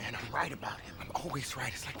right about him. I'm always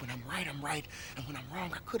right. It's like when I'm right, I'm right. And when I'm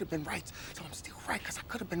wrong, I could have been right. So I'm still right because I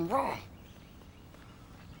could have been wrong.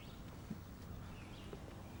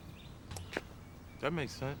 That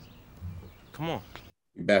makes sense. Come on.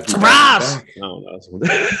 Surprise! No,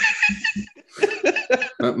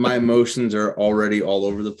 my emotions are already all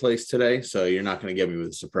over the place today, so you're not going to get me with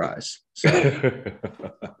a surprise. So.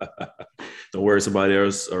 Don't worry, somebody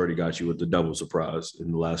else already got you with the double surprise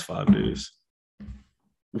in the last 5 days.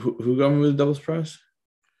 Who got me with a double surprise?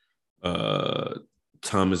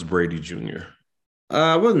 Thomas Brady Jr.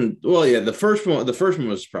 Wasn't well. Yeah, the first one was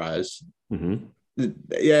a surprise. Mm-hmm.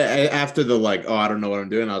 Yeah, after the I don't know what I'm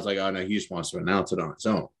doing. I was like, oh no, he just wants to announce it on its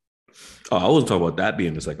own. Oh, I wasn't talking about that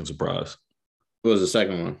being the second surprise. What was the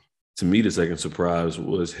second one? To me, the second surprise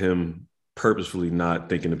was him purposefully not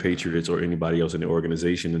thinking the Patriots or anybody else in the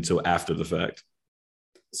organization until after the fact.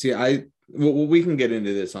 See, we can get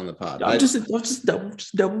into this on the pod. I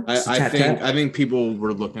think people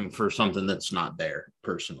were looking for something that's not there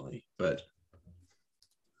personally, but.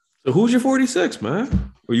 So who's your 46,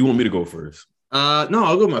 man? Or you want me to go first? No,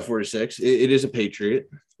 I'll go with my 46. It is a Patriot.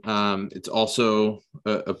 It's also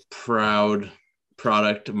a proud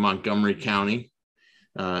product of Montgomery County.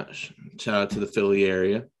 Shout out to the Philly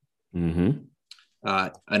area. Mm-hmm.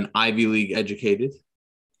 An Ivy League educated,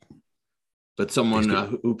 but someone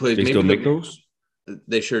who plays. They still make those?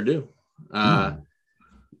 They sure do. And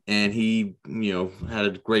he, had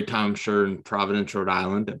a great time, I'm sure, in Providence, Rhode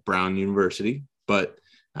Island at Brown University. But,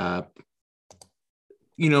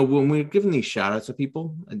 when we're giving these shout outs to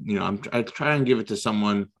people, I try and give it to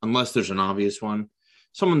someone, unless there's an obvious one,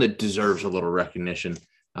 someone that deserves a little recognition.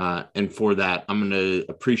 And for that, I'm going to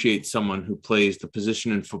appreciate someone who plays the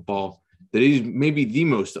position in football that is maybe the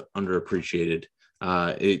most underappreciated.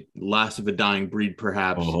 Last of a dying breed,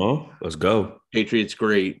 perhaps. Let's go. Patriots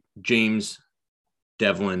great, James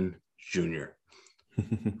Devlin Jr.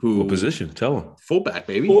 What position? Tell him. Fullback,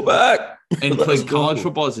 baby. Fullback. And played college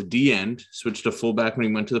football as a D end, switched to fullback when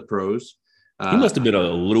he went to the pros. He must have been a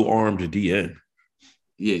little armed D end.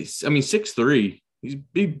 Yes. I mean, 6'3". He's a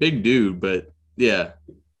big dude, but yeah.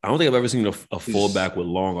 I don't think I've ever seen a fullback with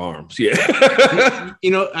long arms. Yeah.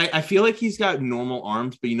 I feel like he's got normal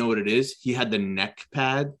arms, but you know what it is? He had the neck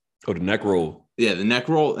pad. Oh, the neck roll. Yeah, the neck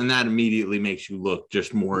roll, and that immediately makes you look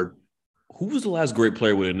just more. Who was the last great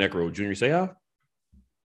player with a neck roll? Junior Seau?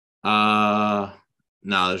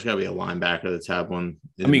 No, there's got to be a linebacker that's had one.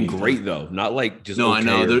 I mean, great though. Not like just. No, okay,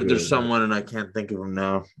 I know there's someone, and I can't think of him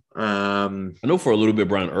now. I know for a little bit,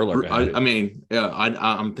 Brian Urlacher.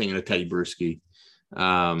 I'm thinking of Teddy Bruschi.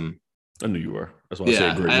 I knew you were. That's why I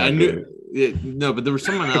said great. I knew. No, but there was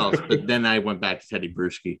someone else. But then I went back to Teddy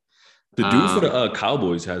Bruschi. The dude for the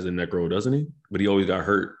Cowboys has a neck roll, doesn't he? But he always got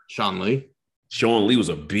hurt. Sean Lee was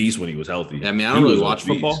a beast when he was healthy. Yeah, I mean, I don't really watch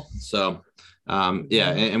football, so.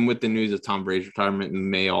 And with the news of Tom Brady's retirement,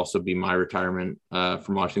 may also be my retirement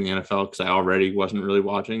from watching the NFL, because I already wasn't really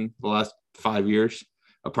watching the last 5 years,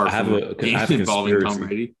 apart from games involving Tom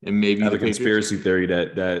Brady and maybe I have a conspiracy theory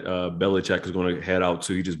that Belichick is going to head out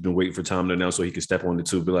too. He just been waiting for Tom to announce so he can step on the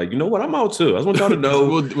tube, be like, you know what, I'm out too. I just want y'all to know.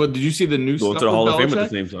 Well, did you see the new stuff to the Hall of of Fame Belichick?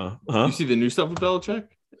 at the same time? Huh? You see the new stuff with Belichick?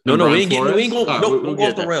 No, we ain't going. We'll go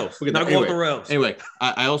off the rails. We're not going off the rails. Anyway,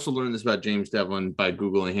 I also learned this about James Devlin by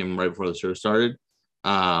Googling him right before the show started.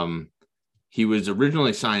 He was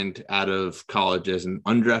originally signed out of college as an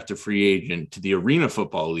undrafted free agent to the Arena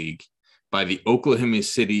Football League by the Oklahoma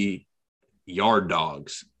City Yard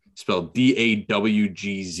Dogs, spelled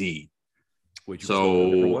DAWGZ. Wait,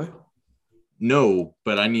 so no,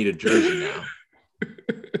 but I need a jersey now.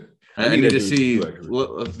 I need to see.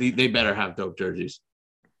 They better have dope jerseys.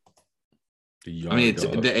 It's the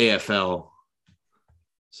AFL.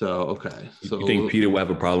 So, okay. So you think Peter would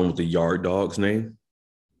have a problem with the Yard Dogs name?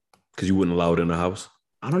 Because you wouldn't allow it in the house?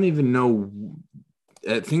 I don't even know.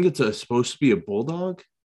 I think it's supposed to be a bulldog,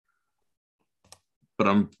 but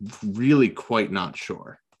I'm really quite not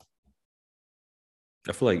sure.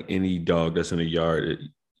 I feel like any dog that's in a yard,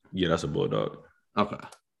 that's a bulldog. Okay.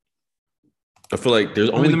 I feel like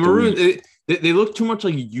there's only the maroon. They look too much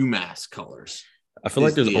like UMass colors. I feel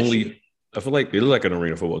like there's only. I feel like they look like an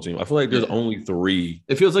arena football team. I feel like there's only 3.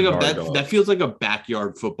 It feels like that feels like a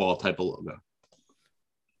backyard football type of logo.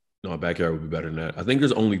 No, a backyard would be better than that. I think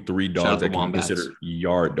there's only 3 dogs that can be considered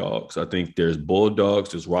yard dogs. I think there's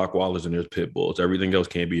bulldogs, there's Rockwallers, and there's pit bulls. Everything else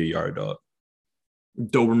can't be a yard dog.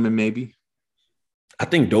 Doberman, maybe. I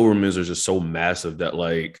think Dobermans are just so massive that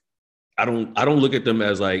I don't look at them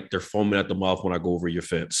as like they're foaming at the mouth when I go over your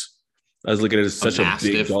fence. I just look at it as such a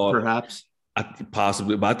big dog. Perhaps.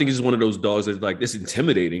 Possibly, but I think it's just one of those dogs that's like it's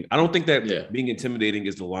intimidating. I don't think that being intimidating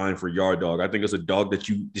is the line for yard dog. I think it's a dog that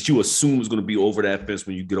you assume is going to be over that fence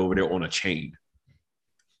when you get over there on a chain.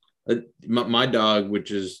 My dog,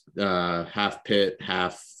 which is half pit,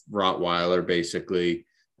 half Rottweiler, basically,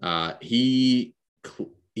 he's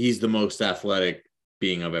the most athletic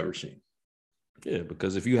being I've ever seen. Yeah,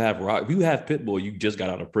 because if you have pit bull, you just got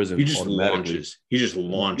out of prison. He just launches. He just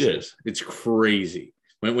launches. Yeah. It's crazy.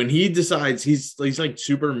 When he decides, he's like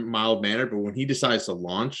super mild mannered, but when he decides to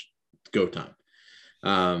launch, it's go time.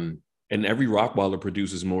 And every Rottweiler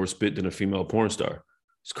produces more spit than a female porn star.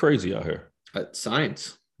 It's crazy out here.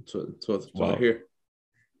 Science. That's what I hear.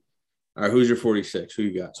 All right, who's your 46? Who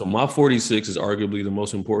you got? So my 46 is arguably the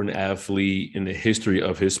most important athlete in the history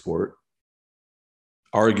of his sport.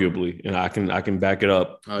 Arguably, and I can back it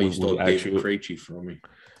up. Oh, you stole David Krejci from me.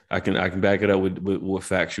 I can back it up with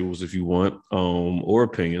factuals if you want, or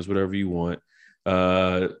opinions, whatever you want.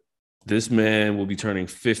 This man will be turning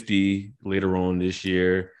 50 later on this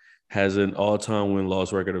year. Has an all-time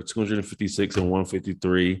win-loss record of 256 and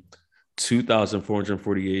 153,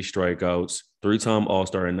 2,448 strikeouts, 3-time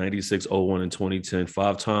All-Star in 96, 01, and 2010,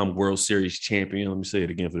 5-time World Series champion. Let me say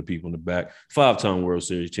it again for the people in the back. 5-time World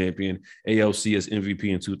Series champion, ALCS MVP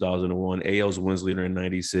in 2001, AL's wins leader in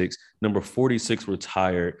 96, number 46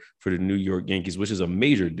 retired for the New York Yankees, which is a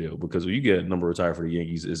major deal because when you get a number retired for the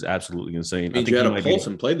Yankees is absolutely insane. I think you had a pulse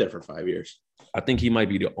and played there for 5 years. I think he might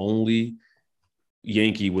be the only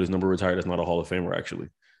Yankee with his number retired that's not a Hall of Famer, actually.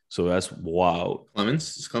 So that's wild.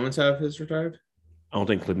 Does Clemens have his retired? I don't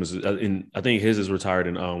think Clemens is I think his is retired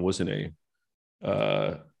in what's the name?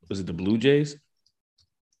 Was it the Blue Jays?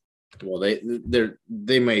 Well,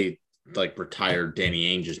 they may like retire Danny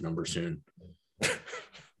Ainge's number soon.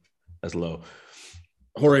 That's low.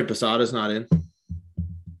 Jorge Posada's not in.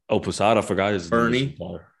 Oh, Posada, I forgot his Bernie.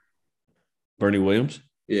 Bernie Williams?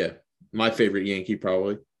 Yeah. My favorite Yankee,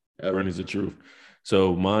 probably. Ever. Bernie's the truth.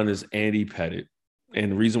 So mine is Andy Pettitte.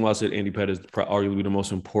 And the reason why I said Andy Pettitte is arguably the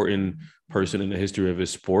most important person in the history of his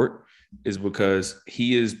sport is because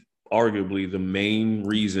he is arguably the main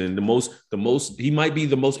reason, he might be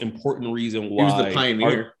the most important reason why he was the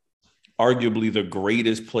pioneer. Arguably the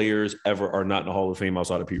greatest players ever are not in the Hall of Fame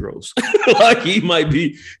outside of Pete Rose. Like he might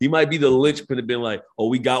be the linchpin have been like, oh,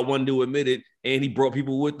 we got one to admit it, and he brought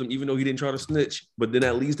people with him, even though he didn't try to snitch. But then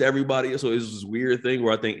at least everybody, so it's this weird thing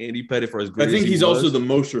where I think Andy Pettitte, for as great, I think he's also the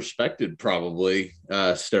most respected, probably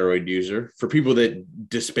steroid user. For people that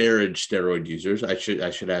disparage steroid users, I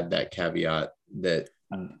should add that caveat that.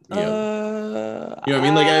 You know what I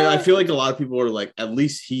mean? Like I feel like a lot of people are like, at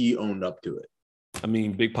least he owned up to it. I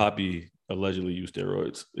mean, Big Papi allegedly used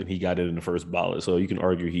steroids, and he got it in the first ballot. So you can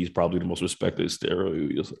argue he's probably the most respected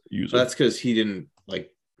steroid user. That's because he didn't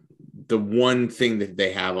like the one thing that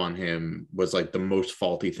they have on him was like the most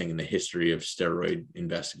faulty thing in the history of steroid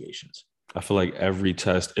investigations. I feel like every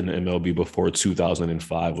test in the MLB before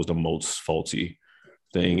 2005 was the most faulty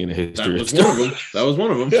thing in the history. That was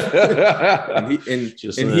one of them.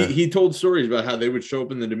 and he told stories about how they would show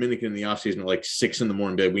up in the Dominican in the offseason at like 6 a.m.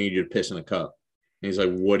 and be like, we need you to piss in a cup. And he's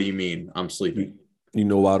like, what do you mean? I'm sleeping. You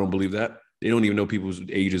know why I don't believe that? They don't even know people's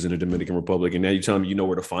ages in the Dominican Republic. And now you tell them you know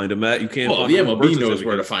where to find them at. You can't. Well, the MLB knows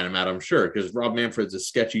where to find them at, I'm sure, because Rob Manfred's a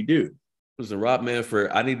sketchy dude. Listen, Rob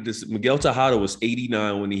Manfred, I needed this. Miguel Tejada was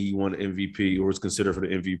 89 when he won MVP or was considered for the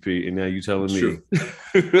MVP. And now you telling me.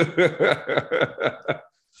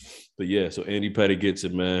 But yeah, so Andy Pettitte gets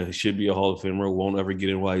it, man. He should be a Hall of Famer. Won't ever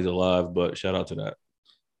get in while he's alive, but shout out to that.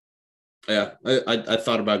 Yeah, I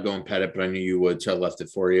thought about going Pettitte, but I knew you would, so I left it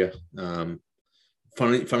for you.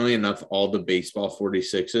 Funnily enough, all the baseball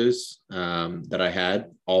 46s that I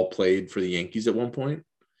had all played for the Yankees at one point.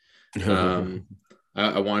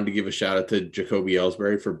 I wanted to give a shout out to Jacoby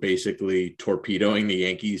Ellsbury for basically torpedoing the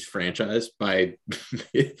Yankees franchise by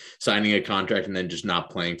signing a contract and then just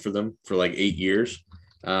not playing for them for like 8 years.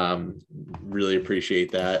 Really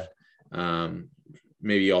appreciate that.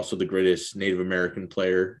 Maybe also the greatest Native American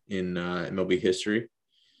player in MLB history,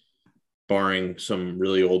 barring some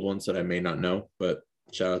really old ones that I may not know, but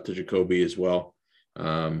shout out to Jacoby as well.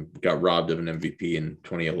 Got robbed of an MVP in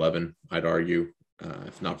 2011, I'd argue.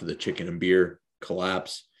 If not for the chicken and beer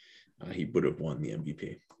collapse, he would have won the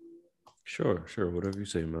MVP. Sure. Whatever you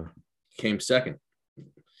say, man. Came second.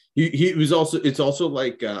 He was also, it's also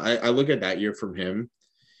like, I look at that year from him.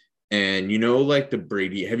 And, you know, like the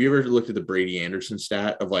Brady, have you ever looked at the Brady Anderson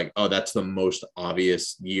stat of like, oh, that's the most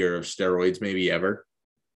obvious year of steroids maybe ever?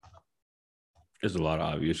 There's a lot of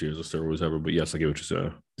obvious years of steroids ever, but yes, I get what you're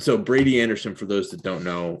saying. So Brady Anderson, for those that don't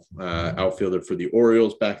know, outfielder for the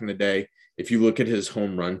Orioles back in the day, if you look at his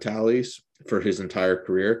home run tallies, for his entire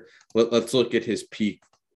career. Let's look at his peak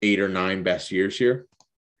 8 or 9 best years here.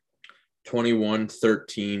 21,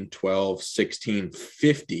 13, 12, 16,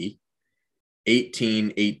 50,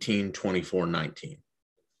 18, 18, 24, 19.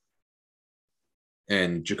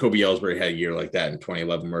 And Jacoby Ellsbury had a year like that in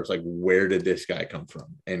 2011 where it's like, where did this guy come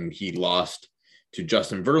from? And he lost to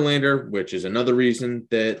Justin Verlander, which is another reason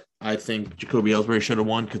that I think Jacoby Ellsbury should have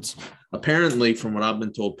won, because apparently, from what I've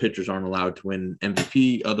been told, pitchers aren't allowed to win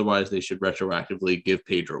MVP. Otherwise, they should retroactively give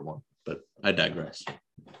Pedro one. But I digress.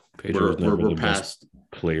 Pedro we're past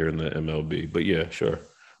player in the MLB, but yeah, sure.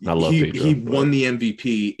 I love Pedro. He won the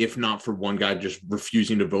MVP, if not for one guy just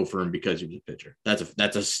refusing to vote for him because he was a pitcher.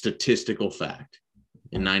 That's a statistical fact.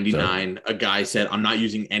 In 99, a guy said, I'm not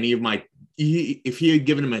using any of my – if he had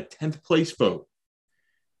given him a 10th place vote,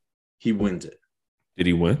 he wins it. Did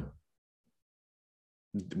he win?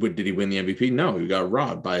 Did he win the MVP? No, he got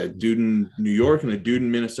robbed by a dude in New York and a dude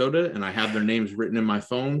in Minnesota, and I have their names written in my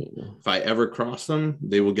phone. If I ever cross them,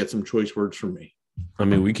 they will get some choice words from me. I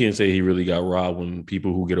mean, we can't say he really got robbed when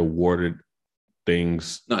people who get awarded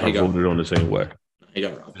things are voted on the same way. He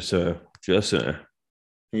got robbed. Just saying.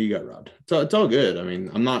 He got robbed. It's all good. I mean,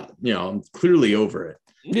 I'm not, I'm clearly over it.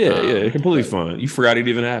 Yeah, completely fine. You forgot it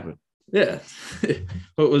even happened. Yeah.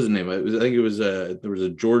 What was his name? I think it was there was a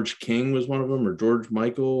George King was one of them, or George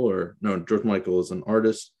Michael, or no, George Michael is an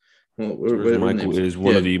artist. Well, George Michael is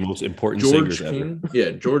one of the most important singers King, ever.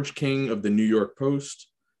 Yeah, George King of the New York Post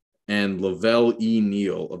and Lavelle E.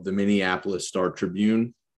 Neal of the Minneapolis Star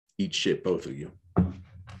Tribune. Eat shit, both of you.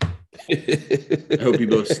 I hope you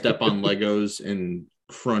both step on Legos and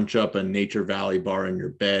crunch up a Nature Valley bar in your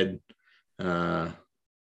bed. And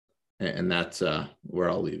that's where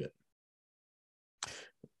I'll leave it.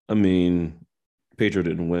 I mean, Pedro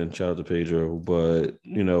didn't win. Shout out to Pedro. But,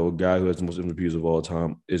 a guy who has the most MVPs of all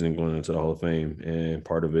time isn't going into the Hall of Fame. And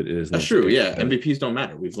part of it is that's true. Yeah. MVPs don't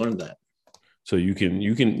matter. We've learned that. So you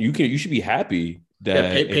should be happy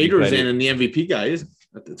that Pedro's in and the MVP guy isn't.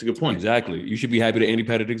 That's a good point. Exactly. You should be happy that Andy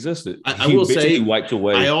Pettitte existed. I will say wiped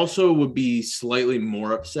away. I also would be slightly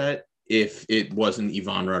more upset if it wasn't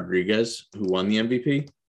Ivan Rodriguez who won the MVP.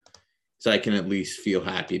 So I can at least feel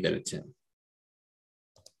happy that it's him.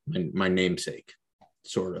 My namesake,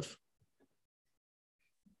 sort of.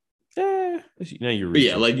 Now you're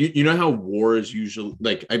yeah, like you know how WAR is usually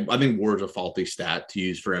like I think WAR is a faulty stat to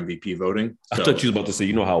use for MVP voting. So. I thought you was about to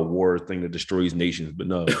say how WAR thing that destroys nations, but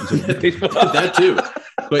no, that too.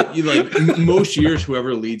 But most years,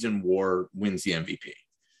 whoever leads in WAR wins the MVP.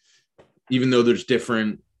 Even though there's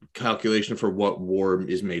different calculation for what WAR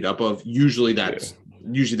is made up of, usually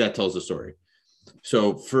that tells the story.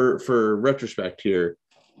 So for retrospect here,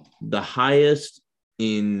 the highest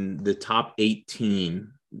in the top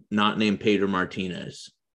 18, not named Pedro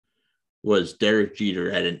Martinez, was Derek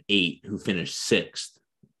Jeter at an 8, who finished 6th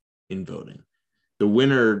in voting. The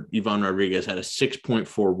winner, Ivan Rodriguez, had a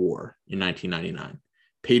 6.4 WAR in 1999.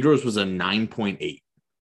 Pedro's was a 9.8.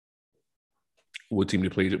 What team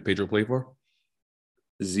did Pedro play for?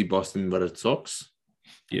 The Boston Red Sox.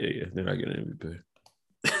 Yeah, they're not getting MVP.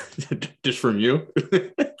 Just from you?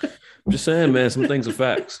 I'm just saying, man, some things are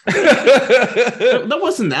facts. That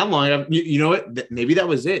wasn't that long. You know what? Maybe that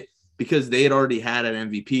was it, because they had already had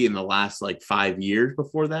an MVP in the last 5 years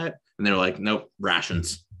before that. And they were like, nope,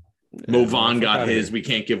 rations. Yeah, Mo Vaughn got his. We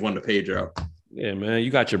can't give one to Pedro. Yeah, man, you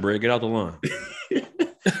got your break. Get out the line.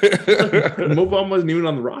 Mo Vaughn wasn't even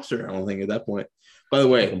on the roster, I don't think, at that point. By the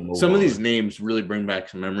way, some of these names really bring back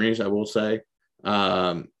some memories, I will say.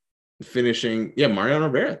 Finishing, Mariano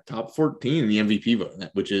Rivera, top 14 in the MVP vote,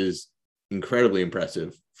 which is incredibly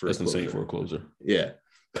impressive. That's insane for a closer. Yeah.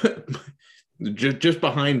 just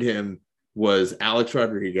behind him was Alex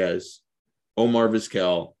Rodriguez, Omar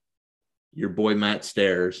Vizquel, your boy Matt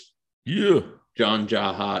Stairs, John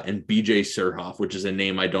Jaha, and BJ Surhoff, which is a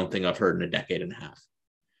name I don't think I've heard in a decade and a half,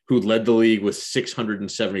 who led the league with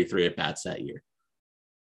 673 at-bats that year.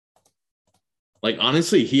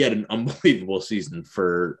 Honestly, he had an unbelievable season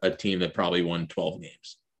for a team that probably won 12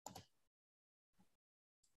 games.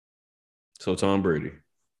 So Tom Brady.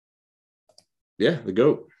 Yeah, the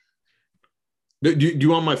GOAT. Do you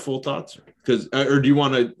want my full thoughts? Or do you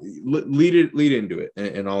want to lead into it,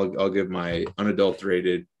 and I'll give my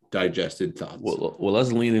unadulterated, digested thoughts. Well,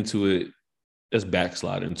 let's lean into it. Let's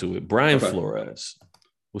backslide into it. Brian Flores.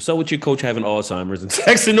 What's up with your coach having Alzheimer's and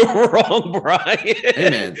texting the wrong Brian? Hey,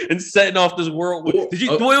 man. And setting off this world. Wait.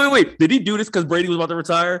 Did he do this because Brady was about to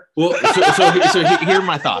retire? Well, so here are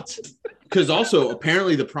my thoughts. Because also,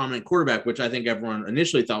 apparently the prominent quarterback, which I think everyone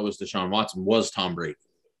initially thought was Deshaun Watson, was Tom Brady.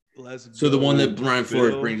 So the one that Brian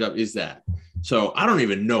Flores brings up is that. So I don't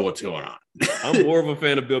even know what's going on. I'm more of a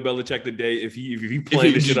fan of Bill Belichick today if he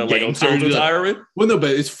playing this shit out like, I'm turned retiring. Well, no,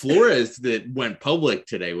 but it's Flores that went public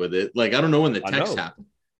today with it. Like, I don't know when the text happened.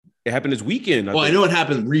 It happened this weekend. I know it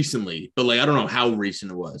happened recently, but like, I don't know how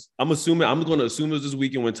recent it was. I'm going to assume it was this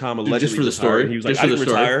weekend when Tom allegedly just for the story. He was like, I didn't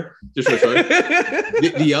retire. Just for the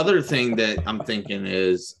story. The other thing that I'm thinking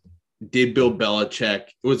is, did Bill Belichick,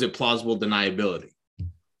 was it plausible deniability?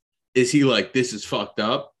 Is he like, this is fucked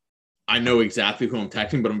up? I know exactly who I'm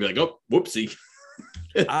texting, but I'm gonna be like, oh, whoopsie.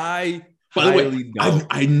 By the way,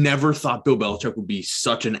 I never thought Bill Belichick would be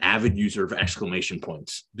such an avid user of exclamation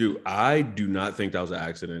points. Dude, I do not think that was an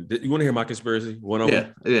accident. You want to hear my conspiracy?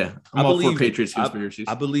 Yeah. I'm all for Patriots conspiracies.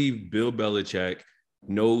 I believe Bill Belichick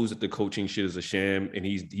knows that the coaching shit is a sham and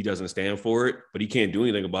he doesn't stand for it, but he can't do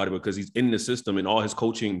anything about it because he's in the system and all his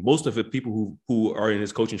coaching, most of the people who are in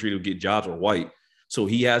his coaching tree to get jobs are white. So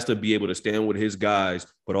he has to be able to stand with his guys,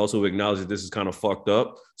 but also acknowledge that this is kind of fucked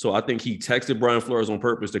up. So I think he texted Brian Flores on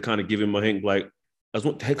purpose to kind of give him a hint, like,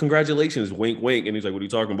 hey, congratulations, wink, wink. And he's like, what are you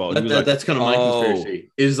talking about? That's kind of my conspiracy.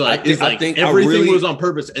 I think everything was on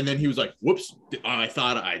purpose. And then he was like, whoops, I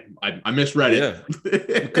thought I misread it. Yeah.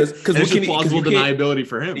 Because it's plausible deniability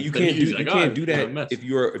for him. You can't do that if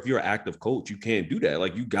you're an active coach. You can't do that.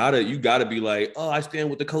 Like you gotta be like, oh, I stand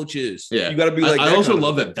with the coaches. Yeah. You gotta be like, I also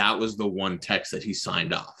love that was the one text that he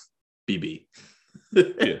signed off. BB.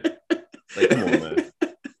 Yeah. Like, come on, man.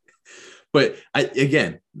 But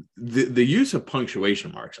the use of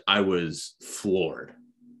punctuation marks, I was floored.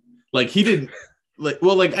 Like he didn't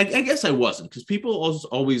I guess I wasn't, because people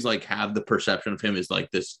always like have the perception of him as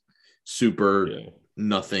like this super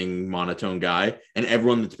nothing monotone guy, and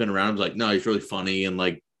everyone that's been around him is like, no, he's really funny and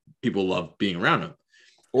like people love being around him.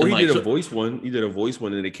 Or he did a voice one. He did a voice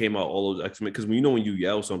one, and it came out all those exclamation. Because when you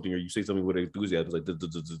yell something or you say something with enthusiasm, it's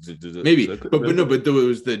like maybe. But there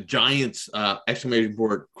was the Giants exclamation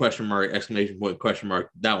point question mark.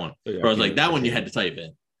 That one. Where I was like, that one you had to type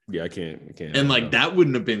in. Yeah, I can't. And like that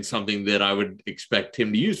wouldn't have been something that I would expect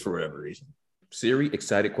him to use for whatever reason. Siri,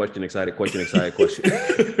 excited question.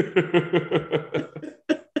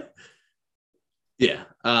 Yeah.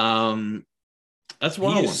 That's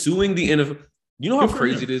why he is suing the NFL. You know how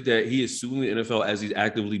crazy it is that he is suing the NFL as he's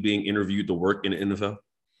actively being interviewed to work in the NFL?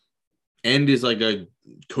 And is like a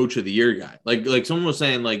coach of the year guy. Like someone was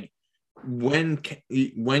saying, like when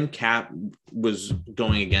Cap was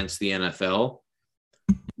going against the NFL,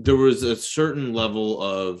 there was a certain level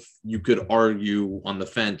of, you could argue on the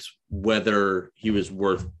fence whether he was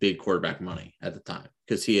worth big quarterback money at the time,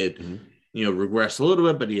 because he had, regressed a little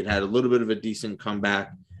bit, but he had a little bit of a decent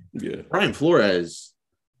comeback. Yeah. Brian Flores,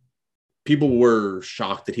 people were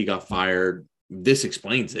shocked that he got fired. This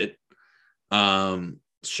explains it.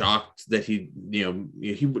 Shocked that he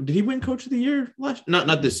did he win coach of the year last?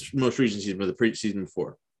 Not this most recent season, but the pre-season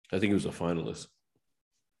before. I think he was a finalist.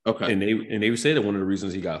 Okay. And they say that one of the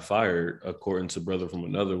reasons he got fired, according to Brother from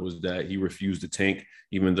Another, was that he refused to tank,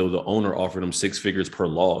 even though the owner offered him 6 figures per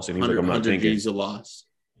loss. And he's like, I'm not tanking. G's a loss.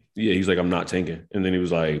 Yeah, he's like, I'm not tanking. And then he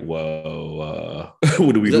was like, well,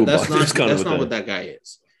 what do we do about this? That's not what that guy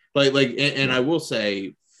is. And I will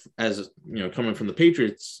say, as coming from the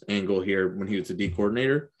Patriots angle here, when he was the D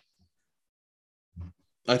coordinator,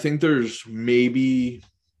 I think there's maybe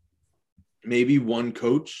one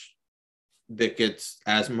coach that gets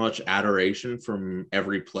as much adoration from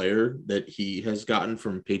every player that he has gotten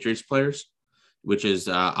from Patriots players, which is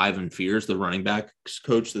Ivan Fears, the running backs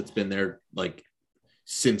coach that's been there like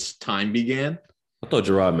since time began. I thought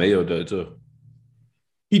Gerard Mayo did too.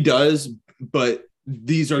 He does, but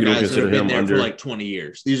these are guys that have been there for like 20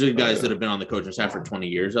 years. These are guys that have been on the coaching staff for 20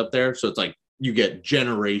 years up there. So it's like you get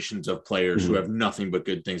generations of players who have nothing but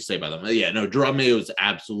good things to say about them. Yeah, no, Gerard Mayo is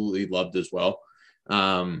absolutely loved as well.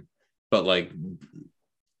 But like,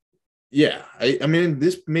 yeah, I mean,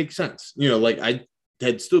 this makes sense. I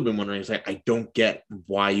had still been wondering, I don't get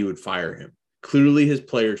why you would fire him. Clearly his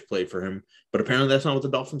players played for him, but apparently that's not what the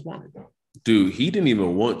Dolphins wanted. Dude, he didn't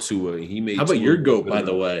even want to. He made. How about your GOAT, by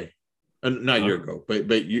the way? Not your GOAT,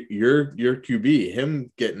 but your QB,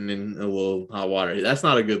 him getting in a little hot water. That's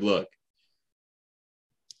not a good look.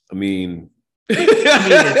 I mean,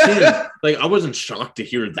 it's him. Like, I wasn't shocked to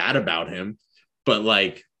hear that about him, but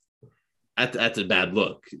like, that's a bad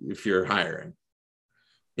look if you're hiring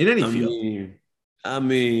in any field. I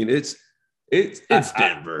mean, it's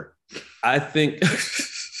Denver. I think.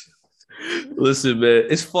 Listen, man,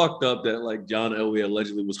 it's fucked up that like John Elway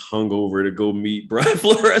allegedly was hungover to go meet Brian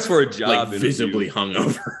Flores for a job, like visibly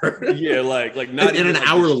hungover. Yeah, like not and an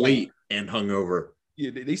hour late and hungover.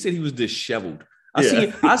 Yeah, they said he was disheveled.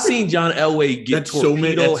 I seen John Elway get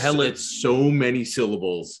torpedo hella. It's so many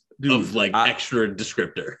syllables of like extra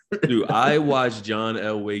descriptor. Dude, I watched John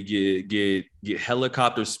Elway get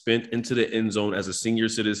helicopter spent into the end zone as a senior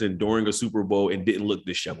citizen during a Super Bowl and didn't look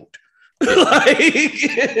disheveled.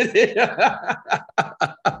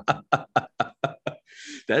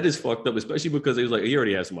 That is fucked up, especially because he was like, he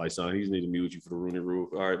already has somebody signed. He just need to meet with you for the Rooney Rule.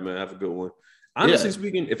 All right, man, have a good one. Honestly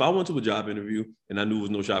speaking, if I went to a job interview and I knew there was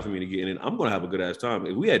no shot for me to get in, I'm gonna have a good ass time.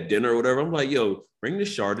 If we had dinner or whatever, I'm like, yo, bring the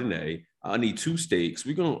Chardonnay. I need 2 steaks.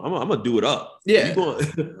 I'm gonna do it up. Yeah.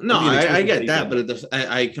 No, I get that, but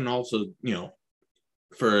I can also,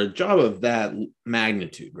 for a job of that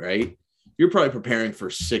magnitude, right? You're probably preparing for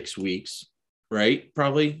 6 weeks, right?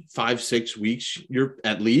 Probably 5-6 weeks. You're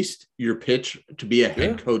at least your pitch to be a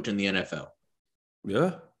head coach in the NFL.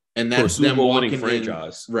 Yeah. And that's them walking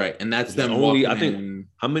franchise. Right. And that's them only, walking I think, in.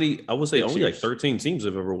 how many, I would say only years. like 13 teams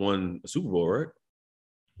have ever won a Super Bowl, right?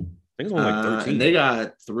 I think it's only like 13. And they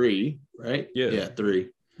got 3, right? Yeah. Yeah, 3.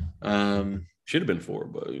 Should have been 4,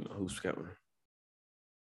 but who's counting?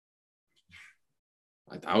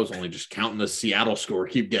 I was only just counting the Seattle score,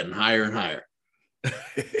 keep getting higher and higher.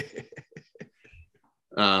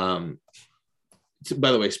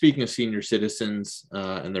 By the way, speaking of senior citizens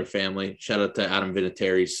and their family, shout out to Adam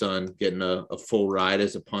Vinatieri's son getting a full ride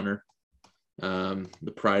as a punter.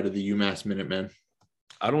 The pride of the UMass Minutemen.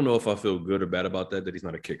 I don't know if I feel good or bad about that he's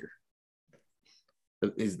not a kicker.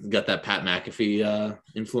 He's got that Pat McAfee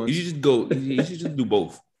influence. You should just do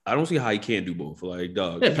both. I don't see how he can't do both. Like,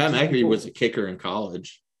 dog. Yeah, Pat McAfee was a kicker in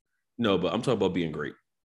college. No, but I'm talking about being great.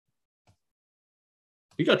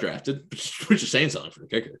 He got drafted, which is saying something for a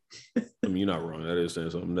kicker. I mean, you're not wrong. That is saying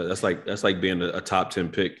something. That's like being a top 10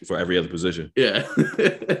 pick for every other position. Yeah.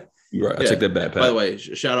 You're right. I take that back, Pat. By the way,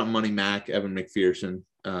 shout out Money Mac, Evan McPherson.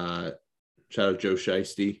 Shout out Joe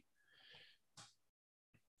Shiesty.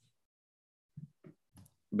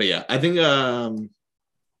 But yeah, I think I'm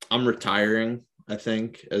retiring, I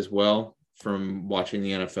think, as well from watching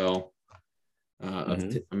the NFL.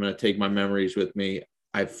 I'm going to take my memories with me.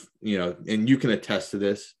 I've, and you can attest to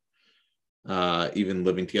this, even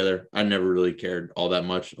living together, I never really cared all that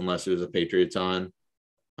much unless it was a Patriots on.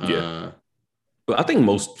 Yeah. But I think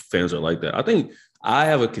most fans are like that. I think I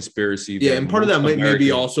have a conspiracy. Yeah. And part of that may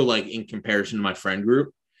be also like in comparison to my friend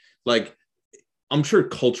group. Like, I'm sure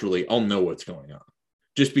culturally I'll know what's going on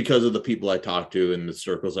just because of the people I talk to and the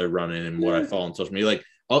circles I run in and what I follow on social media. Like,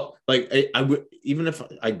 I would, even if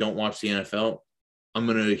I don't watch the NFL, I'm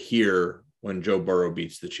going to hear when Joe Burrow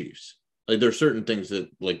beats the Chiefs. Like, there's certain things that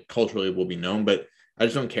like culturally will be known, but I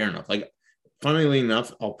just don't care enough. Like, funnily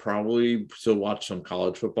enough, I'll probably still watch some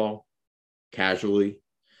college football casually,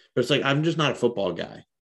 but it's like, I'm just not a football guy,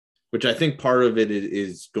 which I think part of it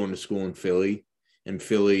is going to school in Philly, and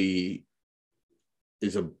Philly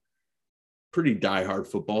is a pretty diehard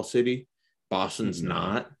football city. Boston's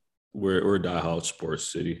not. We're a diehard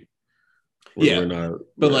sports city. We're not,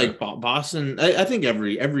 but like Boston, I think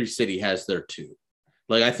every city has their two.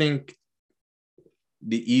 Like, I think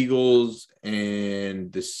the Eagles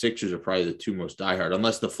and the Sixers are probably the 2 most diehard,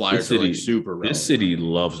 unless the Flyers are like super relevant. This city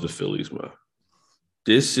loves the Phillies, man.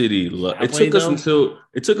 This city it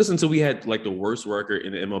took us until we had like the worst record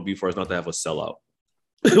in the MLB for us not to have a sellout.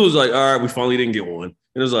 It was like, all right, we finally didn't get one. And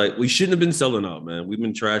it was like, we shouldn't have been selling out, man. We've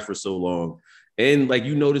been trash for so long. And like,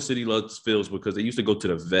 the city loves Phillies because they used to go to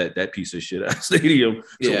the Vet, that piece of shit stadium.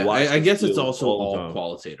 Yeah, I guess it's also all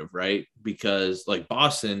qualitative, right? Because like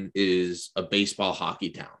Boston is a baseball hockey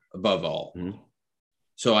town above all. Mm-hmm.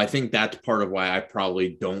 So I think that's part of why I probably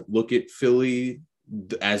don't look at Philly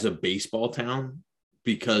as a baseball town,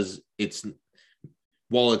 because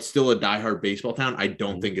while it's still a diehard baseball town, I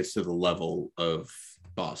don't think it's to the level of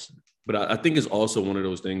Boston. But I think it's also one of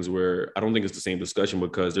those things where I don't think it's the same discussion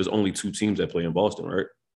because there's only 2 teams that play in Boston, right?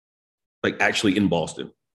 Like, actually in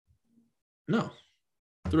Boston. No.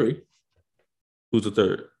 3. Who's the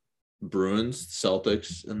third? Bruins,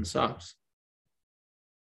 Celtics, and the Sox.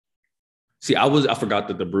 See, I forgot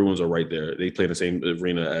that the Bruins are right there. They play in the same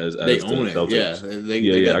arena as they own the Celtics.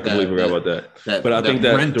 Yeah. I completely forgot about that. But I think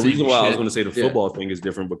that the reason why I was going to say the football thing is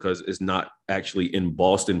different because it's not actually in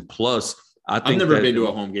Boston. Plus, I've never been to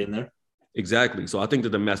a home game there. Exactly. So I think that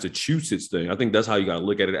the Massachusetts thing, I think that's how you got to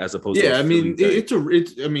look at it as opposed to. Yeah, I mean,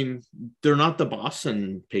 they're not the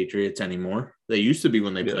Boston Patriots anymore. They used to be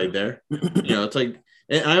when they played there. It's like,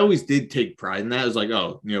 and I always did take pride in that. It's like,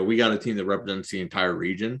 we got a team that represents the entire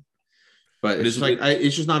region. But it's like,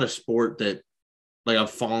 it's just not a sport that like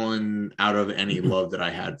I've fallen out of any love that I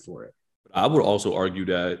had for it. I would also argue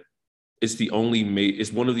that it's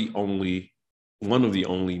one of the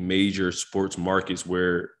only major sports markets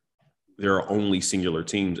where there are only singular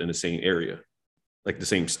teams in the same area, like the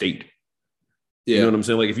same state. You Yeah. know what I'm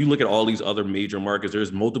saying? Like if you look at all these other major markets,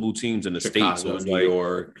 there's multiple teams in the Chicago, states. So it's New like,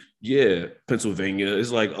 York. yeah, Pennsylvania.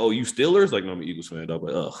 It's like, oh, you Steelers? Like, no, I'm an Eagles fan. I'm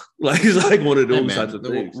like, ugh. Like it's like one of Hey, those man, types of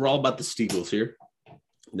things. we're all about the Steagles here.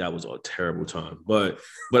 That was a terrible time. But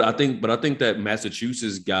I think that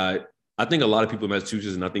Massachusetts got, I think a lot of people in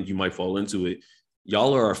Massachusetts, and I think you might fall into it,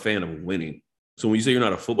 y'all are a fan of winning. So when you say you're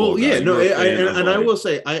not a football guy, I will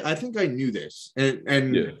say I think I knew this,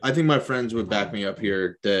 and Yeah. I think my friends would back me up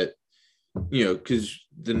here that, you know, because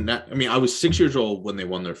I was 6 years old when they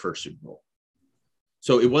won their first Super Bowl,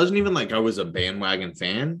 so it wasn't even like I was a bandwagon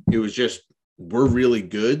fan. It was just, we're really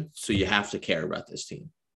good, so you have to care about this team.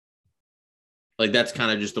 Like that's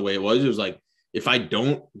kind of just the way it was. It was like, if I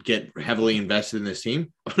don't get heavily invested in this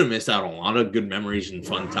team, I'm gonna miss out on a lot of good memories and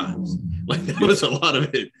fun times. Like that was a lot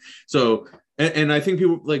of it. So. And I think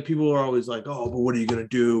people are always like, oh, but what are you going to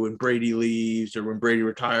do when Brady leaves or when Brady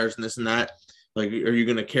retires and this and that? Like, are you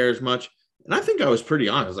going to care as much? And I think I was pretty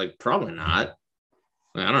honest, like, probably not.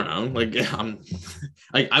 I don't know.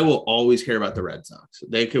 Like, I will always care about the Red Sox.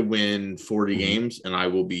 They could win 40 games and I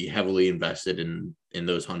will be heavily invested in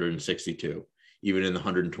those 162, even in the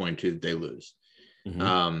 122 that they lose.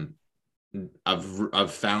 Mm-hmm.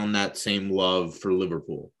 I've found that same love for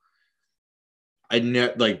Liverpool.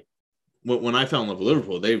 When I fell in love with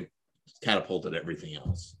Liverpool, they catapulted everything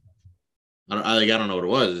else. I don't know what it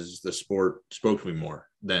was. It's just the sport spoke to me more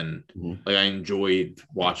than like I enjoyed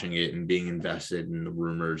watching it and being invested in the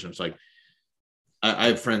rumors. And it's like, I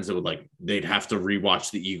have friends that they'd have to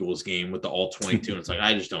rewatch the Eagles game with the all 22. And it's like,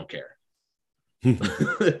 I just don't care.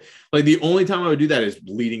 Like the only time I would do that is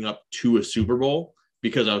leading up to a Super Bowl,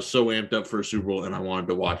 because I was so amped up for a Super Bowl and I wanted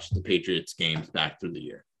to watch the Patriots games back through the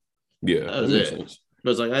year. Yeah, that was it. Sense. But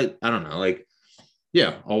it's like, I don't know. Like,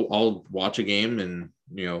 yeah, I'll watch a game and,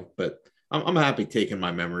 you know, but I'm happy taking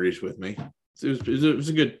my memories with me. It was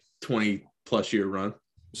a good 20 plus year run.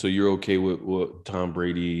 So you're okay with what Tom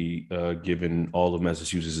Brady giving all of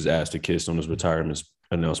Massachusetts his ass to kiss on his retirement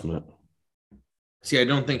announcement? See, I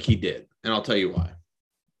don't think he did. And I'll tell you why.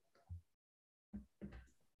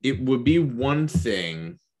 It would be one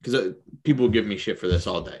thing, because people give me shit for this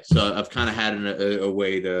all day. So I've kind of had a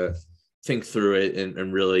way to think through it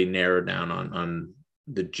and really narrow down on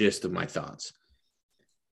the gist of my thoughts.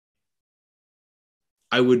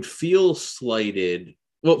 I would feel slighted.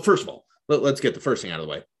 Well, first of all, let's get the first thing out of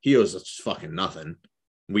the way. He owes us fucking nothing.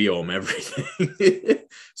 We owe him everything.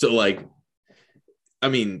 So, like, I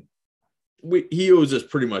mean, he owes us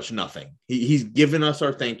pretty much nothing. He's given us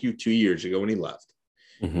our thank you 2 years ago when he left.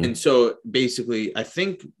 Mm-hmm. And so basically, I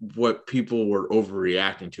think what people were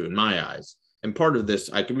overreacting to in my eyes, and part of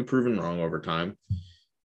this, I could be proven wrong over time.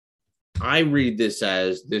 I read this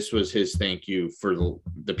as this was his thank you for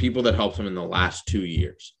the people that helped him in the last 2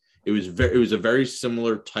 years. It was a very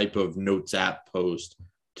similar type of Notes app post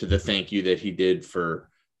to the thank you that he did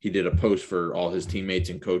a post for all his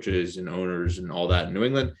teammates and coaches and owners and all that in New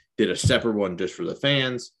England, did a separate one just for the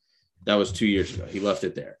fans. That was 2 years ago. He left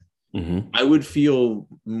it there. Mm-hmm. I would feel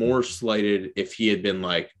more slighted if he had been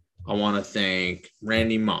like, I want to thank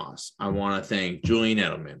Randy Moss. I want to thank Julian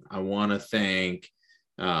Edelman. I want to thank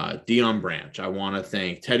Deion Branch. I want to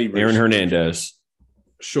thank Teddy Bridgewater. Aaron Hernandez.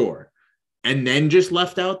 Sure. And then just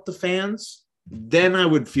left out the fans. Then I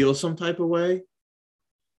would feel some type of way.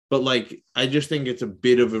 But like, I just think it's a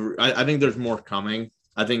bit of I think there's more coming.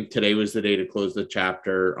 I think today was the day to close the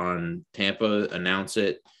chapter on Tampa, announce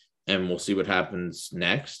it, and we'll see what happens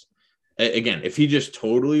next. Again, if he just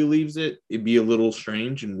totally leaves it, it'd be a little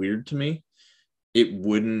strange and weird to me. It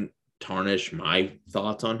wouldn't tarnish my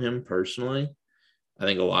thoughts on him personally. I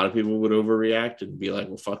think a lot of people would overreact and be like,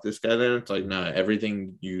 well, fuck this guy then. It's like, nah,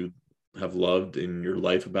 everything you have loved in your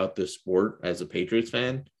life about this sport as a Patriots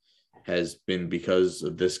fan has been because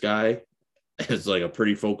of this guy. It's like a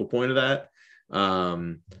pretty focal point of that.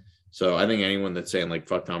 So I think anyone that's saying like,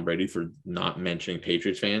 fuck Tom Brady for not mentioning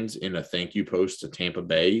Patriots fans in a thank you post to Tampa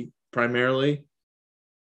Bay primarily,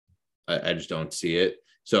 I just don't see it.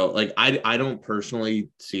 So like, I don't personally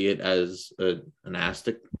see it as an ass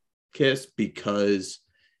to kiss because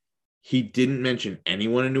he didn't mention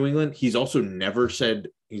anyone in New England. He's also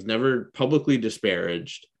he's never publicly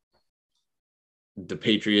disparaged the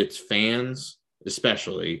Patriots fans,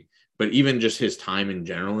 especially, but even just his time in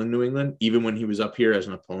general in New England, even when he was up here as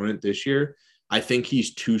an opponent this year, I think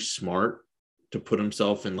he's too smart to put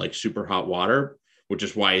himself in like super hot water, which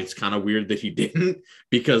is why it's kind of weird that he didn't,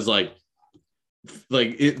 because our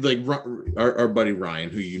buddy Ryan,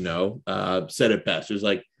 who you know, said it best. It was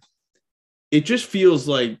like, it just feels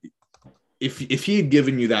like if he had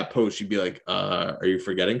given you that post, you'd be like, are you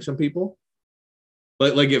forgetting some people?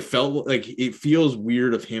 Like it felt like it feels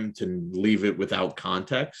weird of him to leave it without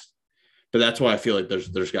context, but that's why I feel like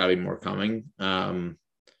there's got to be more coming.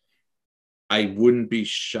 I wouldn't be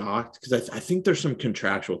shocked because I think there's some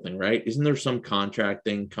contractual thing, right? Isn't there some contract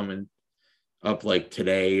thing coming up like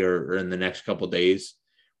today or in the next couple of days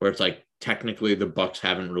where it's like technically the Bucks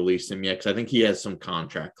haven't released him yet? Because I think he has some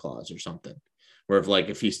contract clause or something where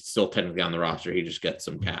if he's still technically on the roster, he just gets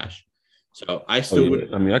some cash. So I still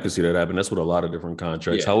would. I mean, I could see that happen. That's with a lot of different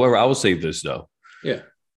contracts. Yeah. However, I will say this though. Yeah.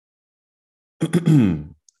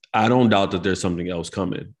 I don't doubt that there's something else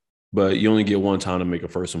coming. But you only get one time to make a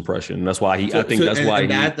first impression. And that's why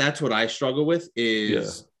that's what I struggle with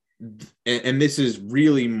is, and this is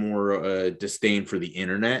really more a disdain for the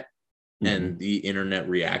internet and the internet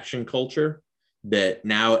reaction culture, that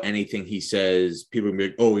now anything he says, people will be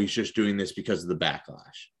like, oh, he's just doing this because of the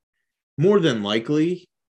backlash. More than likely,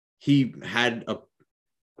 he had what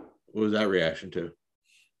was that reaction to?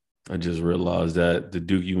 I just realized that the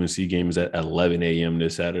Duke UNC game is at 11 a.m.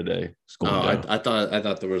 this Saturday. It's going down. I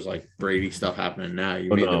thought there was like Brady stuff happening now.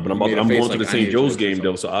 But I'm going to the St. Joe's game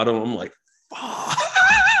though, so I'm like, fuck.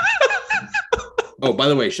 Oh, by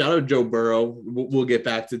the way, shout out Joe Burrow. We'll get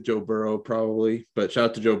back to Joe Burrow probably, but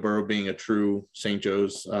shout out to Joe Burrow being a true St.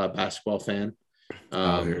 Joe's basketball fan.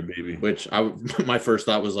 Here, baby. Which my first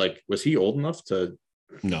thought was like, was he old enough to?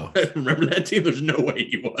 No. Remember that team? There's no way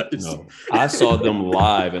he was. No. I saw them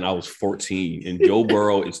live and I was 14 and Joe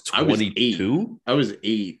Burrow is 22. I was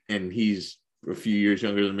 8 and he's a few years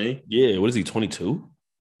younger than me. Yeah. What is he, 22?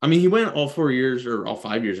 I mean, he went all 4 years or all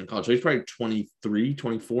 5 years in college. So he's probably 23,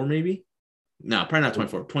 24 maybe. No, probably not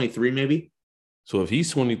 24, 23 maybe. So if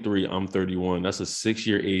he's 23, I'm 31. That's a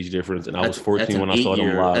 6-year age difference. And I was 14 when I saw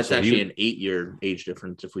them live. That's so actually an 8-year age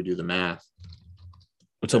difference if we do the math.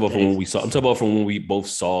 I'm talking about from when we both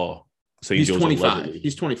saw St. Joe's. 25.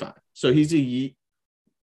 He's 25. So he's a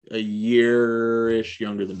year-ish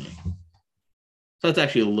younger than me. So that's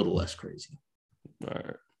actually a little less crazy. All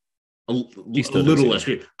right. A little less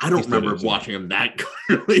crazy. I don't remember watching him that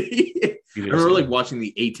clearly. I remember like watching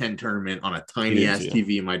the A10 tournament on a tiny ass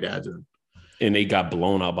TV in my dad's room. And they got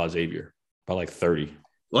blown out by Xavier by like 30.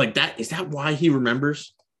 Like that, is that why he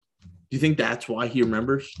remembers? Do you think that's why he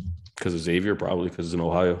remembers? Because of Xavier, probably because it's in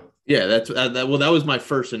Ohio. Yeah, that's that was my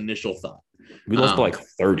first initial thought. We lost by like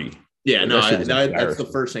 30. Yeah, that's the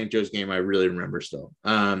first St. Joe's game I really remember still.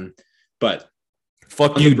 But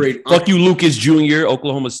fuck you, Lucas Jr.,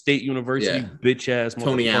 Oklahoma State University, bitch ass.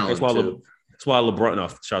 Tony Allen. That's why LeBron. No,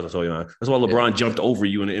 shout out to you, man. That's why LeBron jumped over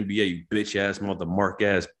you in the NBA. You bitch ass, mother Mark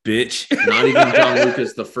ass bitch. Not even John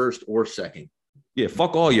Lucas, the first or second. Yeah,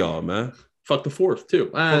 fuck all y'all, man. Fuck the fourth too.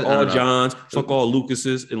 Fuck all Johns. Fuck all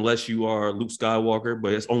Lucases, unless you are Luke Skywalker.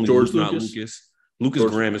 But it's only George Luke, Lucas. not Lucas.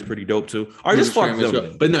 Lucas Graham is pretty dope too. All right, just fuck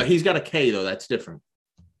them. But no, he's got a K though. That's different.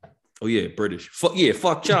 Oh yeah, British. Fuck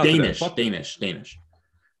John. Danish. I'm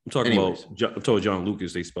talking about John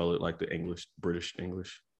Lucas. They spell it like the British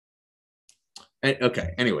English.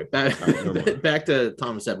 Okay. Anyway, back to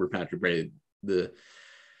Thomas Edward Patrick Brady, the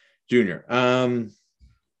junior.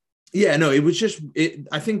 Yeah, no, it was just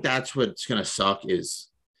I think that's what's gonna suck is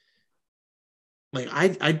like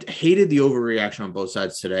I hated the overreaction on both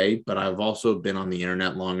sides today, but I've also been on the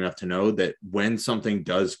internet long enough to know that when something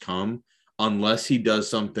does come, unless he does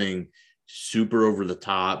something super over the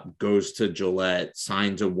top, goes to Gillette,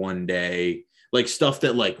 signs a 1-day, like stuff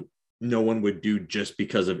that like no one would do just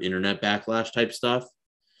because of internet backlash type stuff.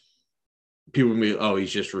 People would be, oh,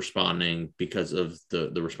 he's just responding because of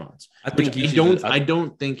the response. I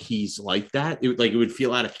don't think he's like that. It would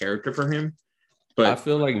feel out of character for him. But I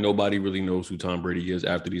feel like nobody really knows who Tom Brady is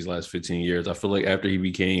after these last 15 years. I feel like after he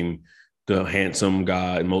became the handsome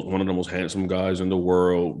guy, one of the most handsome guys in the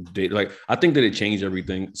world, I think that it changed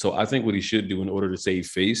everything. So I think what he should do in order to save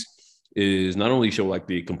face is not only show like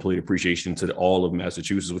the complete appreciation to all of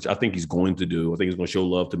Massachusetts, which I think he's going to do. I think he's going to show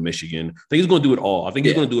love to Michigan. I think he's going to do it all. I think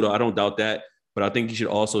he's going to do it all. I don't doubt that. But I think he should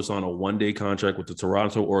also sign a 1-day contract with the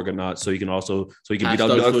Toronto Argonauts so he can beat out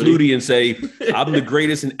Doug Flutie and say, I'm the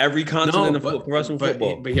greatest in every continent of professional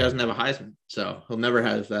football. But he doesn't have a Heisman, so he'll never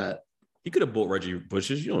have that. He could have bought Reggie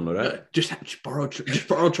Bush's. You don't know that. Just borrow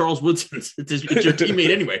Charles Woodson. It's your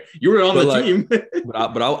teammate anyway. You were on the team.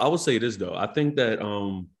 but I will say this though. I think that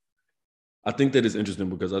it's interesting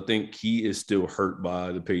because I think he is still hurt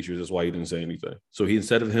by the Patriots. That's why he didn't say anything. So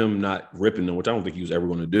instead of him not ripping them, which I don't think he was ever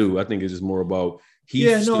going to do, I think it's just more about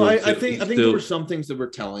I think there were some things that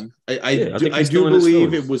were telling. I do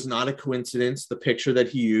believe it was not a coincidence. The picture that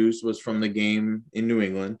he used was from the game in New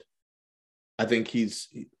England. I think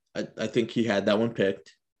I think he had that one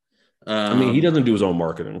picked. I mean, he doesn't do his own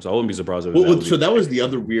marketing, so I wouldn't be surprised if so that was the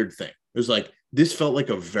other weird thing. It was like this felt like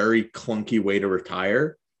a very clunky way to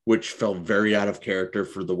retire, which felt very out of character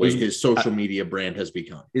for the way his social media brand has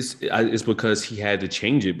become. It's because he had to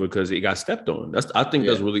change it because it got stepped on. I think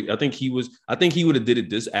he would have did it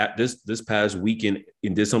this past weekend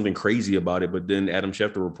and did something crazy about it. But then Adam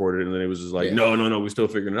Schefter reported, and then it was just like, no, we're still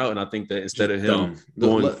figuring it out. And I think that instead of him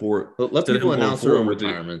going for let people announce their own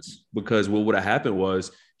retirements, because what would have happened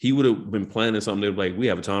was he would have been planning something. They'd be like, we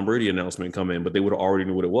have a Tom Brady announcement coming, but they would have already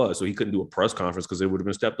knew what it was. So he couldn't do a press conference because it would have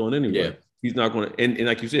been stepped on anyway. Yeah. He's not going to, and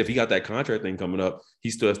like you said, if he got that contract thing coming up, he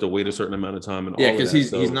still has to wait a certain amount of time. And because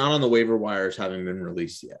he's not on the waiver wires having been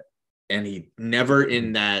released yet. And he never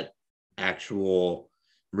in that actual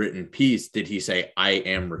written piece did he say, I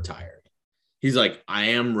am retired. He's like, I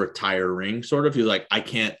am retiring, sort of. He's like, I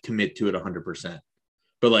can't commit to it 100%.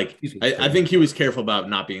 But like, I think he was careful about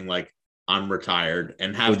not being like, I'm retired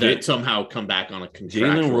and have that somehow come back on a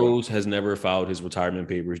contractual. Jalen Rose has never filed his retirement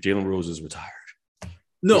papers. Jalen Rose is retired.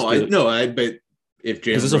 No, but if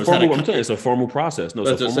Jalen Rose it's a formal process. No,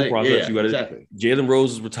 it's a formal process. You got exactly. Jalen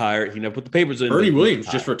Rose is retired. He never put the papers in. Bernie Williams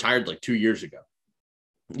just retired like 2 years ago.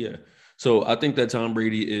 Yeah. So I think that Tom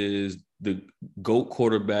Brady is the GOAT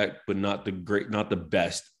quarterback, but not the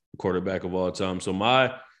best quarterback of all time. So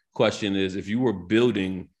my question is, if you were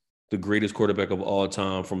building the greatest quarterback of all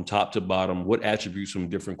time from top to bottom, what attributes from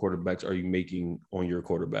different quarterbacks are you making on your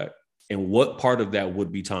quarterback? And what part of that would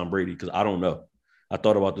be Tom Brady? Because I don't know. I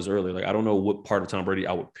thought about this earlier. Like, I don't know what part of Tom Brady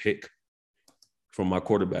I would pick from my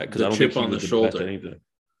quarterback. Because I don't think he was the best at anything.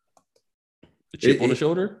 The chip on the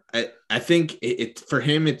shoulder? I think it for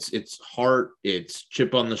him, it's heart, it's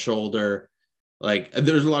chip on the shoulder. Like,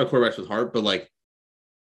 there's a lot of quarterbacks with heart, but like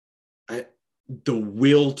the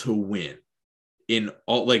will to win. In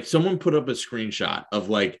all, like, someone put up a screenshot of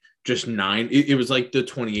like just 9. It was like the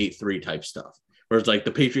 28-3 type stuff, where it's like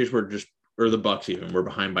the Patriots were just, or the Bucks even, were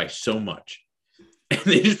behind by so much, and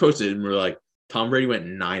they just posted and were like, Tom Brady went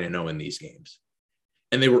 9-0 in these games,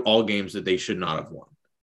 and they were all games that they should not have won.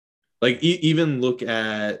 Like, even look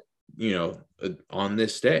at, on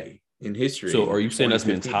this day in history. So, are you saying that's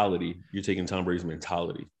mentality? You're taking Tom Brady's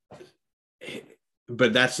mentality.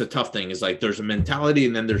 But that's the tough thing, is like there's a mentality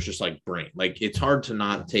and then there's just like brain. Like, it's hard to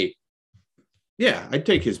not take. Yeah, I'd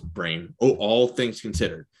take his brain. All things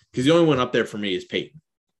considered, because the only one up there for me is Peyton.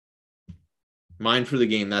 Mind for the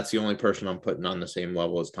game. That's the only person I'm putting on the same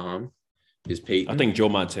level as Tom is Peyton. I think Joe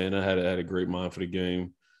Montana had a great mind for the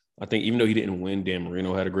game. I think even though he didn't win, Dan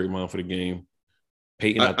Marino had a great mind for the game.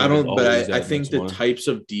 Peyton, I think the types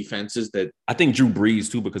of defenses that I think Drew Brees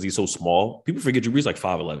too, because he's so small. People forget Drew Brees like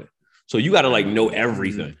 5'11". So you got to like know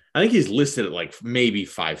everything. I think he's listed at like maybe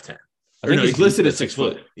 5'10". I think he's listed at 6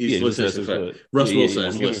 foot. He's listed at 6 foot. Russ Wilson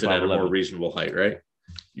is listed at a more reasonable height, right?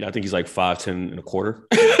 Yeah, I think he's like 5'10" and a quarter.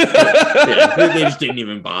 They just didn't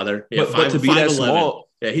even bother. Yeah, but to be that small,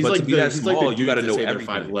 he's like that small, you got to know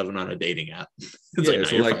everything. 5'11" on a dating app.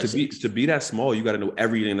 To be that small, you got to know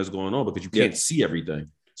everything that's going on because you can't see everything.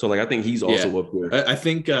 So like, I think he's also up there. I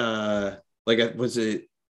think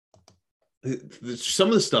some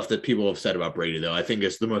of the stuff that people have said about Brady, though, I think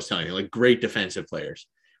is the most telling. Like, great defensive players,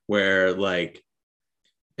 where like,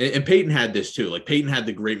 and Peyton had this too. Like, Peyton had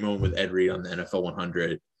the great moment with Ed Reed on the NFL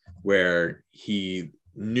 100, where he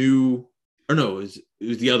knew, or no, it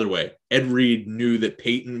was the other way. Ed Reed knew that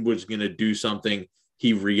Peyton was going to do something.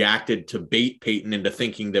 He reacted to bait Peyton into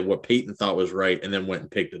thinking that what Peyton thought was right, and then went and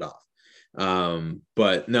picked it off.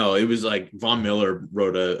 But no, it was like Von Miller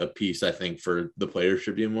wrote a piece, I think, for the Players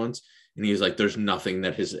Tribune once. And he's like, there's nothing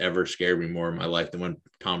that has ever scared me more in my life than when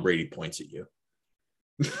Tom Brady points at you.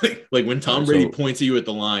 Like when Tom Brady points at you at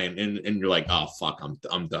the line and you're like, oh, fuck,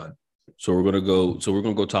 I'm done. So we're going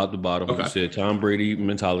to go top to bottom. Okay. You said Tom Brady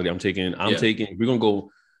mentality. We're going to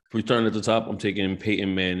go, if we turn at the top, I'm taking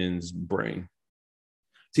Peyton Manning's brain.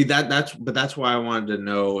 See, that's why I wanted to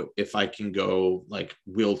know if I can go like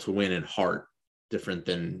will to win and heart different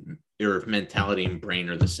than, or if mentality and brain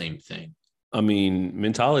are the same thing. I mean,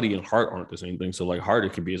 mentality and heart aren't the same thing. So like heart,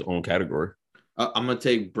 it can be its own category. I'm going to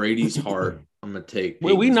take Brady's heart. I'm going to take.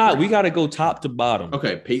 Well, we got to go top to bottom.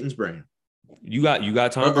 Okay. Peyton's brain. You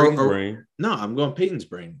got Tom Brady's brain. No, I'm going Peyton's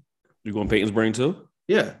brain. You're going Peyton's brain too?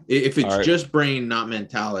 Yeah. If it's just brain, not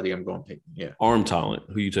mentality, I'm going Peyton. Yeah. Arm talent.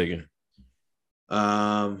 Who you taking?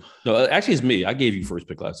 No, actually it's me. I gave you first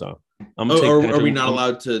pick last time. Are we not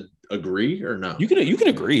allowed to agree or no? You can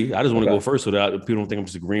agree. I just want to go first so that people don't think I'm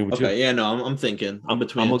just agreeing with you. Okay, yeah, no, I'm thinking. I'm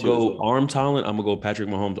between. I'm gonna go arm talent. I'm gonna go Patrick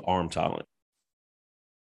Mahomes arm talent.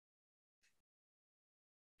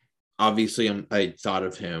 Obviously, I thought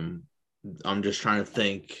of him. I'm just trying to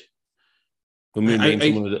think.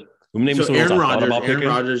 Let me name So some of those Aaron I thought Rodgers, about Aaron picking.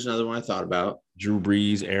 Rodgers, is another one I thought about. Drew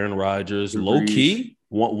Brees, Aaron Rodgers, Drew low Brees. key.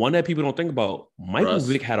 One that people don't think about. Michael Russ.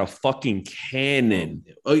 Vick had a fucking cannon,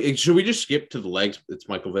 Oh, should we just skip to the legs? It's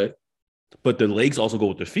Michael Vick. but the legs also go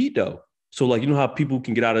with the feet, though. So, like, you know how people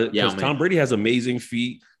can get out of Yeah, because man. Tom Brady has amazing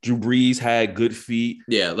feet. Drew Brees had good feet.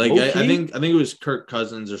 Yeah, like Low-key? I think it was Kirk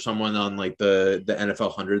Cousins or someone on like the NFL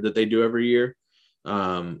 100 that they do every year.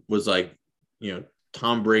 Was like,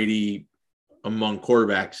 Tom Brady among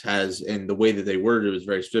quarterbacks has, and the way that they worded it was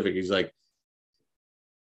very specific. He's like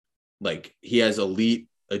he has elite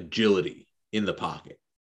agility in the pocket.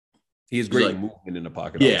 He has great like- movement in the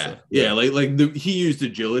pocket. Yeah, also. he used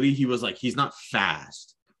agility. He was like, he's not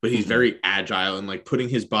fast, but he's Mhm. very agile and like putting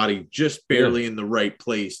his body just barely in the right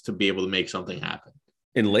place to be able to make something happen.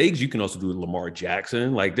 In legs, you can also do Lamar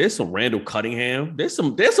Jackson. Like, there's some Randall Cunningham. There's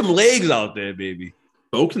some legs out there, baby.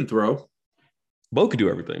 Bo can throw. Bo could do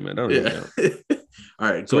everything, man. I don't know. Yeah.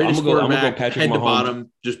 All right. So I'm Greatest gonna go quarterback, Patrick head to Mahomes.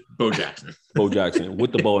 bottom, just Bo Jackson. Bo Jackson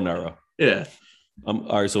with the bow and arrow. Yeah.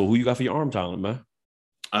 All right. So who you got for your arm talent, man?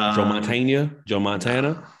 Joe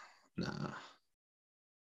Montana, Nah.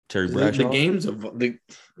 Terry The Bradshaw. games of the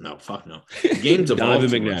no, fuck no. The games of Donovan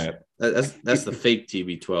McNabb, That's the fake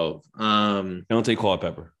TB12. Dante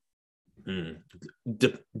Culpepper.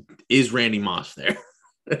 Is Randy Moss there?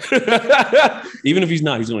 Even if he's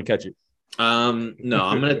not, he's going to catch it. No,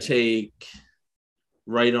 I'm gonna take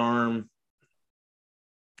right arm.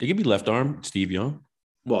 It could be left arm, Steve Young.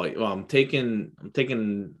 Well, I'm taking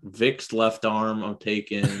Vic's left arm. I'm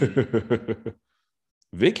taking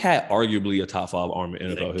Vic had arguably a top 5 arm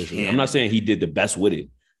in NFL history. can't. I'm not saying he did the best with it,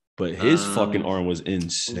 but his fucking arm was oh,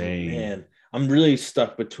 insane. man. I'm really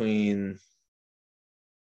stuck between.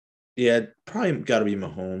 Yeah, probably got to be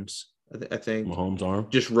Mahomes. I think Mahomes' arm.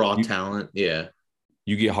 just raw talent. Yeah,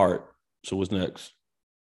 You get Hart. So what's next?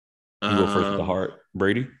 You go first with the Hart.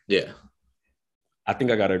 Brady? Yeah. I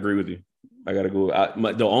think I got to agree with you. I got to go.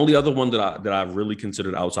 The only other one that I really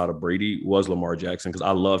considered outside of Brady was Lamar Jackson because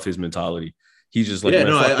I love his mentality. He's just like, Yeah,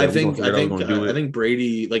 man, no, fuck I that. think I I think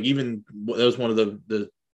Brady, like, even that was one of the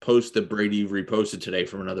posts that Brady reposted today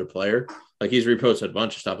from another player. Like, he's reposted a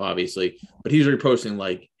bunch of stuff, obviously, but he's reposting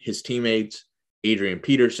like his teammates, Adrian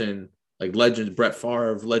Peterson, like legends, Brett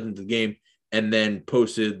Favre, legend of the game, and then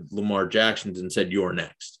posted Lamar Jackson and said, "You're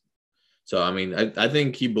next." So, I mean, I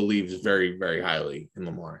think he believes very, very highly in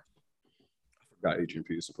Lamar. got Adrian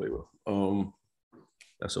Peterson to play with.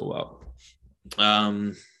 That's so wild.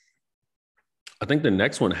 I think the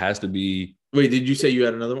next one has to be. Wait, did you say you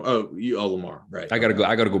had another one? Oh, Lamar, right? I gotta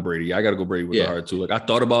go Brady. I gotta go Brady with the heart too. Like, I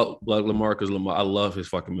thought about like Lamar because Lamar, I love his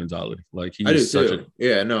fucking mentality. Like, I do he's such too.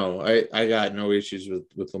 Yeah, no, I got no issues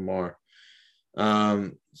with Lamar. So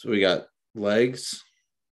we got legs.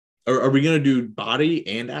 Are we gonna do body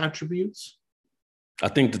and attributes? I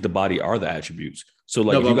think that the body are the attributes. So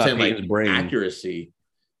like, No, if but you I'm got saying, Peyton's like, brain, accuracy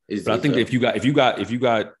is. but I think if you got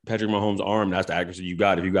Patrick Mahomes' arm, that's the accuracy you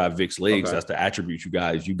got. If you got Vic's legs, Okay. that's the attributes you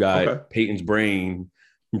got. If you got Okay. Peyton's brain,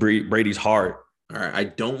 Brady's heart. all right, I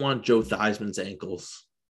don't want Joe Theismann's ankles.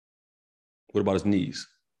 What about his knees?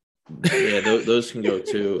 Yeah, those can go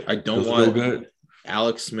too. I don't Those are want no good.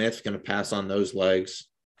 Alex Smith going to pass on those legs.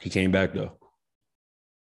 He came back though.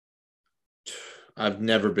 I've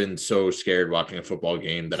never been so scared watching a football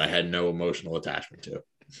game that I had no emotional attachment to.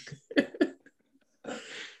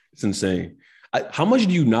 It's insane. How much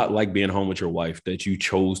do you not like being home with your wife that you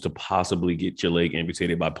chose to possibly get your leg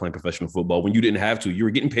amputated by playing professional football when you didn't have to? You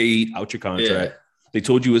were getting paid out your contract. They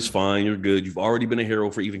told you it's fine. You're good. You've already been a hero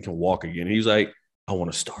for even can walk again. And he was like, I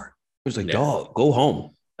want to start. He was like, dog, go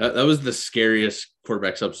home. That was the scariest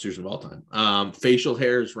quarterback substitution of all time. Facial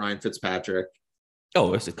hairs, Ryan Fitzpatrick.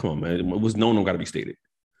 Oh, come on, man. It was no got to be stated.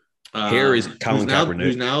 Hair is Colin Kaepernick.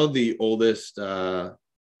 Who's now the oldest QB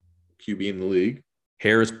in the league.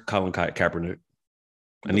 Hair is Colin Kaepernick.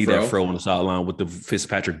 I The need fro? that fro on the sideline with the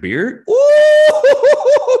Fitzpatrick beard. Ooh!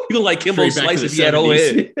 You look like Kimbo Straight back Slice to if the he had whole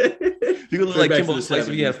 70s. head. You look Straight like back to Kimbo the Slice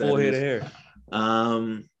if he had 70s, full that head is. of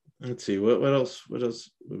hair. Let's see. What else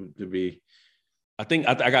would be? I think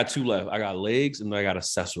I got 2 left. I got legs and I got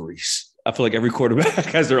accessories. I feel like every quarterback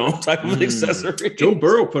has their own type of accessory. Joe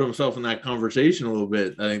Burrow put himself in that conversation a little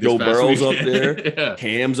bit. I think this Joe past Burrow's week. up there. Yeah.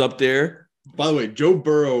 Cam's up there. By the way, Joe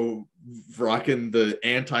Burrow rocking the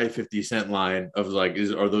anti 50 Cent line of like,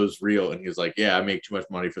 are those real? And he was like, yeah, I make too much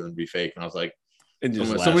money for them to be fake. And I was like, And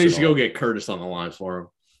just somebody needs to go off. get Curtis on the line for him.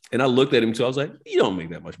 And I looked at him too. I was like, you don't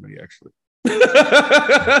make that much money, actually.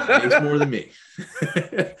 Makes more than me.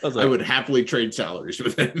 was I like- would happily trade salaries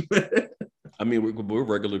with him. I mean, we're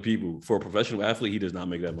regular people. For a professional athlete, he does not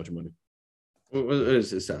make that much money. What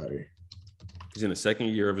is his salary? He's in the second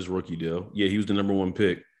year of his rookie deal. Yeah, he was the number 1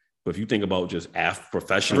 pick. But if you think about just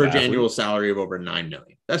professional Average athlete, annual salary of over $9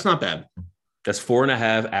 million. That's not bad. that's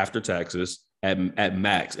 4.5 after taxes at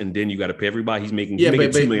max, and then you got to pay everybody. He's making Yeah,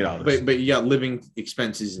 $2 million. But you got living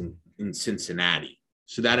expenses in Cincinnati,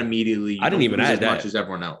 so that immediately I didn't even add as that much as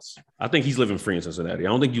everyone else. I think he's living free in Cincinnati. I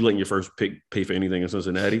don't think you letting your first pick pay for anything in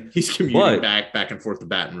Cincinnati. He's commuting back and forth to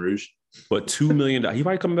Baton Rouge. But $2 million, he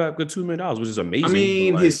might come back with $2 million, which is amazing. I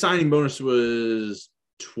mean, his signing bonus was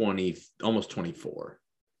 20, almost 24.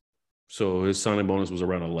 So his signing bonus was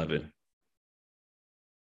around 11.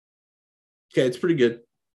 Okay, it's pretty good.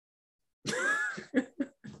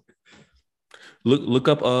 Look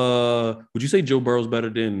up. Would you say Joe Burrow's better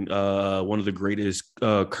than one of the greatest,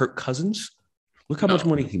 Kirk Cousins? Look how much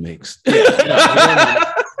money he makes.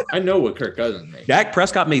 I know what Kirk Cousins makes. Dak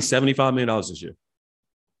Prescott made $75 million this year.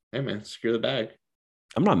 Hey man, secure the bag.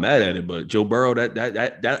 I'm not mad at it, but Joe Burrow, that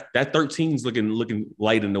 13's looking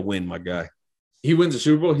light in the wind, my guy. He wins the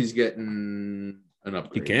Super Bowl, he's getting an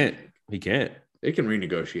upgrade. He can't. They can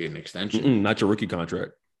renegotiate an extension. Not your rookie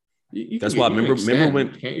contract. That's why.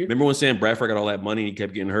 Remember when Sam Bradford got all that money and he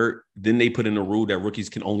kept getting hurt? Then they put in a rule that rookies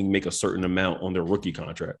can only make a certain amount on their rookie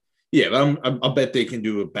contract. Yeah, but I'll bet they can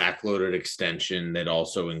do a backloaded extension that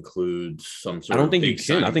also includes some sort. I don't think you big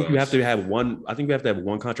can. I think bonus. you have to have one. I think you have to have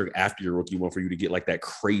one contract after your rookie one for you to get like that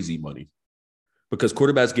crazy money, because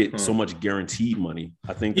quarterbacks get so much guaranteed money.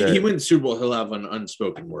 I think he wins Super Bowl, he'll have an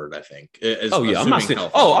unspoken word. I think. I'm not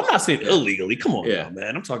saying illegally. Come on, Yeah.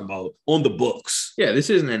 man. I'm talking about on the books. Yeah, this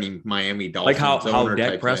isn't any Miami Dolphins. Like how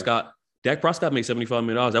Dak Prescott made $75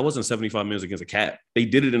 million. That wasn't $75 million against a cap. They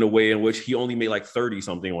did it in a way in which he only made like 30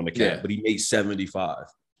 something on the cap, but he made 75.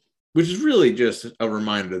 Which is really just a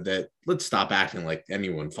reminder that let's stop acting like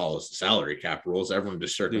anyone follows the salary cap rules. Everyone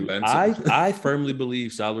just circumvents them. I firmly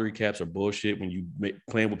believe salary caps are bullshit when you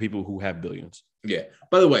playing with people who have billions. Yeah.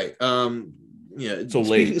 By the way, So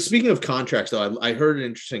speaking of contracts, though, I heard an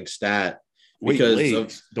interesting stat.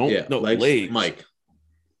 Legs. Legs. Mike.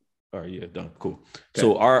 All right, yeah, done. Cool.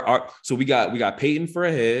 Okay. So we got Peyton for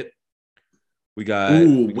a head. We got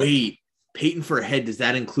Peyton for a head. Does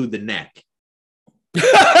that include the neck?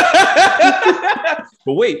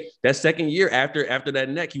 But wait, that second year after that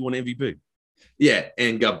neck, he won MVP. Yeah,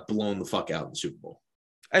 and got blown the fuck out in the Super Bowl.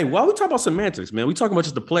 Hey, why we talking about semantics, man? We talking about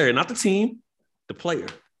just the player, not the team, the player.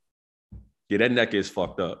 Yeah, that neck is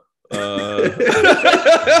fucked up.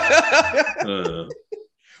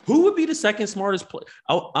 Who would be the second smartest player?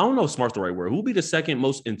 I don't know if smart's the right word. Who would be the second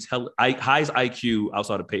most highest IQ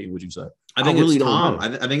outside of Peyton, would you say? I think it's Tom.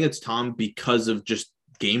 I think it's Tom because of just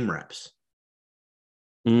game reps.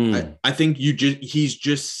 I think he's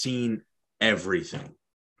just seen everything.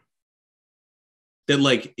 That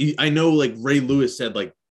like I know like Ray Lewis said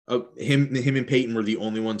like him and Peyton were the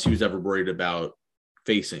only ones he was ever worried about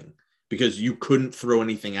facing because you couldn't throw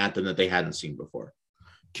anything at them that they hadn't seen before.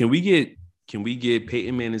 Can we get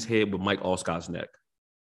Peyton Manning's head with Mike Allscott's neck?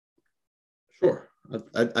 Sure.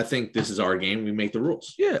 I think this is our game. We make the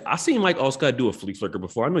rules. Yeah, I seen Mike Allscott do a flea flicker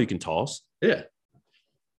before. I know you can toss. Yeah.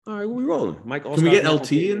 All right, we rolling. Mike Allscott. Can we get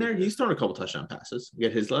LT in there? He's thrown a couple touchdown passes.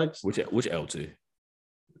 Get his legs. Which LT?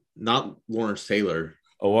 Not Lawrence Taylor.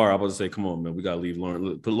 Oh, all right. I was about to say, come on, man. We gotta leave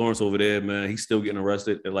Lawrence. Put Lawrence over there, man. He's still getting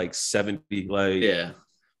arrested at like 70. Like, yeah.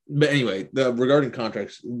 But anyway, regarding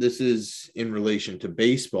contracts, this is in relation to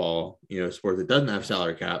baseball, sport that doesn't have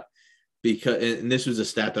salary cap, and this was a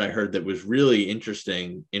stat that I heard that was really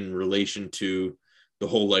interesting in relation to the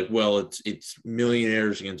whole, like, well, it's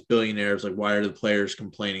millionaires against billionaires. Like, why are the players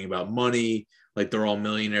complaining about money? Like, they're all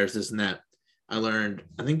millionaires, this and that. I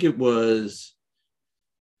think it was,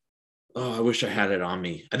 I wish I had it on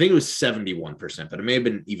me. I think it was 71%, but it may have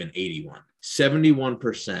been even 81.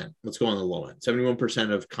 71%. Let's go on the low end.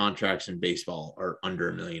 71% of contracts in baseball are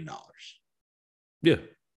under $1 million. Yeah.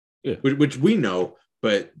 Yeah. Which we know,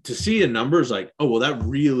 but to see a number is like, oh, well, that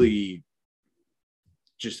really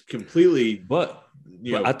just completely. But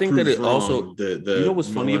I think that it also, what's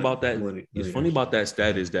funny about that? What's funny about that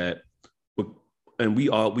stat is that, and we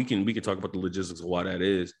can talk about the logistics of why that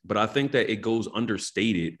is, but I think that it goes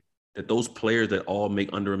understated that those players that all make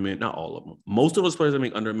under $1 million, not all of them, most of those players that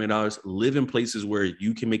make under $1 million live in places where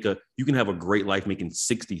you can have a great life making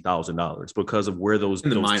 $60,000 because of where those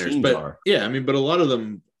minors teams are. Yeah, I mean, but a lot of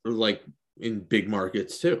them are like in big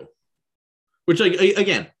markets too. Which, like,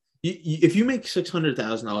 again, if you make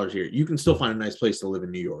 $600,000 a year, you can still find a nice place to live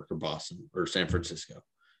in New York or Boston or San Francisco.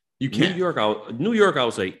 You can. New York, I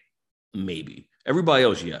would say maybe. Everybody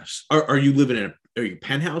else, yes. Are you living are you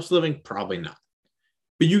penthouse living? Probably not.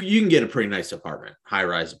 But you can get a pretty nice apartment,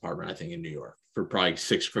 high-rise apartment, I think, in New York for probably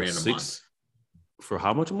 $6,000 a month. For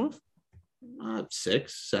how much a month?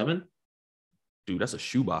 6, 7. dude, that's a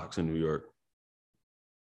shoebox in New York.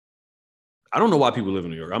 I don't know why people live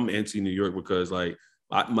in New York. I'm anti New York because like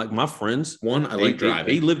my friends, I like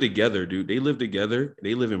driving. They live together, dude. They live together.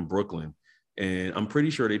 They live in Brooklyn, and I'm pretty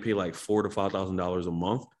sure they pay like $4,000 to $5,000 a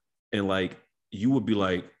month. And like you would be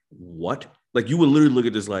like, what? Like you would literally look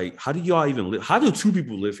at this like, how do y'all even live? How do two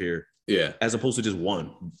people live here? Yeah, as opposed to just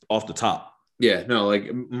one off the top. Yeah, no,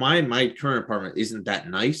 like my current apartment isn't that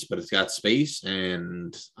nice, but it's got space,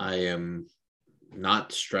 and I am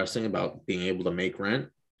not stressing about being able to make rent.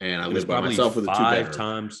 And I live by myself with a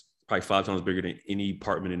 2-bedroom. Probably 5 times bigger than any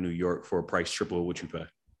apartment in New York for a price triple of what you pay.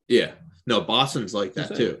 Yeah, no, Boston's like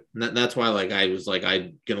that too. And that's why, like, I was like,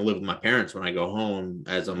 I'm gonna live with my parents when I go home,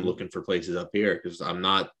 as I'm looking for places up here, because I'm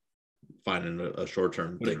not finding a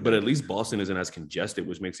short-term thing. But at least Boston isn't as congested,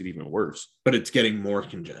 which makes it even worse. But it's getting more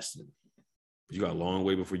congested. You got a long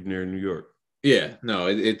way before you're near New York. Yeah, no,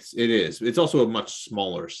 it is. It's also a much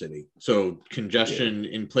smaller city, so congestion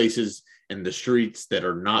in places and the streets that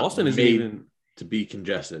are not Boston isn't made even to be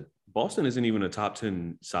congested. Boston isn't even a top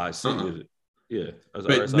 10 size city, is it? Yeah,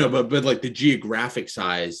 but no, but like the geographic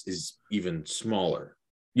size is even smaller.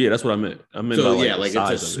 Yeah, that's what I meant. I meant so by, yeah, like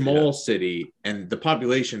it's a small city, and the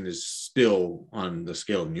population is still on the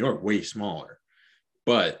scale of New York, way smaller.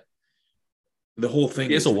 But the whole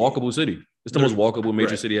thing it's a walkable city. It's the most walkable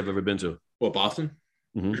major city I've ever been to. What, Boston?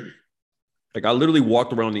 Mm-hmm. Like I literally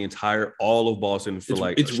walked around all of Boston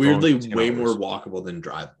for it's weirdly way more walkable than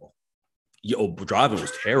drivable. Yo, driving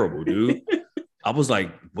was terrible, dude. I was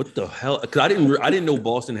like, what the hell? Because I didn't know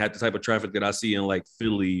Boston had the type of traffic that I see in like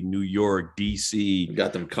Philly, New York, DC, you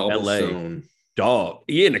got them cobblestone. LA. Dog.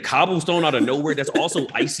 Yeah, and the cobblestone out of nowhere that's also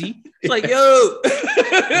icy. It's like, yo,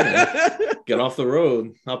 get off the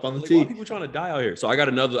road, hop on the T. Why are people trying to die out here? So I got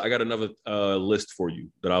another list for you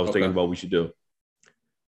that I was thinking about we should do.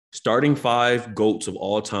 Starting 5 GOATs of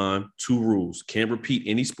all time, 2 rules. Can't repeat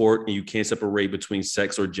any sport, and you can't separate between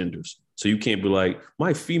sex or genders. So you can't be like,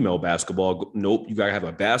 my female basketball. Nope, you got to have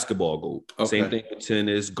a basketball GOAT. Okay. Same thing with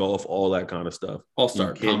tennis, golf, all that kind of stuff.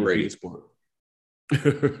 All-star, Tom Brady. Sport.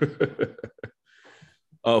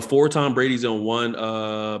 4 Tom Brady's on 1.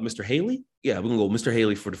 Mr. Haley? Yeah, we're going to go Mr.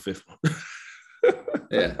 Haley for the 5th one.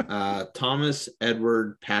 Yeah. Thomas,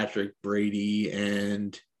 Edward, Patrick, Brady,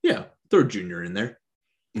 and throw Junior in there.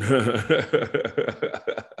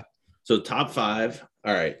 So top 5.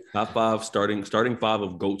 All right. Top 5, starting 5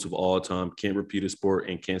 of GOATs of all time. Can't repeat a sport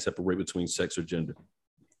and can't separate between sex or gender.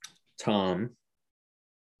 Tom.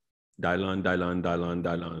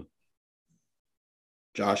 Dylan.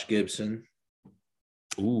 Josh Gibson.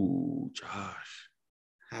 Ooh, Josh.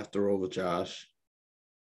 Have to roll with Josh.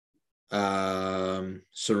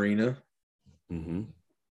 Serena. Mm-hmm.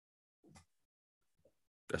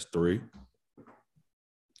 That's 3.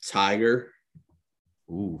 Tiger.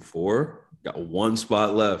 Ooh, 4. Got 1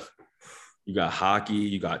 spot left. You got hockey,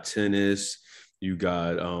 you got tennis, you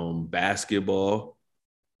got basketball.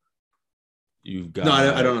 You've got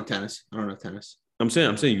I don't know tennis. I'm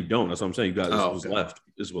saying you don't. That's what I'm saying. You got this was left.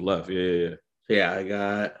 This is what left. Yeah. Yeah, I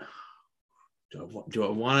got. Do I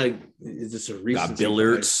want to? Is this a recent? Got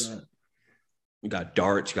billiards. You got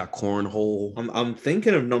darts. You got cornhole. I'm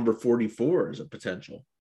thinking of number 44 as a potential.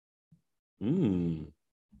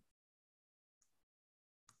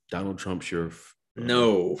 Donald Trump, sure.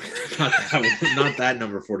 No, not that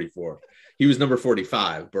number 44. He was number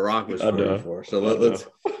 45. Barack was 44. So let's.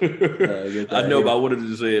 I know, but I wanted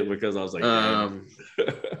to say it because I was like,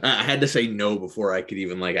 I had to say no before I could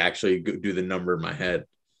even like actually do the number in my head.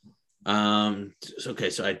 Okay,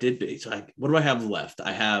 so I did. So what do I have left?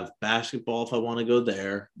 I have basketball if I want to go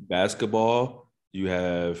there. Basketball. You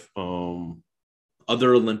have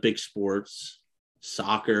other Olympic sports,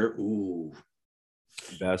 soccer. Ooh.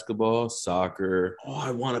 Basketball, soccer. Oh,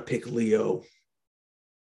 I want to pick Leo.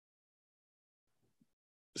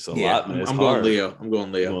 It's a lot, man. I'm going Leo. You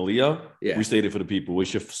going Leo? Yeah. We stated for the people.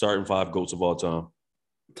 What's your starting 5 GOATs of all time?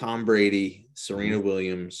 Tom Brady, Serena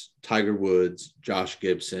Williams, Tiger Woods, Josh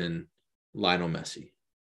Gibson, Lionel Messi.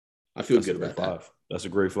 I feel good about that. That's a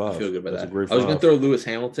great 5. I feel good about that. I was going to throw Lewis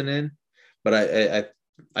Hamilton in, but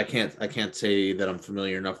I can't say that I'm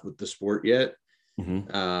familiar enough with the sport yet.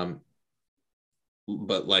 Mm-hmm.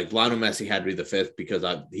 But like Lionel Messi had to be the 5th because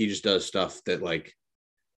he just does stuff that like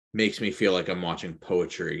makes me feel like I'm watching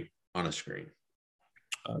poetry on a screen.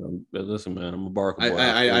 Listen, man, I'm a Barack boy.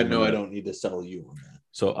 I know I don't need to settle you on that.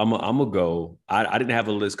 So I'm gonna go. I didn't have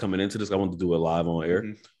a list coming into this. I wanted to do it live on air.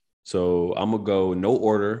 Mm-hmm. So I'm gonna go no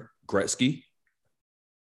order. Gretzky,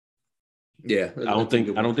 Yeah, I don't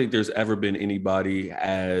think there's ever been anybody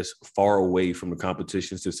as far away from the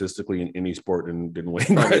competition statistically in any sport than Wayne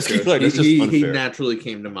Gretzky. Like, that's just he unfair. naturally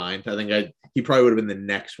came to mind. I think he probably would have been the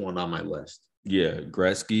next one on my list. Yeah,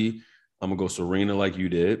 Gretzky. I'm gonna go Serena like you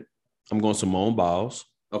did. I'm going Simone Biles.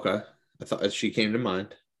 Okay, I thought she came to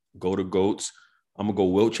mind. Go to GOATs. I'm gonna go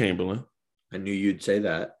Wilt Chamberlain. I knew you'd say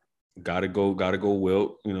that. Gotta go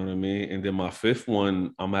Wilt. You know what I mean? And then my fifth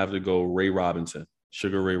one, I'm gonna have to go Ray Robinson,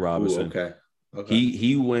 Sugar Ray Robinson. Ooh, okay.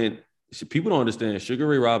 He went. People don't understand. Sugar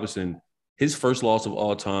Ray Robinson. His first loss of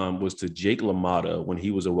all time was to Jake LaMotta when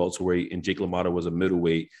he was a welterweight, and Jake LaMotta was a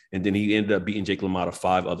middleweight, and then he ended up beating Jake LaMotta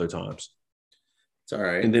 5 other times. It's all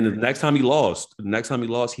right. And then the next time he lost,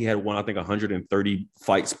 he had won, I think, 130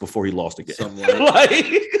 fights before he lost again.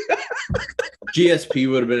 GSP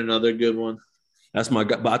would have been another good one. That's my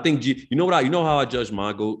guy. But I think you know how I judge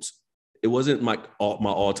my GOATs? It wasn't my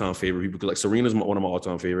all-time favorite people, because like Serena's one of my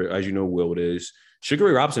all-time favorite. As you know, Will, it is. Sugar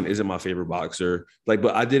Ray Robinson isn't my favorite boxer. Like,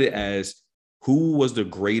 but I did it as who was the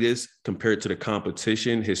greatest compared to the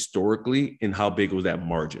competition historically, and how big was that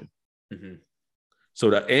margin? Mm-hmm.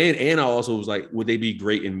 So that and I also was like, would they be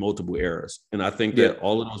great in multiple eras? And I think that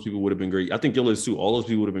all of those people would have been great. I think Gillis too. All those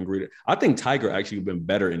people would have been great. I think Tiger actually would have been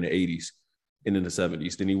better in the 80s and in the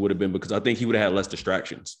 70s than he would have been, because I think he would have had less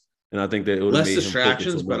distractions. And I think that it would have less made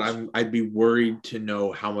distractions, him but I'd be worried to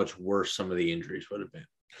know how much worse some of the injuries would have been.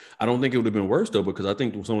 I don't think it would have been worse though, because I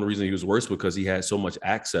think some of the reason he was worse because he had so much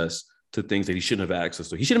access to things that he shouldn't have access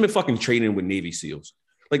to. He shouldn't have been fucking training with Navy SEALs.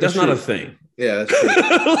 Like, that's not a thing. Yeah, that's true.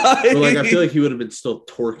 I feel like he would have been still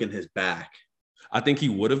torquing his back. I think he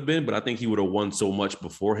would have been, but I think he would have won so much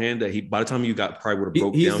beforehand that by the time you got, probably would have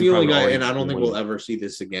broke down. He's the only guy, and I don't think we'll ever see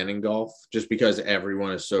this again in golf, just because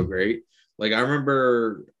everyone is so great. Like, I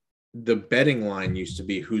remember the betting line used to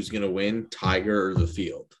be who's going to win, Tiger or the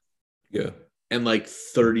field. Yeah. And like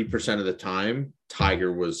 30% of the time,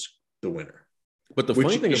 Tiger was the winner. But the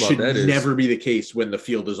funny thing about that is never be the case when the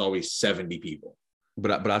field is always 70 people.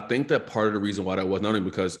 But I think that part of the reason why that was not only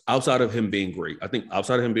because outside of him being great,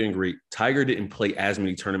 Tiger didn't play as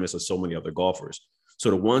many tournaments as so many other golfers. So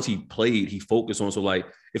the ones he played, he focused on. So like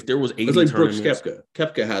if there was 80 it's like tournaments, Brooks Koepka.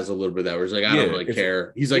 Koepka has a little bit of that where he's like, I don't really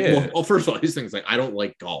care. He's like, well, first of all, his thing's like, I don't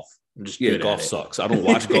like golf. I'm just golf sucks. I don't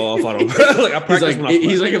watch golf. I don't like. I practice.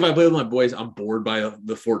 He's like, if I play with my boys, I'm bored by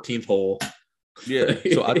the 14th hole. Yeah.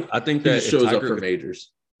 So I think that shows up for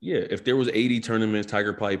majors. Yeah, if there was 80 tournaments,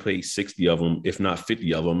 Tiger probably played 60 of them, if not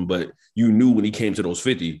 50 of them. But you knew when he came to those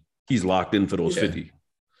 50, he's locked in for those 50.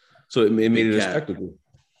 So it made it a spectacle.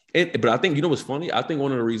 But I think, you know what's funny? I think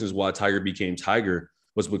one of the reasons why Tiger became Tiger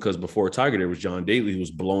was because before Tiger, there was John Daly, who was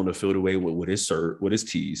blowing the field away with his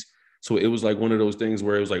tees. So it was like one of those things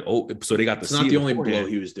where it was like, oh, so they got to see it. It's not the only blow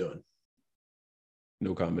he was doing.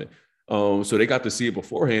 No comment. So they got to see it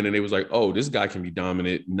beforehand, and they was like, oh, this guy can be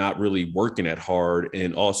dominant, not really working at hard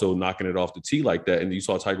and also knocking it off the tee like that. And you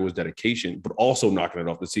saw Tiger was dedication, but also knocking it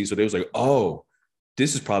off the tee. So they was like, oh,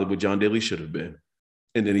 this is probably what John Daly should have been.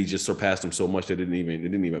 And then he just surpassed him so much that it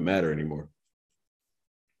didn't even matter anymore.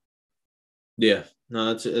 Yeah. No,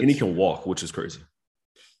 and he can walk, which is crazy.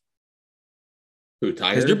 Who,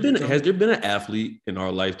 Tiger? Has there been an athlete in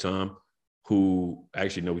our lifetime who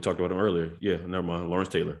actually, no, we talked about him earlier. Yeah, never mind. Lawrence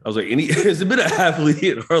Taylor. I was like, has there been an athlete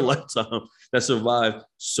in our lifetime that survived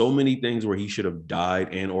so many things where he should have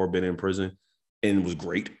died and or been in prison and was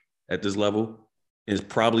great at this level? And it's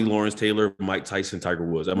probably Lawrence Taylor, Mike Tyson, Tiger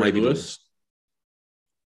Woods. That might be Lewis.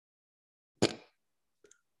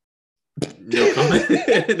 No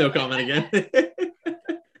comment. No comment again.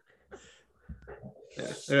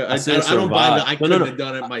 I don't buy that. I couldn't have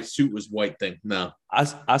done it. My suit was white thing. No,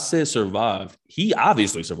 I said survived. He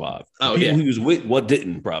obviously survived. Oh, yeah. He was with what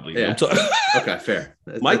didn't probably. Yeah. Okay, fair.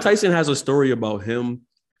 Mike Tyson has a story about him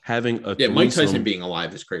having a threesome. Mike Tyson being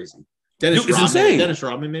alive is crazy. Dennis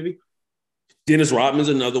Rodman, maybe. Dennis Rodman's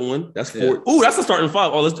another one. That's 4. Yeah. Oh, that's the starting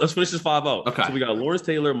 5. Oh, let's finish this 5 out. Okay. So we got Lawrence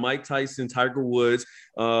Taylor, Mike Tyson, Tiger Woods.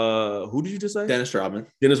 Who did you just say? Dennis Rodman.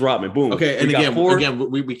 Boom. Okay, and again,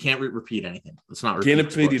 we can't repeat anything. Let's not repeat.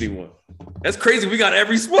 Can't repeat anyone. That's crazy. We got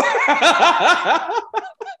every sport.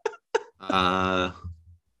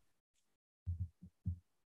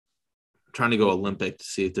 Trying to go Olympic to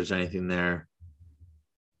see if there's anything there.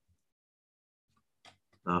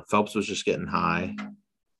 Phelps was just getting high.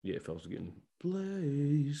 Yeah, Phelps was getting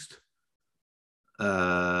blazed.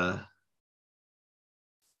 I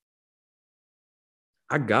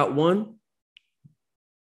got one.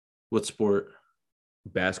 What sport?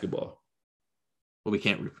 Basketball. Well, we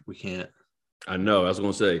can't. I know. I was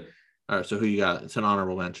going to say. All right. So who you got? It's an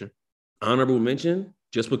honorable mention. Honorable mention,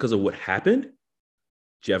 just because of what happened.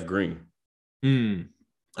 Jeff Green.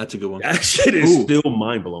 That's a good one. That shit is still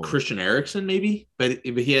mind blowing. Christian Eriksen, maybe, but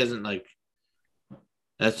he hasn't like.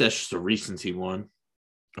 That's just a recency one.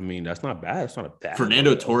 I mean, that's not bad. It's not a bad.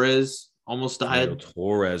 Fernando Torres almost died. Fernando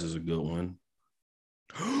Torres is a good one.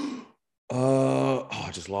 I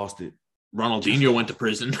just lost it. Ronaldinho went to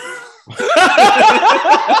prison.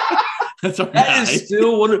 That's our That guy. is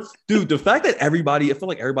still one of, dude. The fact that everybody, I feel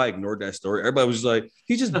like everybody ignored that story. Everybody was just like,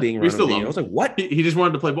 he's just being We still Ronaldinho. love him. I was like, what? He just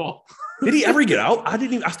wanted to play ball. Did he ever get out?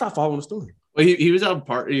 I stopped following the story. Well, he was out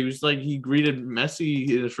part. He was like he greeted Messi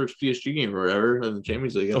in his first PSG game or whatever in the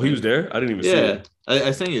Champions League. Oh, he was there? I didn't even see Yeah, it.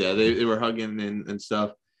 I sent you that they were hugging and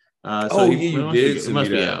stuff. Oh, yeah, you did He send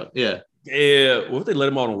must me be that. out. Yeah. Yeah. What if they let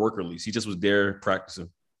him out on work release? He just was there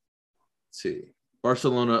practicing. Let's see.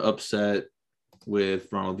 Barcelona upset with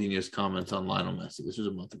Ronaldinho's comments on Lionel Messi. This was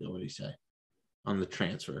a month ago. What did he say on the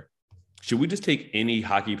transfer? Should we just take any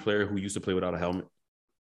hockey player who used to play without a helmet?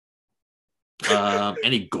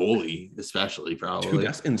 Any goalie, especially probably. Dude,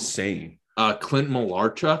 that's insane. Clint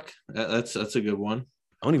Malarchuk. That's a good one.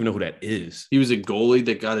 I don't even know who that is. He was a goalie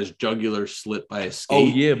that got his jugular slit by a skate. Oh,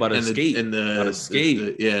 yeah, by the and skate. And the, By the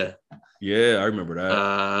skate. yeah. Yeah, I remember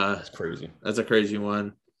that. That's crazy. That's a crazy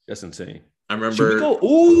one. That's insane. I Should we remember. go?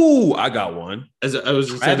 Ooh, I got one. As I was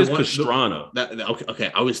just saying, Travis the one- Pastrana.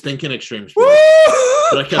 Okay. I was thinking extreme Woo!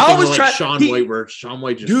 sports, but I kept How thinking was like Tra- Sean he- White, where Sean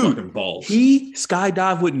White just Dude, fucking balls. He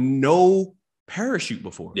skydived with no parachute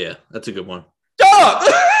before. Yeah, that's a good one. Dog!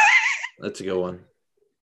 That's a good one.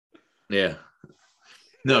 Yeah.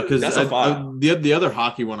 No, because That's a five. the other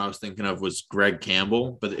hockey one I was thinking of was Greg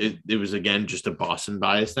Campbell, but it was again just a Boston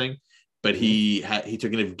bias thing. But he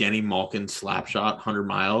took an Evgeny Malkin slap shot 100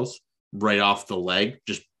 miles right off the leg,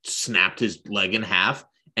 just snapped his leg in half,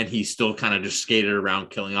 and he still kind of just skated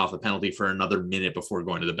around killing off the penalty for another minute before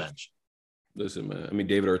going to the bench. Listen, man. I mean,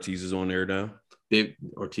 David Ortiz is on there now. Dave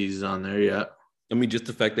Ortiz is on there, yeah. I mean, just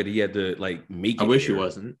the fact that he had to like make it. I wish he there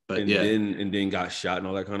wasn't, but and yeah. then got shot and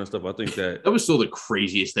all that kind of stuff. I think that That was still the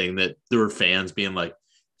craziest thing, that there were fans being like,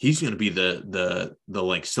 he's going to be the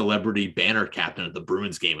like celebrity banner captain at the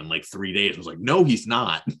Bruins game in like 3 days. I was like, no, he's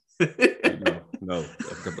not. no,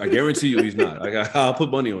 I guarantee you he's not. I'll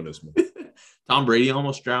put money on this, man. Tom Brady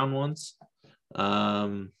almost drowned once.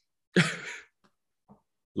 LeBron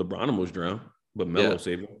almost drowned, but Melo Yeah.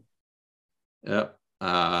 saved him. Yep.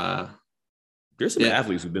 There's some Yeah.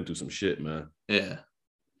 athletes who've been through some shit, man. Yeah.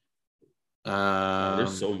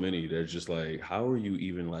 There's so many that just like, how are you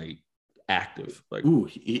even like active? Like, Ooh,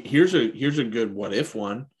 here's a good what if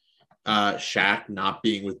one. Shaq not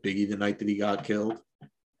being with Biggie the night that he got killed.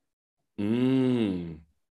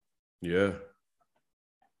 Yeah,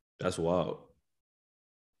 that's wild.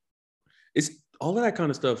 It's all of that kind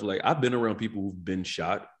of stuff. Like, I've been around people who've been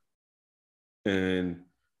shot, and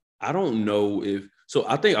I don't know if. So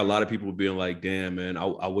I think a lot of people being like, "Damn, man,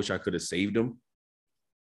 I wish I could have saved him."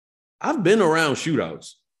 I've been around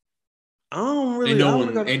shootouts. I don't really. Ain't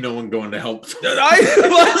no one going to help.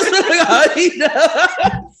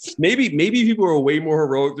 Maybe people are way more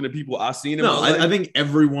heroic than the people I've seen. In No, my life. I think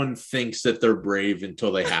everyone thinks that they're brave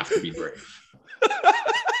until they have to be brave.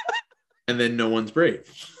 And then no one's brave.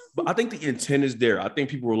 But I think the intent is there. I think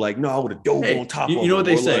people were like, "No, I would have dove on top of you know what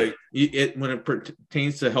him," they or say? like- When it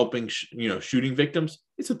pertains to helping, shooting victims,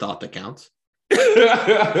 it's a thought that counts.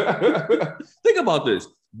 Think about this.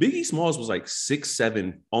 Biggie Smalls was like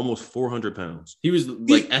 6'7", almost 400 pounds. He was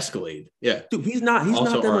like Escalade. Yeah. Dude, he's not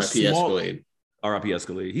Also that much RIP small. Escalade. RIP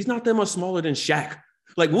Escalade. He's not that much smaller than Shaq.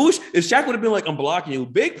 Like, whoosh, if Shaq would have been like, "I'm blocking you,"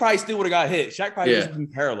 Big probably still would have got hit. Shaq probably just been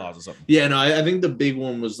paralyzed or something. Yeah, no, I think the big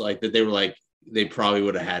one was like that they were like, they probably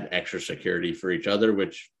would have had extra security for each other,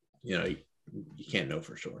 which, you can't know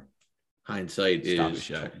for sure. Hindsight Stop is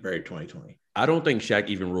it, Shaq. very 2020. I don't think Shaq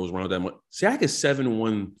even rolls around that much. Shaq is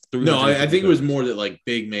 7'1", 300. No, I think it was more that like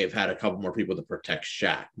Big may have had a couple more people to protect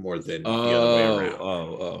Shaq more than the other way around.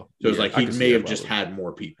 So So it was like he may have just had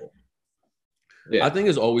more people. Yeah. I think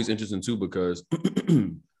it's always interesting too, because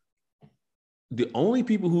the only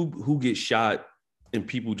people who get shot and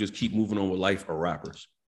people just keep moving on with life are rappers.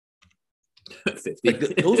 50. Like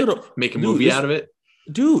those are the Make a dude, movie it's- out of it.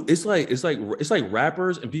 Dude, it's like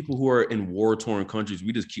rappers and people who are in war-torn countries.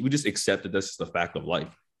 We just accept that that's just a fact of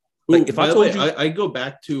life. Like, if I told you, I go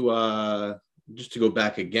back to just to go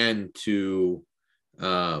back again to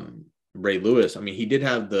Ray Lewis. I mean, he did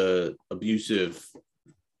have the abusive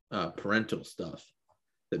parental stuff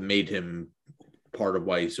that made him part of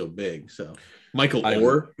why he's so big. So Michael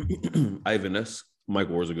Orr, Ivan S. Mike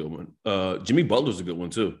Orr's a good one. Jimmy Butler's a good one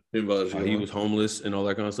too. Jimmy Butler's a good He one. was homeless and all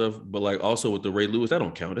that kind of stuff. But like also with the Ray Lewis, that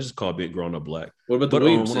don't count. That's just called being grown up black. What about the But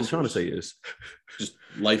Williams what I'm trying to sisters? say is, Just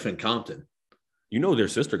life in Compton. their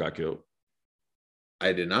sister got killed.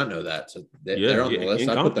 I did not know that. So Yeah, they're on the yeah, list. in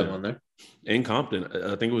I put them Compton. on there. In Compton.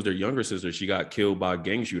 I think it was their younger sister. She got killed by a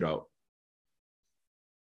gang shootout.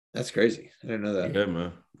 That's crazy. I didn't know that. Yeah,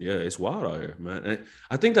 man. Yeah, it's wild out here, man. And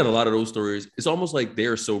I think that a lot of those stories, it's almost like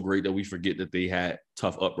they're so great that we forget that they had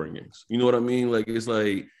tough upbringings. You know what I mean? Like, it's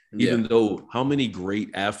like, even though how many great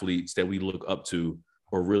athletes that we look up to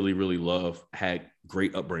or really, really love had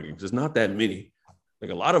great upbringings. There's not that many.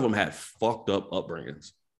 Like, a lot of them had fucked up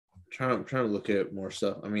upbringings. I'm trying to look at more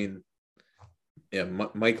stuff. I mean, yeah,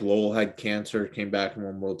 Mike Lowell had cancer, came back and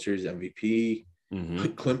won World Series MVP.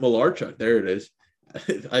 Mm-hmm. Clint Malarchuk, there it is.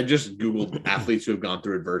 I just Googled athletes who have gone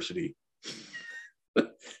through adversity.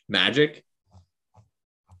 Magic.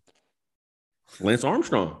 Lance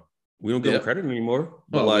Armstrong. We don't give him credit anymore.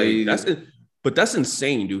 But that's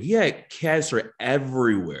insane, dude. He had cancer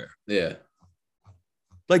everywhere. Yeah.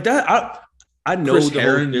 Like that, I know Chris the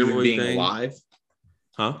Herron whole being thing. alive.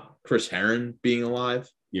 Huh? Chris Herron being alive.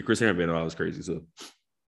 Yeah, Chris Herron being alive was crazy. So,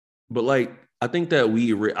 but like, I think that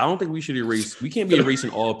I don't think we should erase. We can't be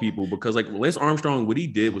erasing all people because like Lance Armstrong, what he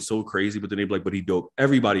did was so crazy. But then they'd be like, but he dope.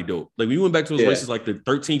 Everybody dope. Like we went back to those races, like the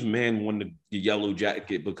 13th man won the yellow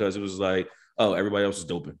jacket because it was like, oh, everybody else is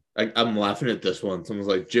doping. I'm laughing at this one. Someone's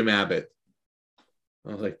like Jim Abbott.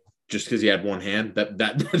 I was like, just because he had one hand, that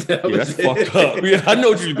that's fucked up. Yeah, I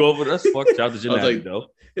know what you're going for. That's fucked out to Jim Abbott, though.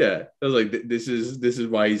 Yeah, I was like, this is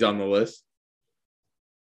why he's on the list.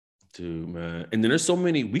 Dude, man. And then there's so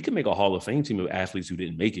many. We can make a Hall of Fame team of athletes who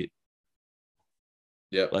didn't make it.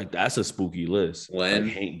 Yeah, like that's a spooky list. Len,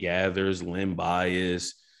 like Hank Gathers, Len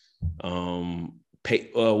Bias, what's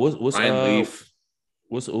Ryan Leaf,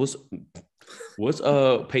 what's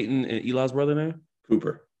Peyton and Eli's brother name?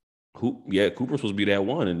 Cooper. Cooper's supposed to be that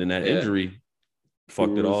one, and then that injury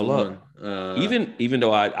fucked it all up. Even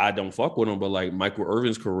though I don't fuck with him, but like Michael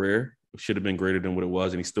Irvin's career should have been greater than what it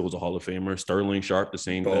was, and he still was a Hall of Famer. Sterling Sharp, the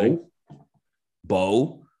same thing.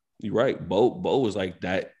 Bo, you're right. Bo was like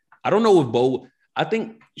that. I don't know if Bo. I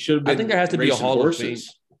think should have been. I think there has to be a Hall of Fame.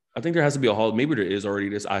 I think there has to be a Hall. Maybe there is already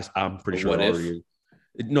this. I'm pretty sure it already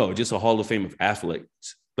is. No, just a Hall of Fame of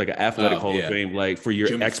athletes, like an athletic Hall of Fame, like for your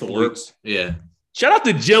Jim exploits. Thorpe. Yeah. Shout out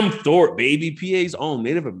to Jim Thorpe, baby. PA's own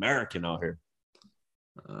Native American out here.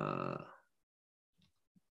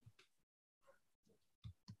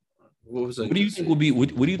 What do you think will be?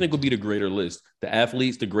 What do you think will be the greater list?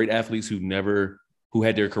 The great athletes who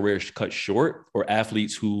had their careers cut short, or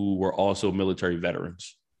athletes who were also military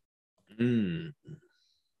veterans?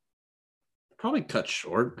 Probably cut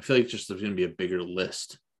short. I feel like there's going to be a bigger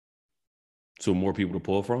list. So more people to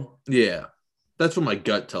pull from? Yeah. That's what my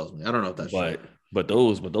gut tells me. I don't know if that's true. But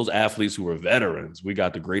those athletes who were veterans, we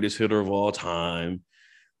got the greatest hitter of all time.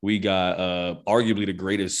 We got arguably the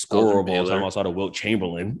greatest scorer of all time outside of Wilt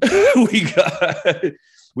Chamberlain.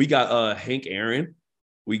 we got Hank Aaron.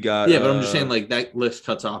 We got but I'm just saying like that list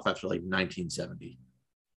cuts off after like 1970.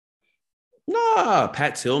 Nah,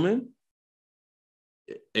 Pat Tillman.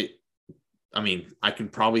 I mean, I can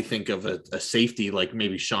probably think of a safety like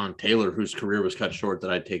maybe Sean Taylor, whose career was cut short,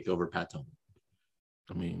 that I'd take over Pat Tillman.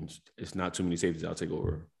 I mean, it's not too many safeties I'll take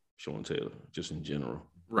over Sean Taylor, just in general.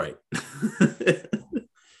 Right.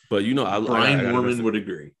 But, Brian Moorman would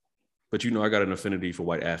agree. But, I got an affinity for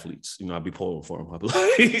white athletes. I'll be pulling for them.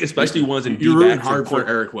 Especially ones in You're rooting hard for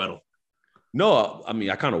Eric Weddle. No, I mean,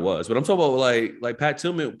 I kind of was. But I'm talking about like Pat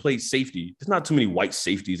Tillman played safety. There's not too many white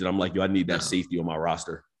safeties that I'm like, I need that safety on my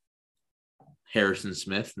roster. Harrison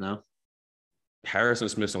Smith, no. Harrison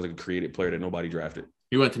Smith sounds like a creative player that nobody drafted.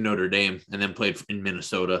 He went to Notre Dame and then played in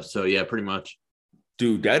Minnesota. So, yeah, pretty much.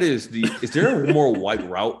 Dude, is there a more white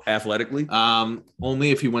route athletically?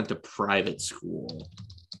 Only if he went to private school.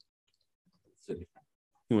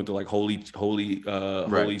 He went to like Holy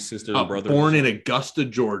Sister and Brother. Born in Augusta,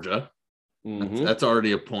 Georgia. Mm-hmm. That's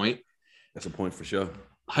already a point. That's a point for sure.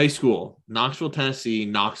 High school, Knoxville, Tennessee,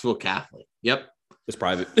 Knoxville Catholic. Yep. It's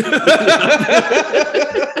private.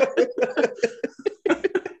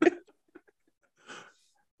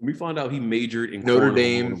 We found out he majored in Notre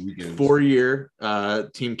Dame, 4-year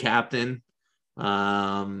team captain.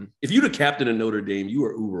 If you're the captain of Notre Dame, you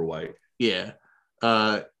are uber white. Yeah.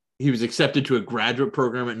 He was accepted to a graduate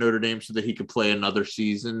program at Notre Dame so that he could play another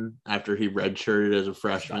season after he redshirted as a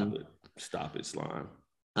freshman. Stop it, slime.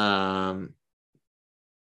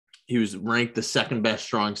 He was ranked the second best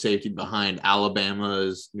strong safety behind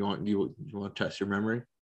Alabama's. You want to test your memory?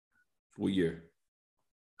 What year?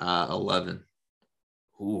 11.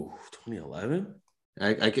 Ooh, 2011.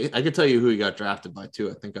 I could tell you who he got drafted by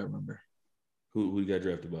too. I think I remember. Who he got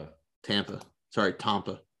drafted by? Tampa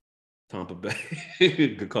Bay.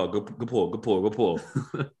 Good call. Good pull.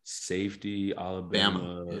 Safety,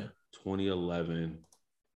 Alabama, 2011.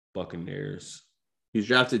 Buccaneers. He's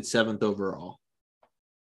drafted 7th overall.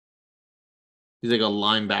 He's like a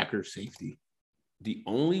linebacker safety. The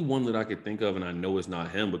only one that I could think of, and I know it's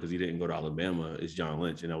not him because he didn't go to Alabama, is John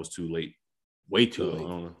Lynch, and that was too late. Way too I late.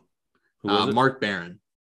 don't know. Who was it? Mark Barron.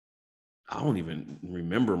 I don't even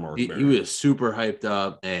remember Mark He Barron. was super hyped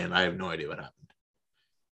up, and I have no idea what happened.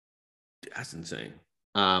 That's insane.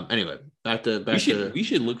 Anyway, back to We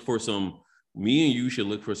should look for some. Me and you should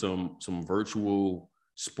look for some virtual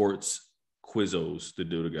sports quizzos to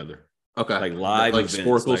do together. okay, Like live like events,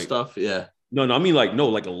 Sporkle like- stuff. Yeah. No, I mean like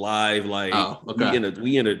a live Oh, okay.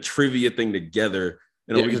 we in a trivia thing together.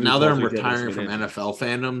 And Yeah, we because can now talk that I'm to each other, retiring so from then- NFL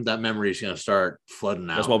fandom, that memory is going to start flooding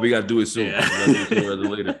out. That's why we got to do it soon. Yeah. We gotta do it sooner rather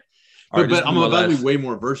than later. All right, But this I'm is my about to last- be way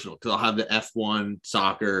more versatile because I'll have the F1,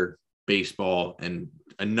 soccer, baseball, and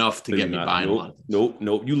enough to get me buying a lot of things.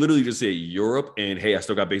 Nope. You literally just say Europe and hey, I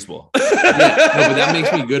still got baseball. Yeah, no, but that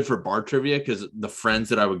makes me good for bar trivia because the friends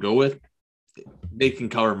that I would go with, they can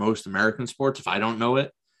cover most American sports if I don't know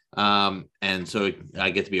it. And so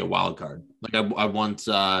I get to be a wild card. Like I once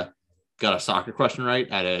got a soccer question right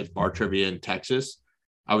at a bar trivia in Texas.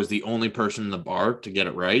 I was the only person in the bar to get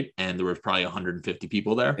it right, and there was probably 150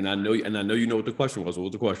 people there. and I know you know what the question was. What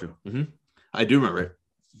was the question? I do remember it.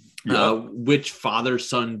 Yeah. Which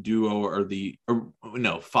father-son duo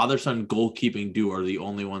father-son goalkeeping duo are the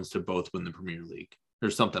only ones to both win the Premier League?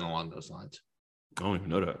 There's something along those lines. I don't even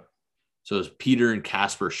know that. So it's Peter and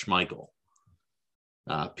Casper Schmeichel.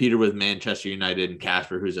 Peter with Manchester United and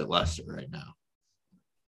Casper, who's at Leicester right now.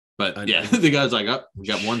 But yeah, the guy's like, oh, we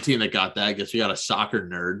got one team that got that. I guess we got a soccer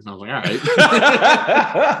nerd. And I was like, all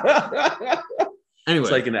right. Anyway,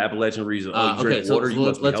 It's like in the Appalachian region. Oh, you drink okay, so water, you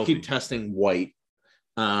must be let's healthy. keep testing White.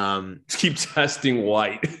 Let's keep testing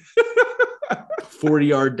White.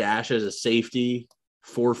 40-yard dash as a safety,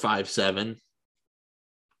 4.57.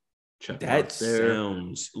 Check That marks there.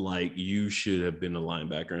 sounds like you should have been a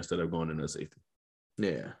linebacker instead of going into safety.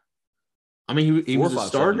 Yeah. I mean, he was a 4.57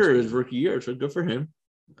 starter is his rookie year, so good for him.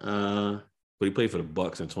 But he played for the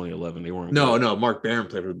Bucks in 2011. They weren't. No, good. Mark Barron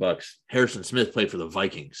played for the Bucks. Harrison Smith played for the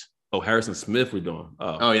Vikings. Oh, Harrison Smith, we're doing.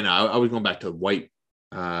 Oh, I was going back to White.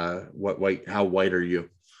 What White? How white are you?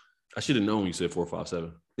 I should have known when you said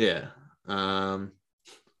 4.57. Yeah. I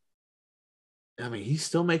mean, he's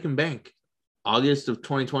still making bank. August of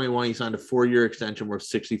 2021, he signed a 4-year extension worth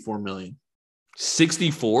 $64 million.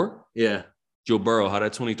 64. Yeah. Joe Burrow, how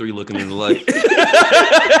that 23 looking in the light?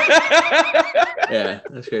 Yeah,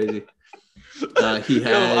 that's crazy. He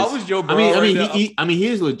has. I was Joe Burrow. He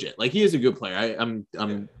is legit. Like he is a good player. I'm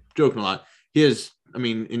joking a lot. He is. I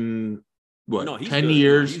mean, in what No, he's 10 good. No,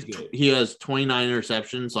 years, he's good. he has 29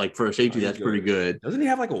 interceptions. Like for a safety, he's that's good. pretty good. Doesn't he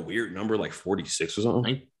have like a weird number, like 46 or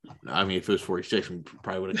something? I mean, if it was 46, we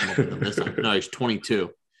probably would have come up with him this time. No, he's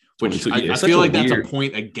 22. Which 22, yeah, I such feel a like that's weird- a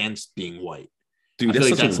point against being white. Dude, I feel like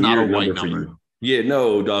such that's not a weird white for number. you. Yeah,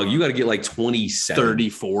 no, dog. You got to get like 27.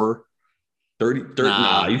 34. 30,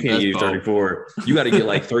 Nah, you can't that's use both. 34. You got to get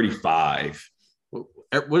like 35.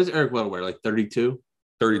 What does Eric Weddle wear? Like 32?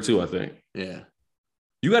 32, I think. Yeah.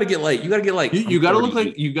 You got to get like You got to look 38.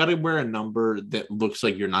 like you got to wear a number that looks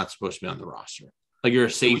like you're not supposed to be on the roster. Like you're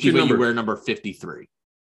a safety, your but number? you wear number 53.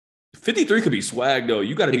 53 could be swag though.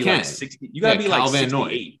 You got to It be can. like 60. You got to Yeah, be like Cal Van Noy.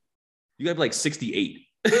 68. You got to be like 68.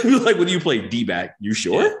 Like when you play D-back, you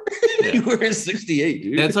sure? Yeah. You were 68,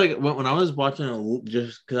 dude. That's like when I was watching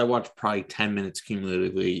just because I watched probably 10 minutes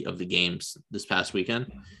cumulatively of the games this past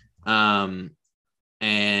weekend.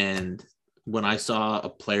 And when I saw a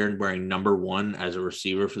player wearing number 1 as a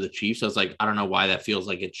receiver for the Chiefs, I was like, I don't know why that feels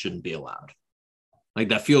like it shouldn't be allowed. Like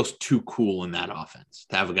that feels too cool in that offense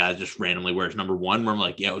to have a guy that just randomly wears number 1 where I'm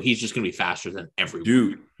like, yo, he's just gonna be faster than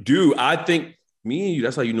everyone. Dude, I think me and you,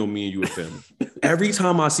 that's how you know me and you are family. Every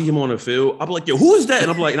time I see him on the field, I'm like, yo, who is that? And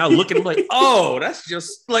I'm like, and I look at him like, oh, that's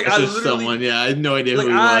just like That's I just literally someone, yeah, I had no idea like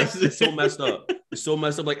who he was. it's so messed up. It's so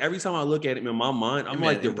messed up. Like every time I look at him in my mind, I'm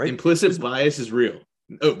like, the red implicit bias is real.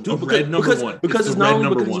 Oh, dude, red number 1. Because it's the not red only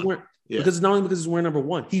number because 1. he's wearing Yeah. because it's not only because he's wearing number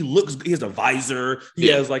 1. He has a visor. He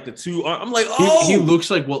Yeah. has like the 2. I'm like, oh, He looks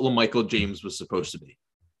like what LaMichael James was supposed to be.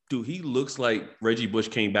 dude, he looks like Reggie Bush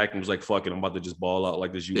came back and was like, fuck it, I'm about to just ball out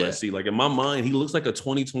like this USC. Like in my mind, he looks like a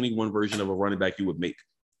 2021 version of a running back you would make,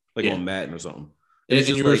 like Yeah. on Madden or something. And It's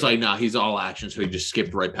just you were just like, nah, he's all action, so he just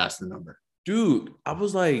skipped right past the number. dude, I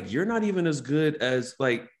was like, you're not even as good as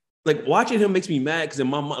like watching him makes me mad because in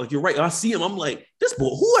my mind, like you're right. I see him, I'm like, this boy,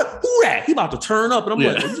 who that? He about to turn up, and I'm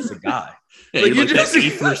Yeah. like, I'm just a guy. Yeah, Like, you're you like just- that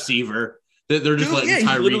 8th receiver. They're just Dude, letting yeah, he's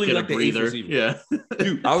Tyreek literally get like a the 8th breather. receiver. Yeah.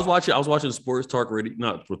 Dude, I was watching Sports Talk Radio,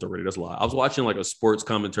 not Sports Talk Radio, that's a lie. I was watching like a sports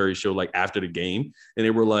commentary show like after the game, and they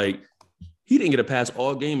were like, He didn't get a pass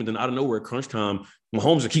all game, and then out of nowhere, crunch time,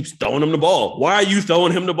 Mahomes just keeps throwing him the ball. Why are you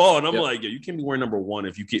throwing him the ball? And I'm like, you can't be wearing number 1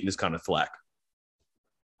 if you're getting this kind of flack.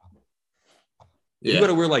 Yeah. You got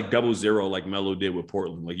to wear like 00 like Melo did with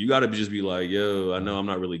Portland. Like you got to just be like, yo, I know I'm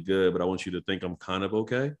not really good, but I want you to think I'm kind of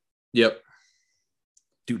okay. Yep.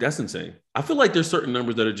 Dude, that's insane. I feel like there's certain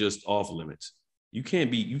numbers that are just off limits. You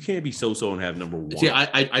can't be so-so and have number 1. See,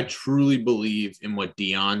 I truly believe in what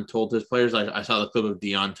Dion told his players. I saw the clip of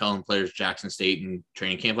Dion telling players Jackson State in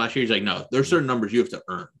training camp last year. He's like, no, there's certain numbers you have to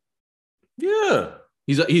earn. Yeah.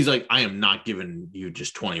 He's like, I am not giving you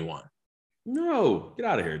just 21. No, get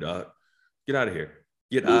out of here, dog. Get out of here.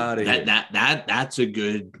 Get out of here. That's a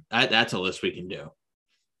good. That's a list we can do.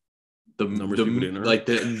 The numbers like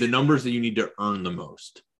the numbers that you need to earn the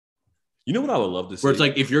most. You know what I would love to see? Where it's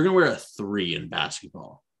like if you're gonna wear a 3 in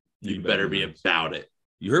basketball, you better be about it.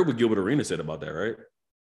 You heard what Gilbert Arenas said about that, right?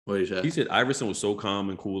 What did he say? He said Iverson was so calm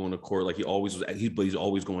and cool on the court, like he always was. He's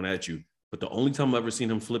always going at you. But the only time I've ever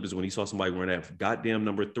seen him flip is when he saw somebody wearing that goddamn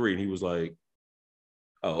number 3, and he was like,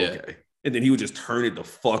 "Oh, okay." Yeah. And then he would just turn it the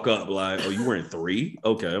fuck up, like, "Oh, you wearing 3?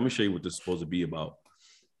 Okay, let me show you what this is supposed to be about."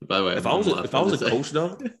 By the way, if I was a coach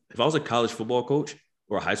though, if I was a college football coach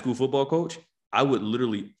or a high school football coach, I would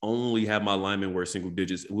literally only have my linemen wear single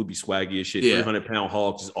digits. It would be swaggy as shit. 300-pound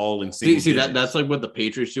Hawks is all in single digits. That's like what the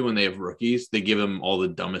Patriots do when they have rookies. They give them all the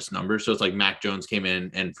dumbest numbers. So it's like Mac Jones came in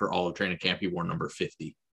and for all of training camp, he wore number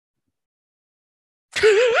 50.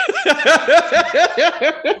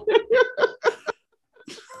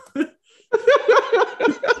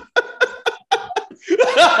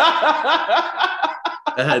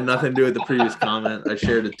 That had nothing to do with the previous comment. I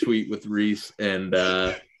shared a tweet with Reese, and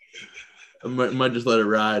I might just let it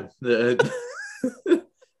ride.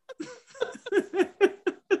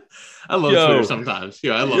 I love Twitter sometimes.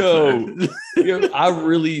 Yeah, I love Twitter. I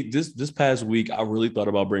really this past week I really thought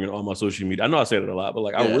about bringing all my social media. I know I said it a lot, but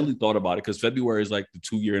like I really thought about it because February is like the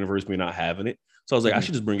 2-year anniversary of not having it. So I was like, I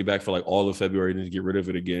should just bring it back for like all of February and just get rid of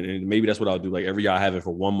it again. And maybe that's what I'll do. Like every year I have it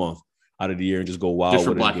for 1 month out of the year and just go wild. Just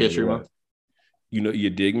for Black History Month. You know, you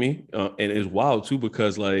dig me? And it's wild too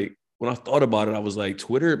because like when I thought about it, I was like,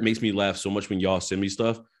 Twitter makes me laugh so much when y'all send me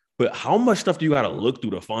stuff. But how much stuff do you got to look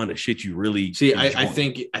through to find the shit you really see? I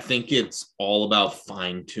think it's all about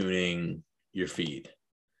fine tuning your feed.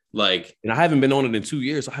 Like, and I haven't been on it in 2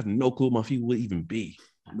 years. So I have no clue what my feed would even be.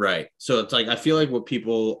 Right. So it's like I feel like what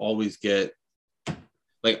people always get.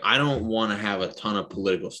 Like, I don't want to have a ton of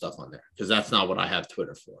political stuff on there because that's not what I have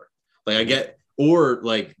Twitter for. Like, I get, or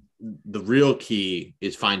like the real key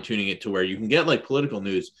is fine tuning it to where you can get like political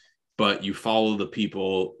news, but you follow the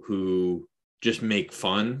people who just make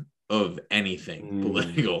fun of anything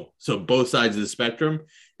political. So both sides of the spectrum.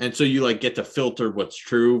 And so you like get to filter what's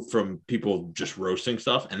true from people just roasting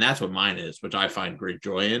stuff. And that's what mine is, which I find great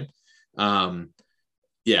joy in.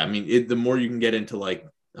 Yeah, I mean, the more you can get into like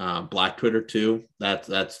Black Twitter too,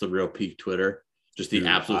 that's the real peak Twitter. Just the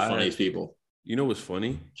absolute funniest people. You know what's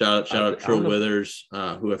funny? Shout out Trill Withers,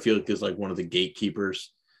 who I feel like is like one of the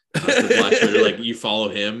gatekeepers for Black Twitter. Like you follow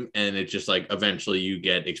him, and it's just like eventually you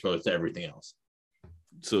get exposed to everything else.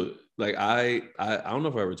 So like I don't know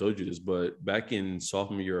if I ever told you this, but back in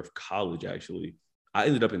sophomore year of college, actually, I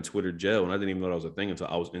ended up in Twitter jail, and I didn't even know that was a thing until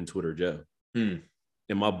I was in Twitter jail.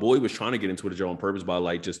 And my boy was trying to get in Twitter jail on purpose by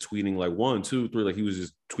like just tweeting like 1, 2, 3, like he was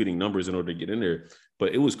just tweeting numbers in order to get in there.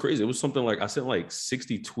 But it was crazy. It was something like I sent like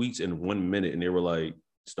 60 tweets in 1 minute, and they were like,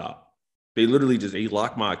 "Stop." They literally they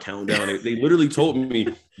locked my account down. They literally told me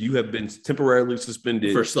you have been temporarily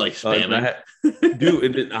suspended for like spamming.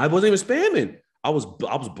 Dude, and I wasn't even spamming. I was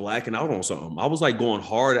blacking out on something. I was like going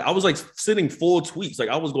hard. I was like sending full tweets. Like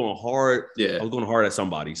I was going hard. Yeah, I was going hard at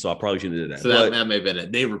somebody. So I probably shouldn't have did that. So that may have been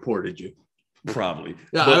it. They reported you. Probably.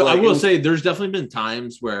 Yeah, I will say there's definitely been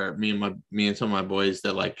times where me and some of my boys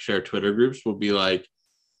that like share Twitter groups will be like,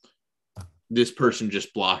 this person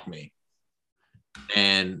just blocked me.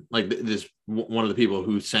 And like this one of the people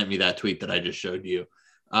who sent me that tweet that I just showed you.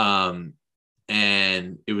 And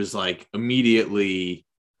it was like immediately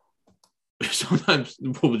sometimes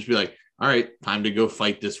we'll just be like, all right, time to go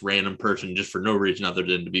fight this random person just for no reason other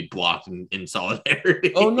than to be blocked in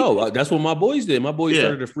solidarity. Oh, no. That's what my boys did. My boys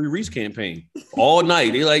started a free Reese campaign all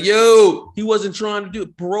night. They're like, yo, he wasn't trying to do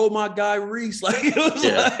it. Parole my guy Reese. Like, it was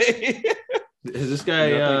like... Is this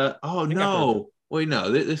guy... oh, no. Wait,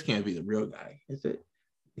 no. This can't be the real guy. Is it?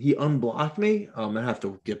 He unblocked me? Oh, I'm going to have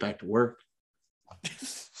to get back to work.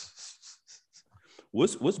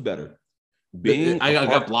 What's better? I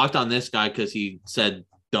got blocked on this guy because he said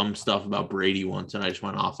dumb stuff about Brady once, and I just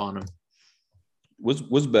went off on him.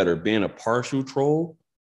 What's better, being a partial troll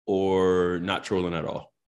or not trolling at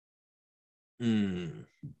all?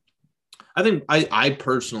 I think I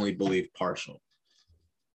personally believe partial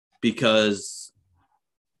because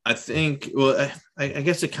I think, well, I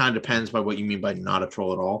guess it kind of depends by what you mean by not a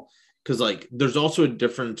troll at all. Because like, there's also a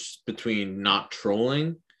difference between not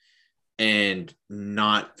trolling and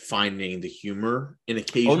not finding the humor in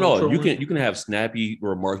occasional. Oh no, trolling. you can have snappy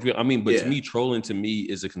remarks. I mean, but Yeah. to me, trolling to me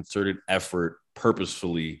is a concerted effort,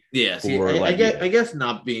 purposefully. Yeah, see, Or, I like, I guess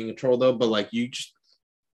not being a troll though, but like you just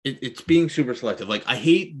it's being super selective. Like I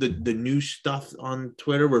hate the new stuff on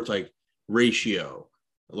Twitter where it's like ratio,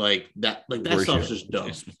 like that Ratio. stuff's just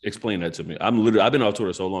dumb. Explain that to me. I've been on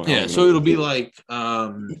Twitter so long. I Yeah, don't so know. it'll be like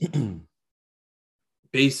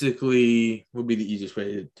basically would be the easiest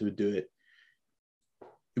way to do it.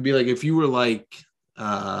 It'd be like if you were like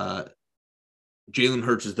Jalen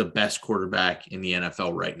Hurts is the best quarterback in the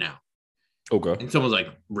NFL right now. Okay. And someone's like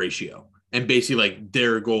ratio. And basically, like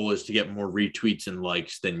their goal is to get more retweets and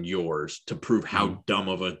likes than yours to prove how dumb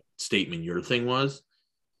of a statement your thing was.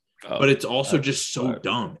 But it's also just so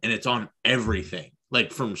dumb, and it's on everything,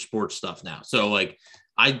 like from sports stuff now. So like,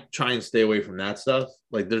 I try and stay away from that stuff.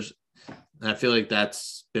 Like I feel like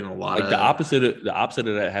that's been a lot like of the opposite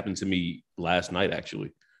of that happened to me last night,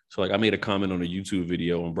 actually. So like I made a comment on a YouTube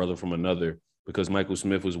video on Brother from Another because Michael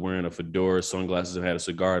Smith was wearing a fedora, sunglasses, and had a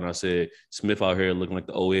cigar. And I said, Smith out here looking like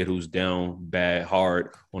the old head who's down bad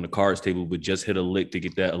hard on the cards table, but just hit a lick to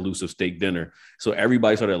get that elusive steak dinner. So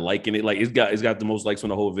everybody started liking it. Like it's got the most likes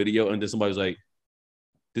on the whole video. And then somebody was like,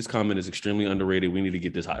 this comment is extremely underrated. We need to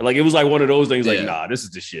get this high. Like it was like one of those things. Like, nah, this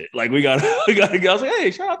is the shit. Like we gotta go. I was like, hey,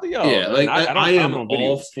 shout out to y'all. Yeah, like I am on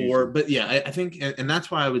all for, but yeah, I think, and that's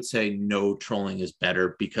why I would say no trolling is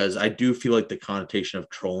better because I do feel like the connotation of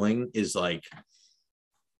trolling is like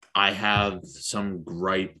I have some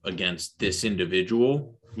gripe against this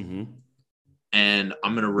individual, and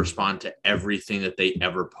I'm gonna respond to everything that they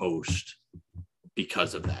ever post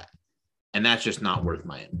because of that, and that's just not worth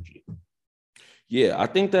my energy. Yeah, I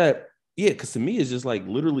think that, because to me, it's just like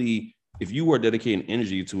literally, if you are dedicating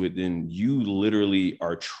energy to it, then you literally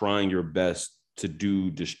are trying your best to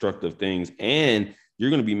do destructive things. And you're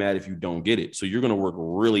going to be mad if you don't get it. So you're going to work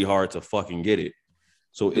really hard to fucking get it.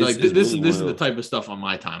 So it's, like it's this really is the type of stuff on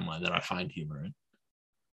my timeline that I find humor in.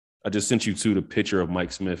 I just sent you the picture of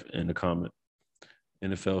Mike Smith in the comment.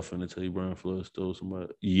 NFL finna tell you Brian Flores stole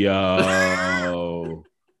somebody. Yo.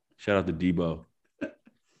 Shout out to Debo.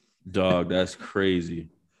 Dog, that's crazy.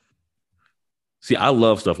 See, I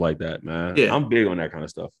love stuff like that, man. Yeah. I'm big on that kind of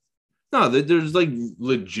stuff. No, there's like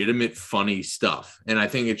legitimate funny stuff. And I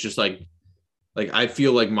think it's just like I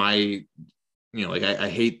feel like my, like I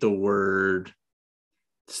hate the word.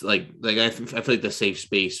 It's like I feel like the safe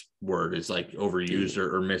space word is like overused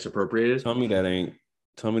or misappropriated. Tell me that ain't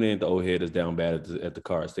the old head that's down bad at the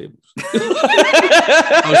cards tables.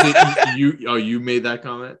 You made that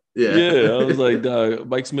comment? Yeah. I was like, dog,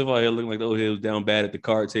 Mike Smith out here looking like the old head was down bad at the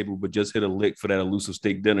card table, but just hit a lick for that elusive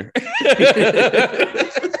steak dinner.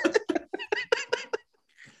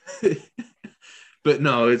 But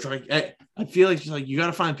no, it's like I feel like it's like you got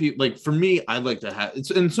to find people. Like for me, I like to have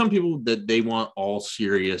it's, and some people that they want all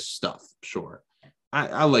serious stuff. Sure,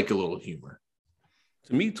 I like a little humor.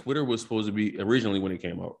 To me, Twitter was supposed to be originally when it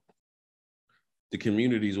came out. The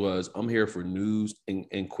communities was I'm here for news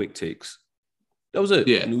and quick takes. That was it.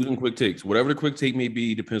 Yeah, news and quick takes. Whatever the quick take may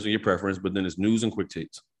be depends on your preference, but then it's news and quick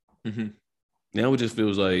takes. Mm-hmm. Now it just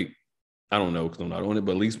feels like I don't know because I'm not on it,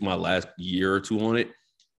 but at least my last year or two on it,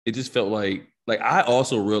 it just felt like I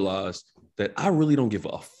also realized that I really don't give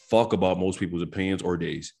a fuck about most people's opinions or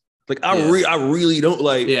days. Like I really don't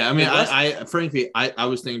like. Yeah, I mean, I frankly, I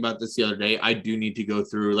was thinking about this the other day. I do need to go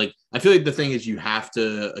through. Like, I feel like the thing is you have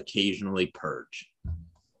to occasionally purge,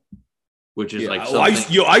 which is like I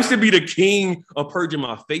used to be the king of purging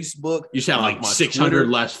my Facebook. You should have like 600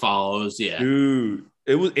 less follows. Yeah, dude,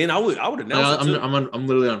 it was, and I would announce. I'm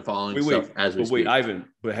literally unfollowing stuff as we speak. Wait, Ivan,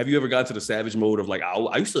 but have you ever got to the savage mode of like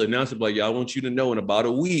I used to announce it like, yeah, I want you to know in about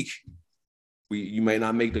a week. You may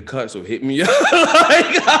not make the cut, so hit me up.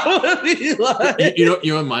 You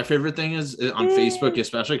know what my favorite thing is on Facebook,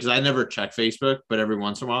 especially because I never check Facebook, but every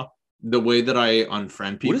once in a while, the way that I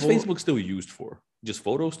unfriend people. What is Facebook still used for? Just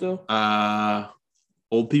photos still?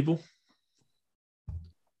 Old people.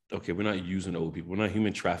 Okay, we're not using old people. We're not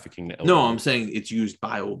human trafficking the elderly. No, I'm saying it's used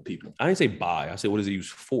by old people. I didn't say by. I said what is it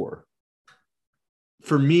used for?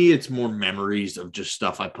 For me, it's more memories of just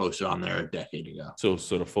stuff I posted on there a decade ago. So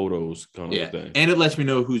the photos kind of thing. And it lets me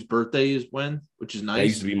know whose birthday is when, which is nice. That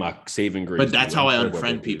used to be my saving grace. But that's how I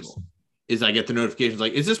unfriend people. Is I get the notifications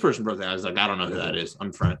like, is this person's birthday? I was like, I don't know who that is.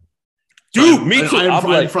 Unfriend. Dude, me too. I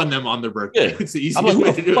unfriend them on their birthday. Yeah. It's the easiest I'm like, way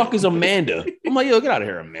who to the do fuck it. is Amanda? I'm like, yo, get out of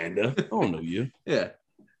here, Amanda. I don't know you. Yeah.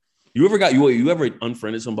 You ever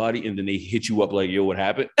unfriended somebody and then they hit you up like, yo, what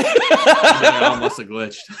happened? I almost have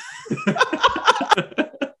glitched.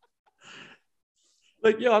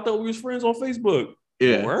 Like, yo, I thought we was friends on Facebook.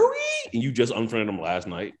 Yeah. Were we? And you just unfriended them last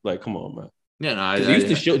night. Like, come on, man. Yeah, no, They used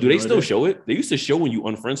to show. Do they still show it? They used to show when you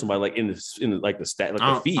unfriend somebody, like in the like the stat, like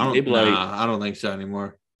the feed. They'd be like, I don't think so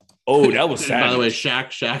anymore. "Oh, that was sad." By the way,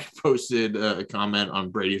 Shaq posted a comment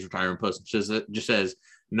on Brady's retirement post. Just says,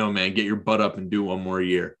 "No, man, get your butt up and do one more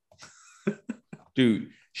year." Dude,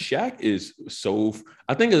 Shaq is so.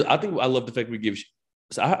 I think I love the fact we give.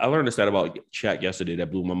 So I learned a stat about Shaq yesterday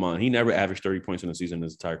that blew my mind. He never averaged 30 points in a season in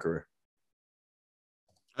his entire career.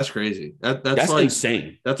 That's crazy. That's like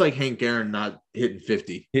insane. That's like Hank Aaron not hitting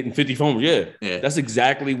 50. Hitting 50 foams, yeah. Yeah. That's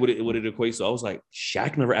exactly what it equates to. I was like,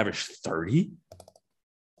 Shaq never averaged 30?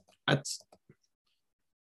 Did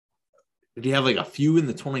he have like a few in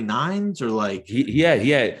the 29s or like he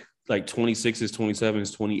had like 26s,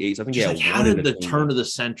 27s, 28s. I think he had how one did in the turn of the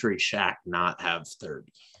century Shaq not have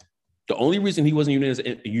 30? The only reason he wasn't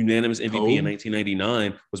unanimous MVP in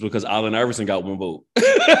 1999 was because Allen Iverson got one vote.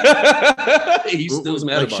 He still was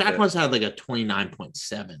mad about Shaq that. must have had like a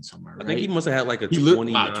 29.7 somewhere, right? I think he must have had like a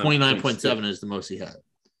 29.7 is the most he had.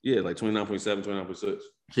 Yeah, like 29.7, 29.6. So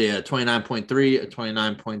yeah, 29.3, a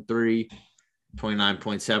 29.3,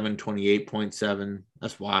 29.7, 28.7.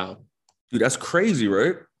 That's wild. Dude, that's crazy,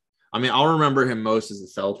 right? I mean, I'll remember him most as a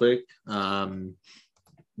Celtic. When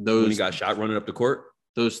he got shot running up the court.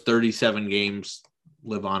 Those 37 games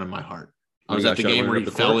live on in my heart. I When was he at the got shot game where running he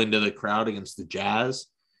up the fell court? into the crowd against the Jazz,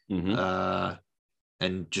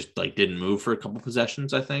 and just like didn't move for a couple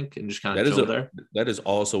possessions, I think, and just kind of chilled there. That is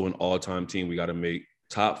also an all-time team we got to make.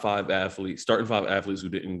 Top 5 athletes, starting 5 athletes who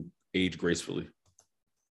didn't age gracefully.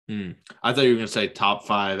 I thought you were going to say top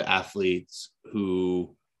 5 athletes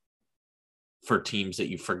who, for teams that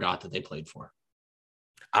you forgot that they played for.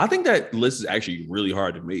 I think that list is actually really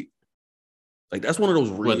hard to make. Like that's one of those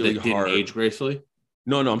really that hard. Didn't age gracefully.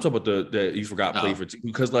 No, I'm talking about the you forgot play for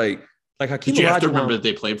because like Hakeem Did you have to Olajuwon. remember that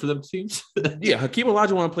they played for them teams? Yeah, Hakeem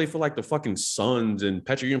Olajuwon played for like the fucking Suns and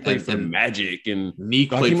Patrick Ewing played for the Magic and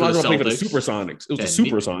Neek Hakeem played for the Olajuwon played for the Celtics. Supersonics. It was the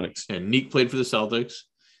Supersonics. And Neek played for the Celtics.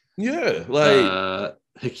 Yeah, like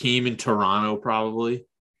Hakeem in Toronto probably.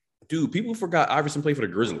 Dude, people forgot Iverson played for the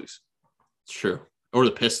Grizzlies. It's true. Or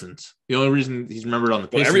the Pistons. The only reason he's remembered on the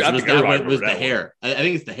Well, Pistons was the that hair. I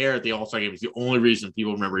think it's the hair at the All-Star game is the only reason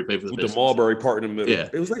people remember he played for the Pistons. The Marbury part in the middle. Yeah.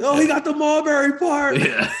 It was like, oh, he got the Marbury part.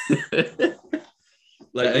 Yeah.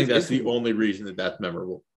 Like I think that's the only reason that's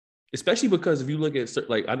memorable. Especially because if you look at,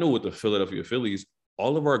 like, I know with the Philadelphia Phillies,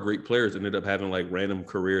 all of our great players ended up having like random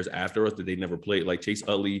careers after us that they never played. Like Chase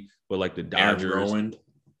Utley, but like the Dodgers,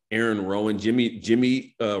 Aaron Rowan,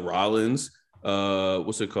 Jimmy Rollins,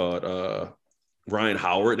 what's it called? Ryan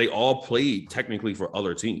Howard. They all played technically for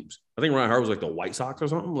other teams. I think Ryan Howard was like the White Sox or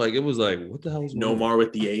something. Like it was like, what the hell is Nomar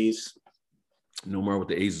with the A's? Nomar with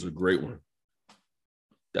the A's is a great one.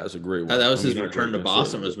 That's a great one. That was his return to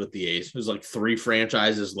Boston was with the A's. It was like 3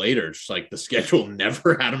 franchises later. Just like the schedule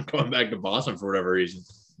never had him coming back to Boston for whatever reason.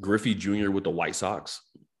 Griffey Jr. with the White Sox.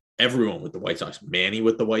 Everyone with the White Sox. Manny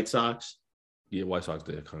with the White Sox. Yeah, White Sox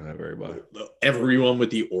did kind of have everybody. Everyone with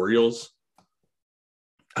the Orioles.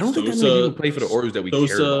 I don't think that many people play for the Orioles that we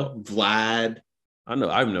cared about. Vlad. I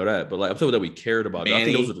know that, but like I'm talking that we cared about. Manny. I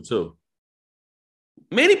think those are the two.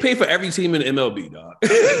 Manny paid for every team in the MLB, dog.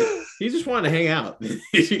 He just wanted to hang out.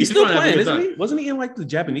 He's still playing, isn't he? Wasn't he in like the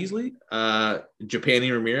Japanese league?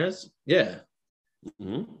 Japani Ramirez? Yeah.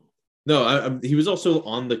 Mm-hmm. No, he was also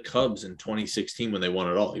on the Cubs in 2016 when they won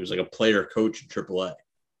it all. He was like a player coach in AAA.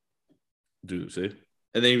 Dude, see?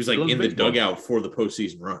 And then he was like in the dugout for the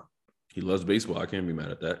postseason run. He loves baseball. I can't be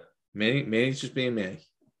mad at that. Manny's just being Manny.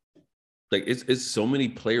 Like it's so many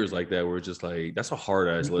players like that where it's just like that's a hard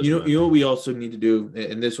ass list. You know what we also need to do,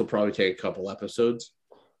 and this will probably take a couple episodes,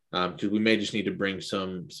 because we may just need to bring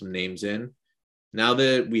some names in. Now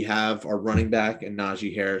that we have our running back and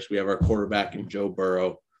Najee Harris, we have our quarterback and Joe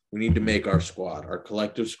Burrow. We need to make our squad, our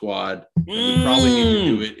collective squad. And we probably need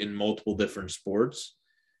to do it in multiple different sports.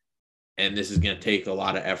 And this is going to take a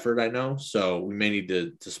lot of effort, I know. So we may need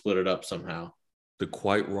to split it up somehow. The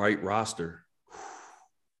quite right roster.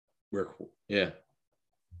 Yeah.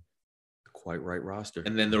 Quite right roster.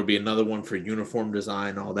 And then there'll be another one for uniform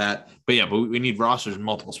design, all that. But yeah, we need rosters in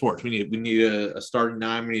multiple sports. We need a starting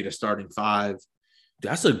 9. We need a starting 5.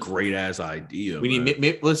 That's a great ass idea. We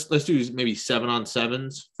need let's do maybe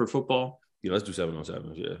 7-on-7s for football. Yeah, let's do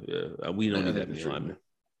 7-on-7s. Yeah. We don't need that many linemen.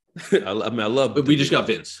 I love. But we just got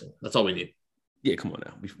Vince. That's all we need. Yeah, come on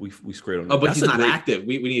now. We scraped on. Oh, but he's not active.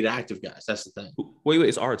 We need active guys. That's the thing. Wait.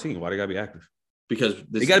 It's our team. Why they gotta be active? because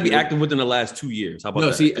They got to be active within the last 2 years. How about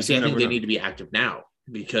that? See, I think they need to be active now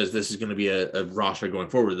because this is going to be a roster going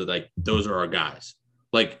forward that like those are our guys.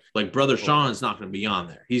 Like brother Sean's not going to be on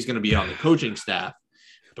there. He's going to be on the coaching staff.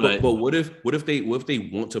 But what if they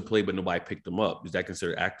want to play but nobody picked them up? Is that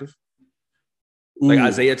considered active? Like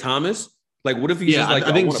Isaiah Thomas? Like what if he's just like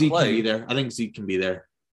I think Zeke play? can be there. I think Zeke can be there.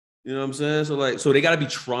 You know what I'm saying? So they got to be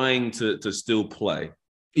trying to still play.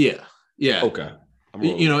 Yeah. Okay.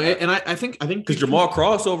 And I think because Jamal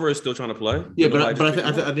Crossover is still trying to play. Yeah, but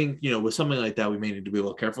I think with something like that we may need to be a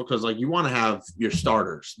little careful because like you want to have your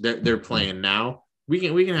starters. They're playing now. We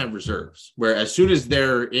can have reserves where as soon as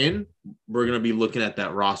they're in, we're going to be looking at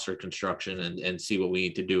that roster construction and see what we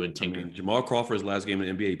need to do and tinker. Jamal Crawford's last game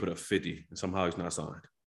in the NBA, he put up 50 and somehow he's not signed.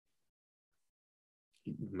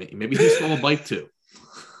 Maybe he stole a bike too.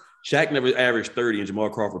 Shaq never averaged 30 and Jamal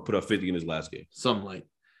Crawford put up 50 in his last game. Something like,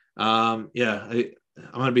 I'm going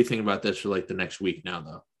to be thinking about this for like the next week now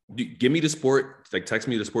though. Give me the sport, like text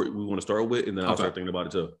me the sport we want to start with and then I'll start thinking about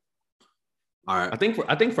it too. All right. I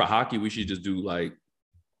think for hockey, we should just do like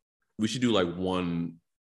one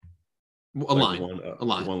line.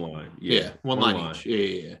 One line. Yeah. One line each.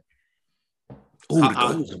 Yeah. Oh, the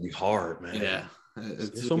goals gonna be hard, man. Yeah.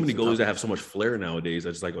 There's so many goalies that have so much flair nowadays.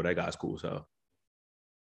 That's like, oh, that guy's cool. So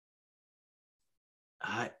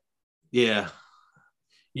yeah.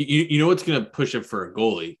 You know what's gonna push it for a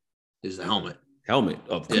goalie is the helmet. Come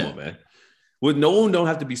on, man. Well, no one don't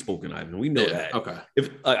have to be spoken, Ivan. We know that. Okay. If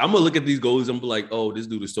I'm gonna look at these goalies, I'm like, oh, this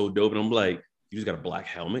dude is so dope, and I'm like, you just got a black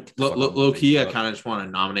helmet. Low key, I kind of just want to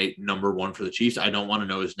nominate number one for the Chiefs. I don't want to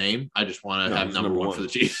know his name. I just want to have number one for the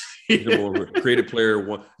Chiefs. Creative player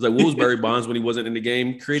one. It's like what was Barry Bonds when he wasn't in the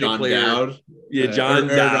game? Creative John player. Dowd. Yeah, John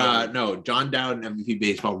Dowd. No, John Dowd and MVP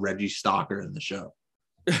baseball. Reggie Stalker in the show.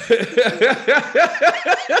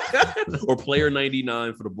 Or player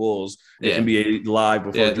 99 for the Bulls. NBA live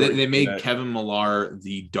before. Yeah, they made Kevin Millar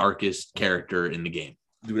the darkest character in the game.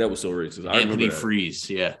 Dude, that was so racist. Anthony Freeze.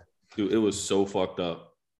 Yeah. Dude, it was so fucked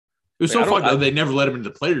up. It was so fucked up. They never let him into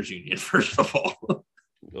the players' union, first of all.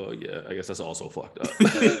 Oh, yeah. I guess that's also fucked up.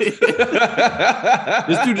 This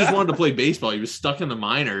dude just wanted to play baseball. He was stuck in the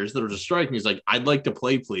minors. There was a strike. And he's like, I'd like to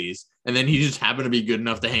play, please. And then he just happened to be good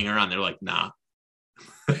enough to hang around. They're like, nah.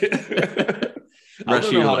 I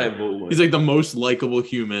don't know how that vote went. He's like the most likable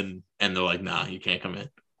human. And they're like, nah, you can't come in.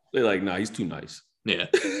 They're like, nah, he's too nice. Yeah.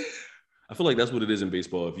 I feel like that's what it is in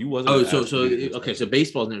baseball. If you wasn't, so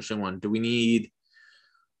baseball is an interesting one. Do we need?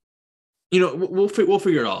 We'll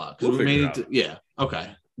figure it all out. Yeah.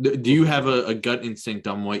 Okay. Do you have a gut instinct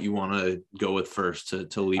on what you want to go with first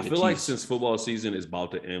to lead? I feel like since football season is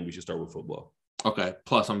about to end, we should start with football. Okay.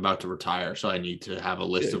 Plus, I'm about to retire, so I need to have a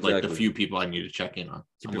list of like the few people I need to check in on.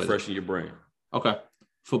 Keep it fresh in your brain. Okay.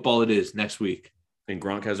 Football it is next week. And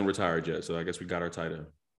Gronk hasn't retired yet, so I guess we got our tight end.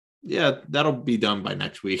 Yeah, that'll be done by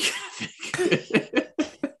next week.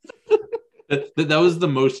 That was the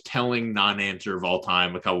most telling non-answer of all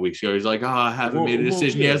time a couple weeks ago. He's like, I haven't made a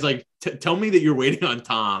decision. Yeah. He has like, tell me that you're waiting on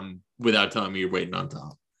Tom without telling me you're waiting on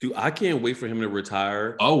Tom. Dude, I can't wait for him to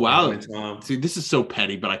retire. Oh, wow. See, this is so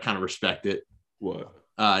petty, but I kind of respect it. What?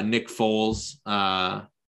 Nick Foles. I'm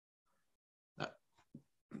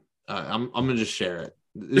going to just share it.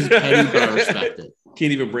 This is petty, but I respect it.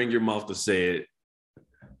 Can't even bring your mouth to say it.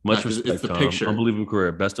 Much respect, it's the Tom. picture. Unbelievable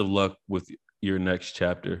career. Best of luck with your next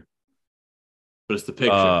chapter. But it's the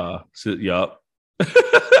picture. Yup.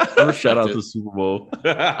 Shout out to Super Bowl.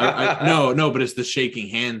 No, but it's the shaking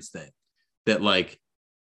hands thing that like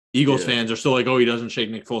Eagles fans are still like, oh, he doesn't shake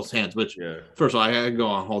Nick Foles' hands. Which, first of all, I gotta go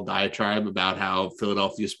on a whole diatribe about how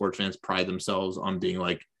Philadelphia sports fans pride themselves on being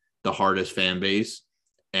like the hardest fan base,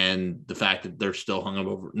 and the fact that they're still hung up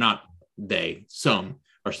over some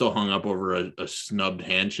are still hung up over a snubbed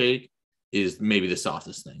handshake is maybe the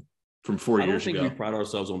softest thing from 4 years ago. I don't think we pride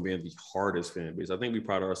ourselves on being the hardest fan base. I think we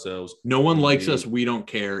pride ourselves. No one likes us. We don't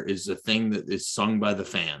care is a thing that is sung by the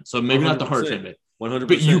fan. So maybe 100%. Not the hardest fan base. 100%.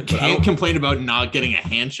 But you can't complain about not getting a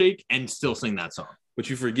handshake and still sing that song. But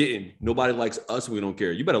you're forgetting nobody likes us. We don't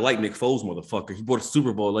care. You better like Nick Foles, motherfucker. He bought a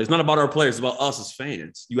Super Bowl. Like, it's not about our players. It's about us as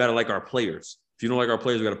fans. You got to like our players. If you don't like our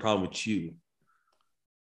players, we got a problem with you.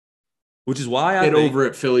 Which is why I get over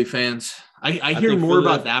it, Philly fans. I hear more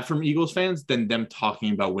about that from Eagles fans than them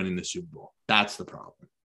talking about winning the Super Bowl. That's the problem.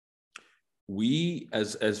 We,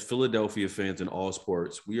 as Philadelphia fans in all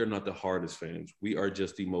sports, we are not the hardest fans. We are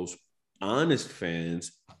just the most honest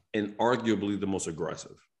fans and arguably the most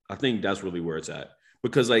aggressive. I think that's really where it's at.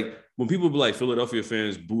 Because like when people be like Philadelphia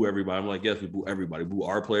fans boo everybody, I'm like, yes, we boo everybody. Boo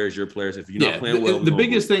our players, your players. If you're not playing well, the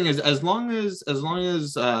biggest thing is as long as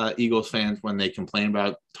Eagles fans, when they complain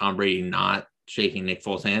about Tom Brady not shaking Nick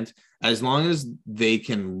Foles' hands. As long as they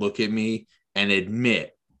can look at me and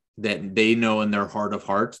admit that they know in their heart of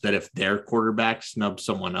hearts that if their quarterback snubs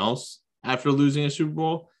someone else after losing a Super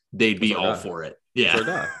Bowl, they'd be all for it.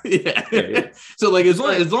 Yeah. Yeah. So like as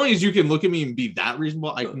long as you can look at me and be that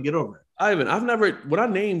reasonable, I can get over it. Ivan, I've never what I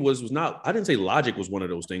named was not. I didn't say logic was one of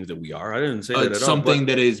those things that we are. I didn't say that at all. Something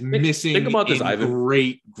that is missing. Think about this, Ivan.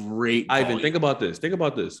 Great. Ivan, volume. think about this. Think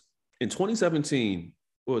about this. In 2017,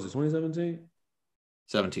 what was it? 2017,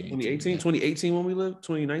 17, 2018, 2018 when we lived.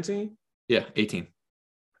 2019. Yeah, 18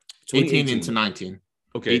 into 19.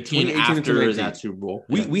 Okay, 18 after that Super Bowl.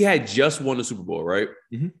 We had just won the Super Bowl, right?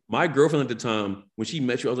 Mm-hmm. My girlfriend at the time, when she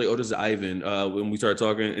met you, I was like, "Oh, this is Ivan." When we started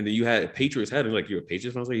talking, and then you had Patriots hat, and like, "You're a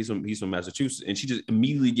Patriots fan?" I was like, "He's from Massachusetts," and she just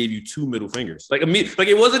immediately gave you 2 middle fingers, like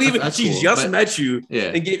it wasn't even. That's she cool, just met you,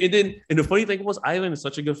 yeah. And the funny thing was, Ivan is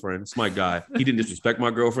such a good friend. It's my guy. He didn't disrespect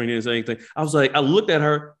my girlfriend. He didn't say anything. I was like, I looked at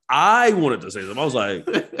her. I wanted to say something. I was like,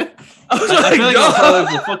 I feel like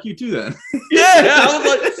well, fuck you too then. Yeah, I was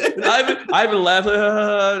like, Ivan laughed,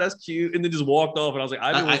 that's cute, and then just walked off. And I was like,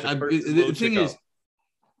 the thing is,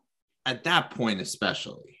 at that point,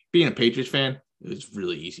 especially being a Patriots fan, it was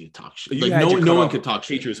really easy to talk shit. Like no one could talk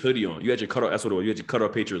Patriots shit. hoodie on. You had your cut off. That's what it was. You had your cut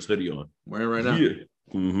off Patriots hoodie on. Wearing right now. Yeah.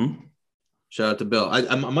 Mm-hmm. Shout out to Bill.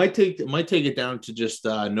 I might take it down to just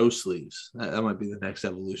no sleeves. That might be the next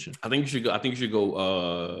evolution. I think you should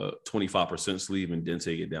go 25% sleeve and then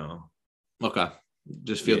take it down. Okay.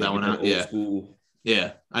 Just feel that one out. Yeah. School.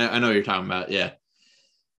 Yeah. I know what you're talking about. Yeah.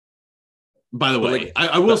 By the way,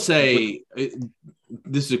 I will say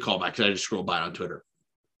this is a callback because I just scrolled by on Twitter.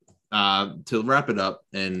 To wrap it up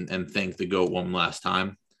and thank the GOAT one last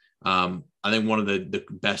time. I think one of the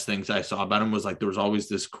best things I saw about him was like there was always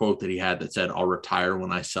this quote that he had that said, "I'll retire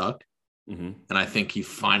when I suck." Mm-hmm. And I think he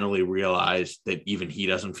finally realized that even he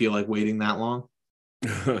doesn't feel like waiting that long.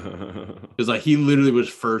 Because like he literally was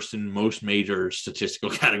first in most major statistical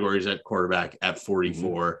categories at quarterback at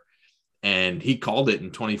 44. Mm-hmm. And he called it in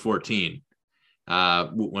 2014.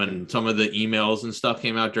 When some of the emails and stuff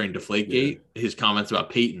came out during Deflategate, his comments about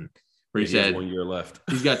Peyton, where he said 1 year left.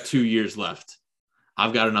 He's got 2 years left.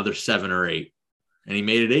 I've got another 7 or 8. And he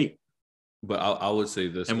made it 8. But I would say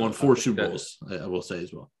this. And won 4 Super Bowls, I will say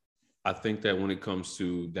as well. I think that when it comes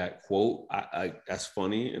to that quote, I that's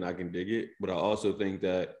funny and I can dig it. But I also think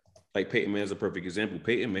that like Peyton Manning's a perfect example.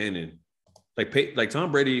 Peyton Manning, like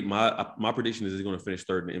Tom Brady, my prediction is he's going to finish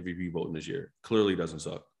third in the MVP voting this year. Clearly doesn't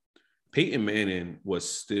suck. Peyton Manning was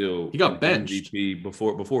still he got benched MVP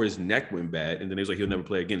before his neck went bad, and then he was like he'll never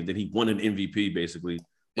play again. And then he won an MVP basically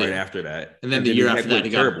right after that. And then the year after that,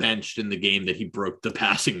 he got benched in the game that he broke the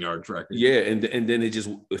passing yards record. Yeah, and then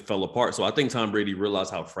it fell apart. So I think Tom Brady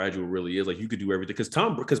realized how fragile it really is. Like you could do everything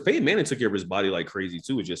because Peyton Manning took care of his body like crazy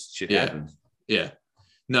too. It just shit happens. Yeah.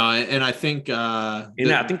 No, and I think I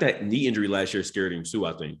think that knee injury last year scared him too.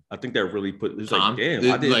 I think that really put it was Tom, like damn,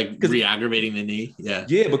 I did like re-aggravating the knee. Yeah,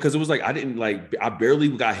 because it was like I barely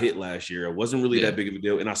got hit last year. It wasn't really that big of a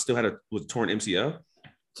deal, and I still had was torn MCL.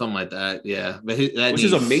 Something like that, yeah. But which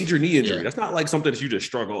is a major knee injury. Yeah. That's not like something that you just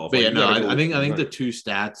struggle off. But like, I think the two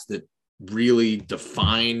stats that really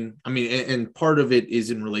define. I mean, and part of it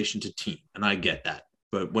is in relation to team, and I get that.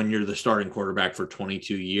 But when you're the starting quarterback for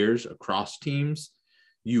 22 years across teams,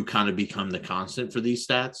 you kind of become the constant for these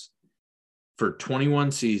stats. For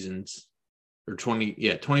 21 seasons, or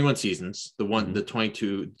 21 seasons. The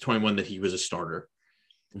 21 that he was a starter.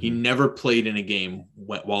 Mm-hmm. He never played in a game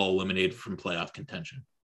while eliminated from playoff contention.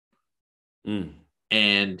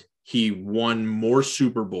 And he won more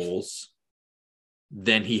Super Bowls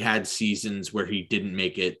than he had seasons where he didn't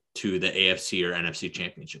make it to the AFC or NFC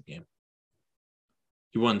championship game.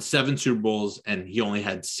 He won 7 Super Bowls and he only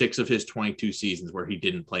had 6 of his 22 seasons where he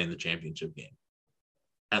didn't play in the championship game.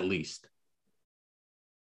 At least.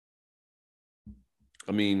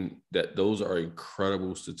 I mean, those are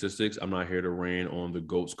incredible statistics. I'm not here to rain on the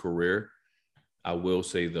GOAT's career. I will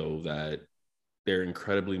say, though, that they're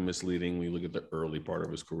incredibly misleading when you look at the early part of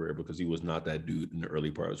his career because he was not that dude in the early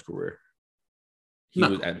part of his career. He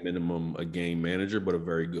was, at minimum, a game manager, but a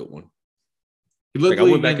very good one. I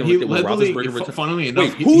went back and looked at when Roethlisberger. Funnily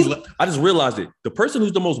enough, I just realized it. The person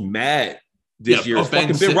who's the most mad this year is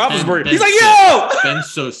fucking Ben Roethlisberger. He's like, yo! Ben's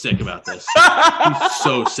so sick about this. He's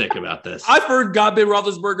so sick about this. I forgot Ben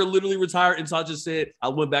Roethlisberger literally retired, and so I just said, I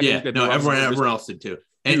went back and looked at everyone else did too.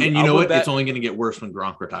 And you know what? It's only going to get worse when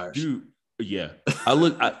Gronk retires. Dude, Yeah,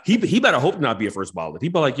 he better hope not be a first baller. He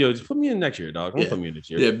be like, yo, just put me in next year, dog. Don't put me in this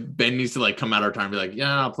year. Yeah, Ben needs to like come out our time and be like,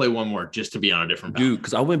 yeah, I'll play one more just to be on a different ballot. Dude,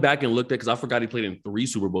 because I went back and looked at because I forgot he played in 3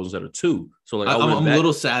 Super Bowls instead of 2. So like I'm a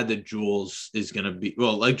little sad that Jules is gonna be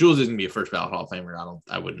Jules isn't gonna be a first ballot Hall of Famer.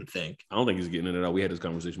 I wouldn't think. I don't think he's getting in it. We had this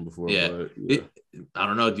conversation before. Yeah, but, yeah. I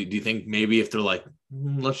don't know. Do you think maybe if they're like,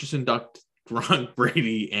 let's just induct Gronk,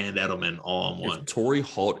 Brady, and Edelman all in one? If Torrey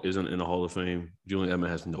Holt isn't in the Hall of Fame, Julian Edelman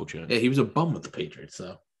has no chance. Yeah, he was a bum with the Patriots,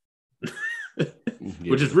 though. Yeah.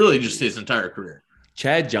 Which is really just his entire career.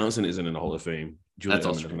 Chad Johnson isn't in the Hall of Fame. Julian That's Edelman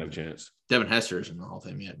also doesn't have a chance. Devin Hester isn't in the Hall of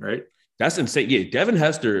Fame yet, right? That's insane. Yeah, Devin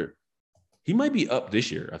Hester, he might be up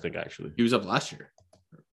this year, I think, actually. He was up last year.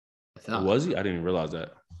 I thought. Was he? I didn't even realize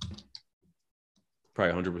that.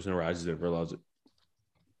 Probably 100% right. I just didn't realize it.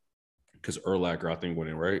 Because Urlacher, I think, went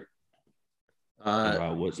in, right?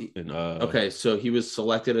 Okay, so he was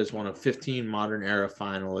selected as one of 15 modern era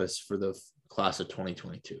finalists for the class of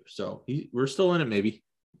 2022. So we're still in it, maybe.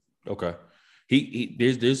 Okay.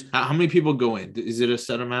 There's how many people go in? Is it a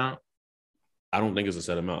set amount? I don't think it's a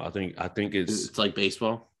set amount. I think it's like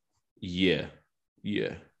baseball. Yeah.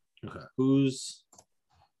 Okay.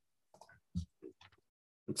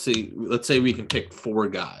 Let's say we can pick 4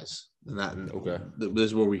 guys. Okay. This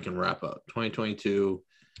is where we can wrap up. 2022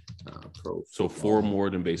 pro. So 4 more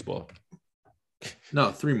than baseball.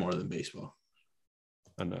 No, 3 more than baseball.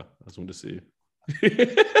 I know. I just wanted to see.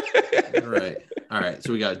 All right.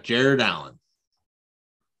 So we got Jared Allen.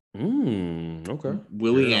 Okay.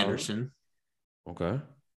 Willie Jared Anderson. Allen. Okay.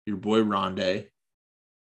 Your boy Rondé.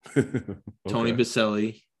 Okay. Tony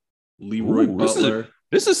Baselli. Leroy Butler.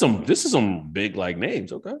 This is some big like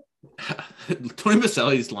names. Okay. Tony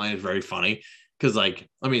Baselli's line is very funny because, like,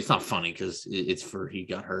 I mean, it's not funny because it's for he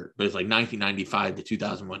got hurt, but it's like 1995 to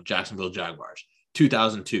 2001 Jacksonville Jaguars,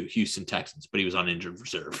 2002 Houston Texans, but he was on injured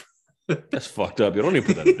reserve. That's fucked up. You don't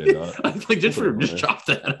even put that in there, dog. Like just chop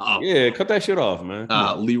that off. Yeah, cut that shit off, man.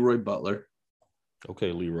 Leroy Butler.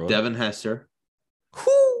 Okay, Leroy. Devin Hester.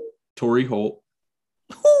 Who? Torrey Holt.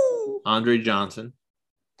 Who? Andre Johnson.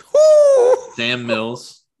 Who? Sam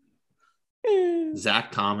Mills.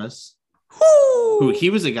 Zach Thomas. Who? Who he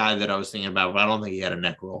was a guy that I was thinking about, but I don't think he had a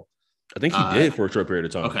neck roll. I think he did for a short period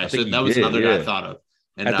of time. Okay, so that was another guy I thought of.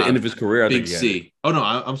 And at the end of his career, I Big think he had C. it. Oh no,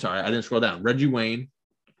 I'm sorry, I didn't scroll down. Reggie Wayne.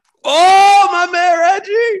 Oh, my man,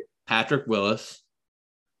 Reggie. Patrick Willis.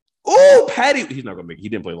 Oh, Patty. He's not gonna make it. He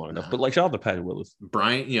didn't play long enough. But like, shout out to Patty Willis.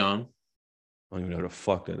 Bryant Young. I don't even know who the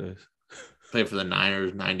fuck that is. Played for the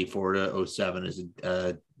Niners 94 to 07 as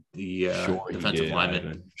the defensive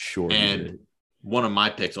lineman. Sure. And one of my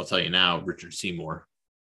picks, I'll tell you now, Richard Seymour.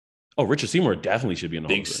 Oh, Richard Seymour definitely should be in the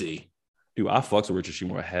Big Hall of Fame. C. Dude, I fucks with Richard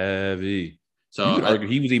Seymour heavy. So you could argue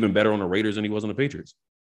he was even better on the Raiders than he was on the Patriots.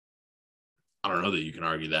 I don't know that you can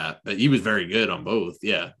argue that, but he was very good on both.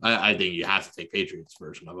 Yeah, I think you have to take Patriots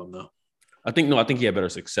version of him, though. I think he had better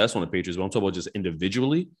success on the Patriots, but I'm talking about just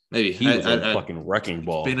individually. Maybe he was a fucking wrecking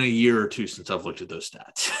ball. It's been a year or two since I've looked at those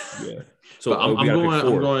stats. Yeah. So I'm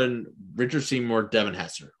going Richard Seymour, Devin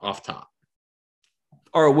Hester off top.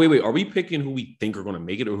 All right, wait. Are we picking who we think are going to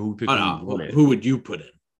make it, or who we picking? Who would you put in?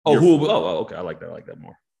 Okay. I like that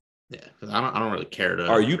more. Yeah, because I don't really care to.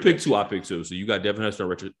 All right, you pick 2, I pick 2. So you got Devin Hester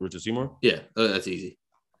and Richard Seymour? Yeah, that's easy.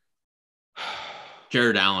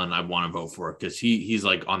 Jared Allen, I want to vote for because he's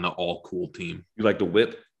like on the all cool team. You like the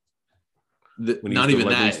whip? Not even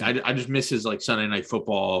that. I just miss his like Sunday Night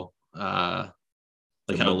Football. Like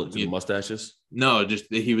the mustaches. No, just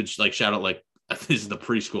he would like shout out like this is the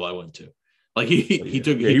preschool I went to. Like he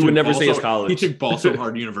would never say his college. He took Ball So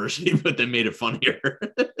Hard University, but they made it funnier.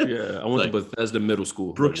 Yeah, I went to Bethesda Middle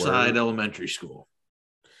School, Brookside Elementary School.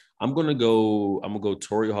 I'm gonna go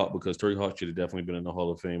Torrey Holt because Torrey Holt should have definitely been in the Hall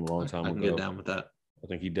of Fame a long time ago. I can get down with that. I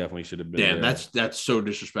think he definitely should have been. Damn, that's so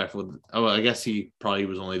disrespectful. Oh, I guess he probably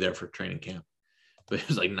was only there for training camp. But it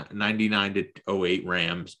was like 99 to 08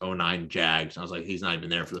 Rams, 09 Jags. I was like, he's not even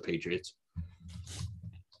there for the Patriots.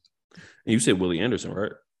 And you said Willie Anderson,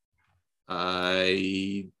 right?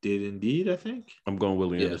 I did indeed, I think. I'm going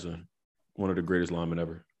Willie Anderson. One of the greatest linemen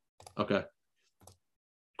ever. Okay.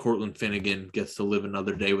 Cortland Finnegan gets to live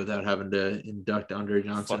another day without having to induct Andre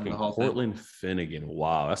Johnson in the Hall of Fame. Cortland Finnegan.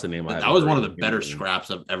 Wow, that's a name I That was one of the better scraps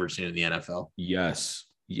I've ever seen in the NFL. Yes.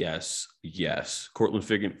 Cortland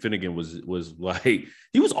Finnegan was like,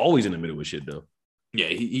 he was always in the middle of shit, though. Yeah,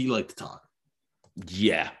 he liked to talk.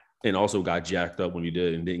 Yeah. And also got jacked up when he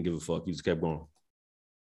did and didn't give a fuck. He just kept going.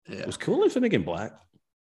 Yeah. Was Cortland Finnegan black?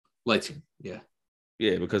 Light skin, yeah.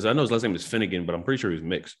 Yeah, because I know his last name is Finnegan, but I'm pretty sure he was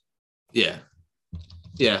mixed. Yeah.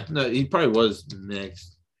 Yeah, no, he probably was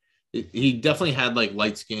mixed. He definitely had like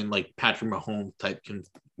light skin, like Patrick Mahomes type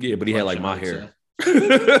Yeah, but he had like my complexion, I hair.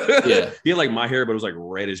 would say. Yeah. He had like my hair, but it was like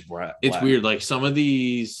reddish black. It's weird. Like some of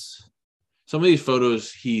these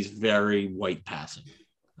photos, he's very white passing.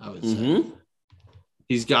 I would say Mhm.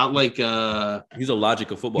 he's got like He's a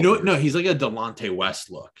logic of football. no, he's like a Delonte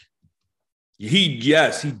West look. He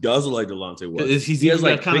does look like Delonte West. He's He has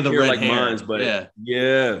even like got kind of the thick hair red like hair. mine, but yeah,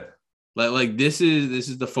 yeah. like this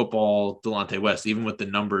is the football Delonte West, even with the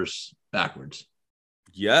numbers backwards.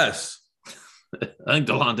 Yes. I think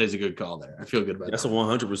Delonte's a good call there. I feel good about That's that. a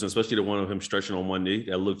 100%, especially the one of him stretching on one knee.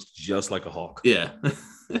 That looks just like a hawk. Yeah.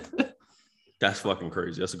 That's fucking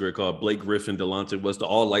crazy. That's a great call. Blake Griffin, Delonte West, the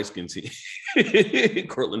all light skin team.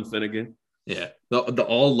 Cortland Finnegan, Yeah. The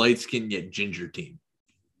all light skin yet ginger team.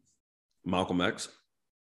 Malcolm X.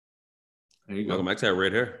 There you go. Malcolm X had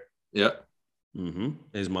red hair. Yep. Mm-hmm.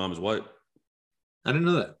 His mom is white. I didn't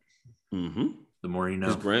know that. Mm-hmm. The more you His know.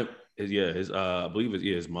 I believe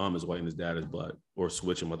his mom is white and his dad is black, or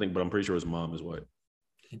switch him, I think, but I'm pretty sure his mom is white.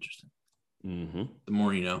 Interesting. Mm-hmm. The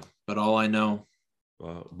more you know. But all I know,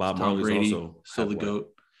 Bob Tom Marley's Brady, also still the half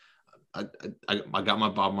white. GOAT. I got my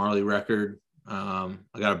Bob Marley record. I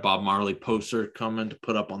got a Bob Marley poster coming to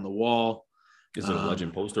put up on the wall. Is it a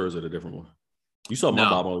legend poster or is it a different one? You saw my No.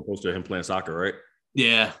 Bob Marley poster of him playing soccer, right?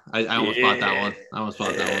 Yeah, I almost bought that one.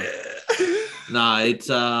 Nah, it's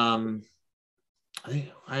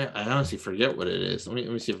I honestly forget what it is. Let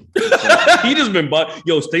me see. He just been buying.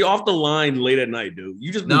 Yo, stay off the line late at night, dude.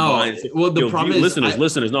 You just been No, buying. well, the problem is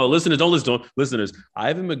listeners, don't listen to him. Listeners,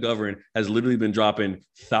 Ivan McGovern has literally been dropping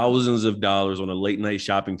thousands of dollars on a late night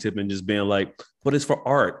shopping tip and just being like, but it's for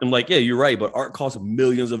art. I'm like, yeah, you're right, but art costs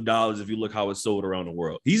millions of dollars if you look how it's sold around the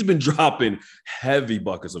world. He's been dropping heavy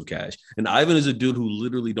buckets of cash, and Ivan is a dude who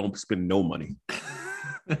literally don't spend no money.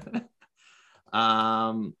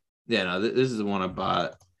 Yeah, no, this is the one I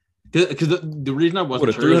bought because the reason I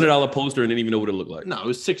wasn't What, a $300 poster and didn't even know what it looked like. No, it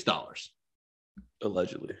was $6.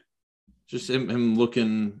 Allegedly. Just him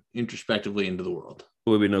looking introspectively into the world.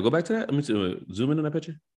 Wait, no, go back to that. Let me zoom in on that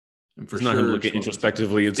picture. And for It's not him looking smoking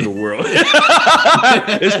introspectively into the world.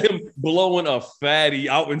 It's him blowing a fatty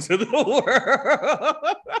out into the world.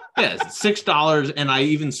 Yeah, it's $6, and I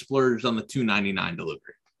even splurged on the $2.99 delivery.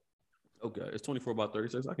 Okay, it's 24 by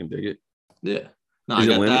 36. I can dig it. Yeah, no, Is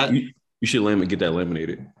I it got that. You should get that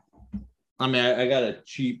laminated. I mean, I got a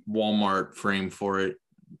cheap Walmart frame for it.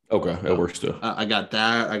 Okay, that works too. I got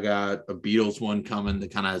that. I got a Beatles one coming that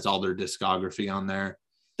kind of has all their discography on there.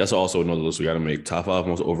 That's also another list we got to make. Top 5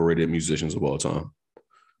 most overrated musicians of all time.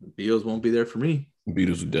 Beatles won't be there for me.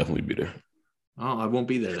 Beatles would definitely be there. Oh, I won't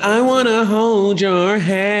be there. I want to hold your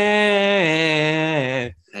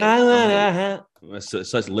hand. That's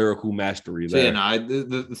such lyrical mastery So, there. yeah, no,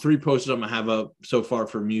 the 3 posters I'm gonna have up so far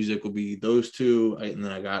for music will be those 2, and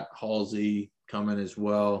then I got Halsey coming as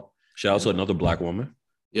well. Shout out to another black woman.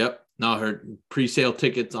 Yep. No, her pre-sale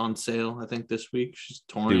tickets on sale. I think this week she's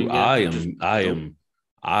touring. Dude,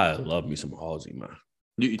 I love me some Halsey, man.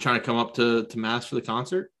 You trying to come up to Mass for the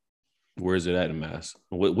concert? Where is it at in Mass?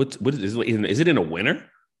 What is it in a winter?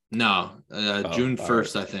 No, June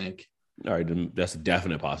 1st, right. I think. All right, then that's a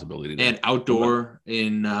definite possibility. Then. And outdoor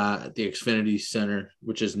in the Xfinity Center,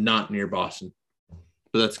 which is not near Boston.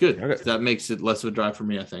 But that's good. Okay. That makes it less of a drive for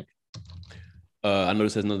me, I think. I know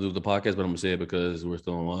this has nothing to do with the podcast, but I'm gonna say it because we're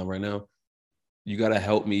still online right now. You gotta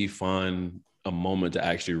help me find a moment to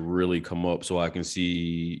actually really come up so I can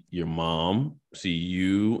see your mom, see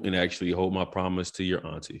you, and actually hold my promise to your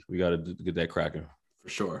auntie. We gotta get that cracking. For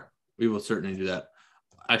sure. We will certainly do that.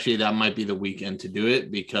 Actually, that might be the weekend to do it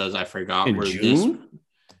because I forgot In where June? this.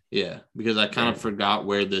 Yeah, because I kind of forgot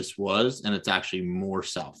where this was, and it's actually more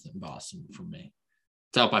south than Boston for me.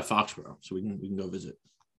 It's out by Foxborough, so we can go visit.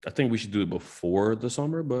 I think we should do it before the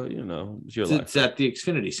summer, but it's your life. It's at the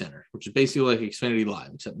Xfinity Center, which is basically like Xfinity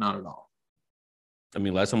Live, except not at all. I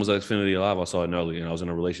mean, last time I was at Xfinity Live, I saw Nelly, and I was in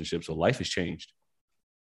a relationship, so life has changed.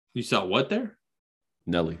 You saw what there?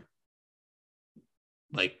 Nelly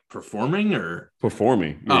Like performing or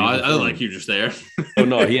performing. oh, Yeah, I performing. like you just there. Oh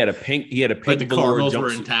no, he had a pink Like the velour Cardinals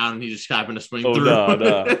were in jumpsuit. town and he just happened to swing Oh, through.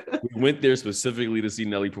 nah. We went there specifically to see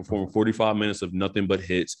Nelly perform 45 minutes of nothing but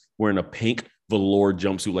hits, wearing a pink velour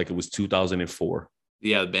jumpsuit like it was 2004.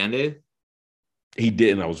 Yeah, the Band-Aid. He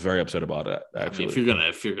didn't. I was very upset about that. I mean, Actually, if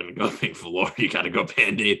you're gonna go pink velour, you got to go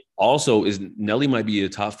Band-Aid. also, is Nelly might be a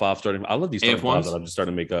top 5 starting. I love these starting AF1s? fives that I'm just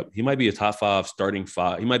starting to make up. He might be a top 5 starting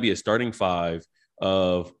 5. He might be a starting 5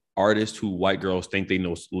 of artists who white girls think they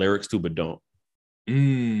know lyrics to but don't.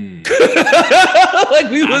 Mm. Like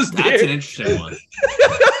we was there. That's an interesting one.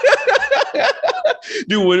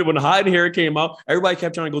 Dude, when Hide and Hair came out, everybody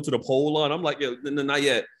kept trying to go to the pole line. I'm like, yo, not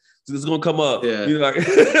yet. It's gonna come up. Yeah. You know, like,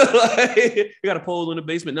 you got a pole in the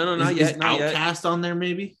basement. No, not yet. Is Not yet. Outkast on there,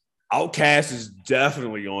 maybe? Outkast is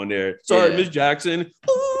definitely on there. Sorry, Yeah. Miss Jackson.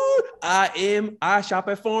 Ooh, I shop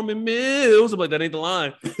at Foreman Mills. I'm like, that ain't the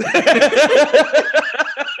line.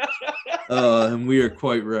 And we are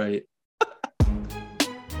quite right.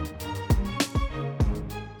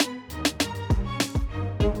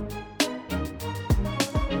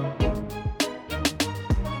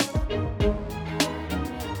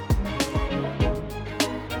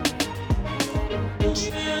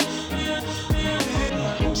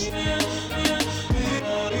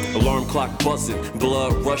 Alarm clock buzzing,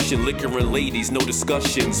 blood rushing, liquoring ladies, no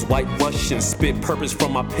discussions. White Russian, spit purpose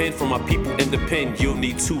from my pen, from my people in the pen. You'll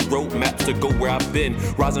need 2 road maps to go where I've been.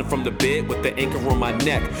 Rising from the bed with the anchor on my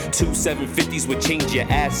neck. 2 750s would change your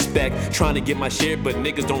aspect. Trying to get my share, but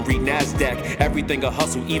niggas don't read NASDAQ. Everything a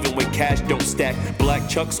hustle, even when cash don't stack. Black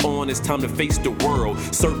Chucks on, it's time to face the world.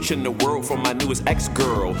 Searching the world for my newest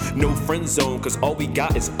ex-girl. No friend zone, cause all we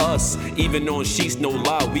got is us. Even on sheets, no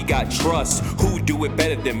lie, we got trust. Who do it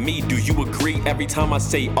better than me? Do you agree? Every time I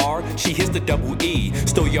say R, she hits the double E.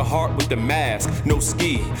 Stole your heart with the mask, no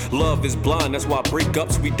ski. Love is blind, that's why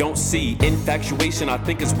breakups we don't see. Infatuation, I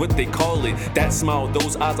think is what they call it. That smile,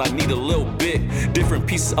 those eyes, I need a little bit. Different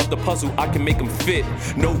pieces of the puzzle, I can make them fit.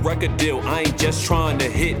 No record deal, I ain't just trying to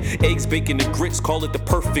hit. Eggs, bacon, and grits, call it the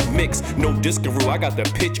perfect mix. No discaroo, I got the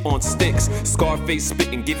pitch on sticks. Scarface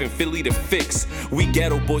spitting, giving Philly the fix. We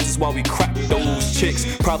ghetto boys is why we crack those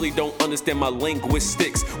chicks. Probably don't understand my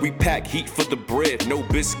linguistics. We pack heat for the bread, no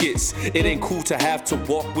biscuits. It ain't cool to have to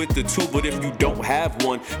walk with the 2, but if you don't have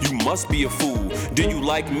one, you must be a fool. Do you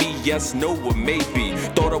like me? Yes, no, or maybe.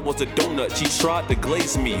 Thought I was a donut, she tried to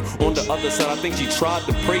glaze me. On the other side, I think she tried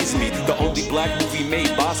to praise me. The only black movie made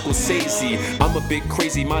by Scorsese. I'm a bit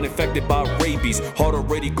crazy, mind infected by rabies. Heart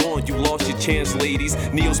already gone, you lost your chance, ladies.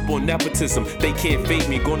 Neosport nepotism, they can't fade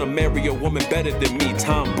me. Gonna marry a woman better than me,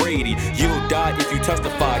 Tom Brady. You'll die if you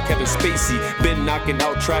testify, Kevin Spacey. Been knocking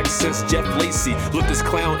out tracks since Jeff Lacey. Look this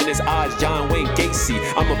clown in his eyes, John Wayne Gacy.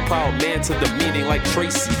 I'm a proud man to the meaning like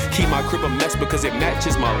Tracy. Keep my crib a mess because it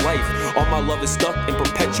matches my life. All my love is stuck in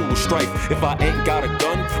perpetual strife. If I ain't got a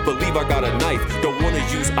gun, believe I got a knife. Don't wanna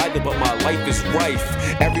use either, but my life is rife.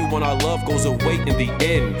 Everyone I love goes away in the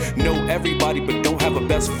end. Know everybody, but don't have a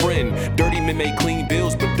best friend. Dirty men make clean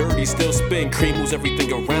bills, but dirty still spin. Cream moves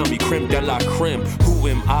everything around me, creme de la creme. Who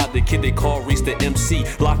am I? The kid they call Reese the MC.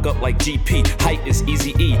 Lock up like GP, height is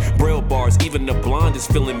easy E. Braille bars, even the blonde is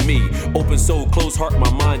feeling me. Open soul, closed heart,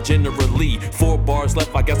 my mind generally. 4 bars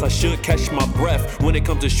left, I guess I should catch my breath. When it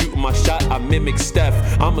comes to shooting my shot, I mimic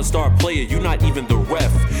Steph. I'm a star player, you not even the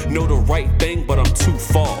ref. Know the right thing, but I'm too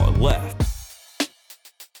far.